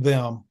give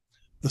them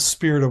the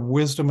spirit of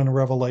wisdom and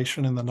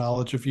revelation in the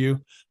knowledge of you,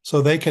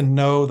 so they can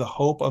know the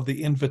hope of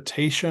the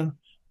invitation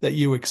that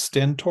you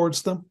extend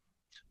towards them.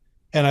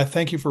 And I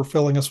thank you for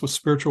filling us with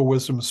spiritual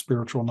wisdom and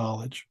spiritual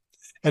knowledge.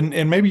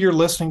 And maybe you're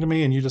listening to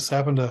me and you just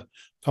happen to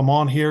come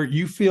on here.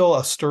 You feel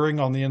a stirring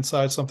on the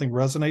inside, something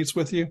resonates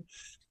with you.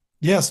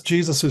 Yes,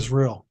 Jesus is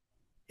real.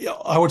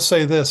 I would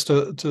say this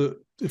to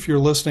if you're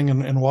listening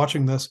and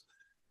watching this,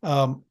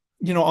 on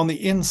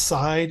the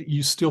inside,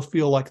 you still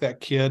feel like that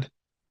kid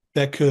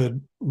that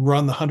could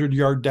run the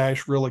 100-yard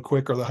dash really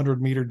quick, or the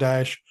 100-meter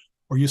dash,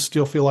 or you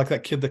still feel like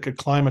that kid that could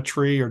climb a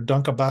tree or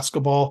dunk a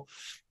basketball,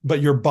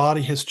 but your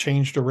body has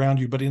changed around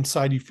you, but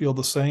inside you feel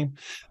the same.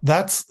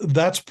 That's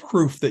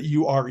proof that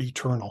you are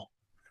eternal.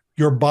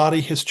 Your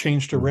body has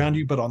changed around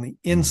you, but on the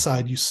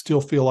inside, you still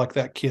feel like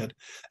that kid.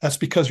 That's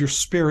because your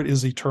spirit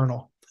is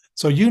eternal.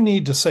 So you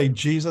need to say,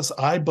 Jesus,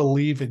 I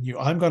believe in you.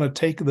 I'm going to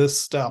take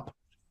this step,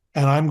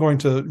 and I'm going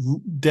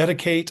to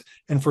dedicate,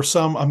 and for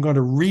some, I'm going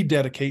to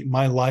rededicate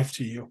my life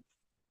to you.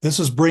 This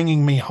is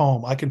bringing me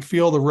home. I can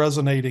feel the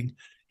resonating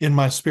in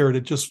my spirit.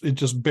 It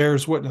just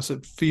bears witness.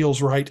 It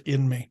feels right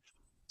in me.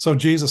 So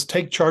Jesus,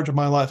 take charge of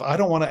my life. I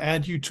don't want to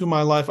add you to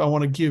my life. I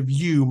want to give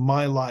you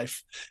my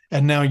life.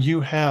 And now you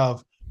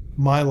have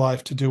my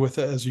life to do with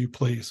it as you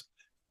please.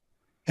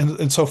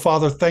 And so,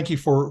 Father, thank you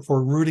for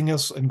rooting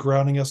us and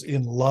grounding us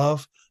in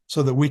love,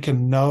 so that we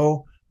can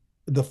know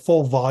the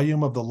full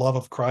volume of the love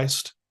of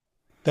Christ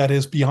that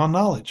is beyond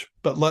knowledge.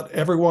 But let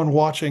everyone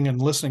watching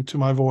and listening to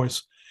my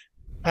voice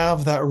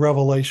have that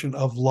revelation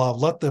of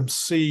love. Let them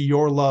see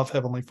your love,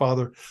 Heavenly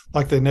Father,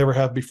 like they never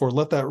have before.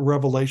 Let that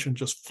revelation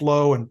just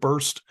flow and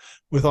burst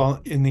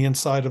in the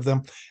inside of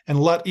them. And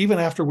let, even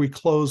after we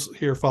close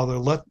here, Father,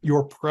 let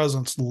your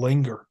presence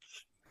linger,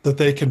 that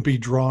they can be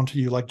drawn to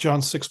you. Like John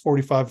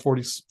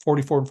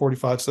 6:44 and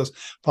 45 says,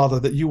 Father,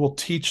 that you will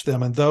teach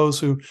them, and those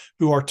who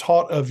are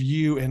taught of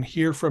you and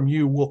hear from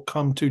you will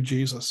come to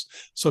Jesus.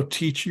 So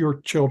teach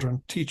your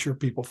children, teach your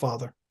people,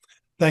 Father.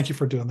 Thank you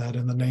for doing that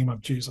in the name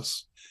of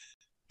Jesus.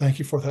 Thank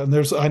you for that.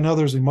 And I know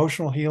there's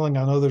emotional healing.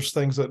 I know there's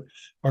things that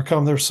are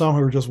coming. There's some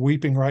who are just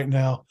weeping right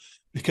now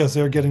because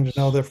they're getting to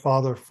know their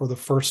Father for the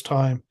first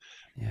time.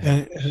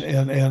 Yeah.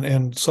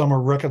 And some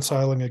are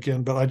reconciling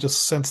again, but I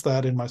just sense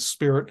that in my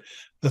spirit,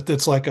 that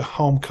it's like a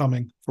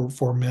homecoming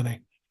for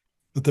many,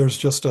 that there's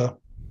just a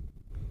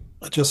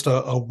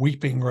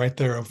weeping right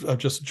there of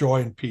just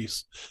joy and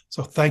peace.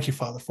 So thank you,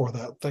 Father, for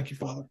that. Thank you,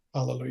 Father.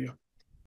 Hallelujah.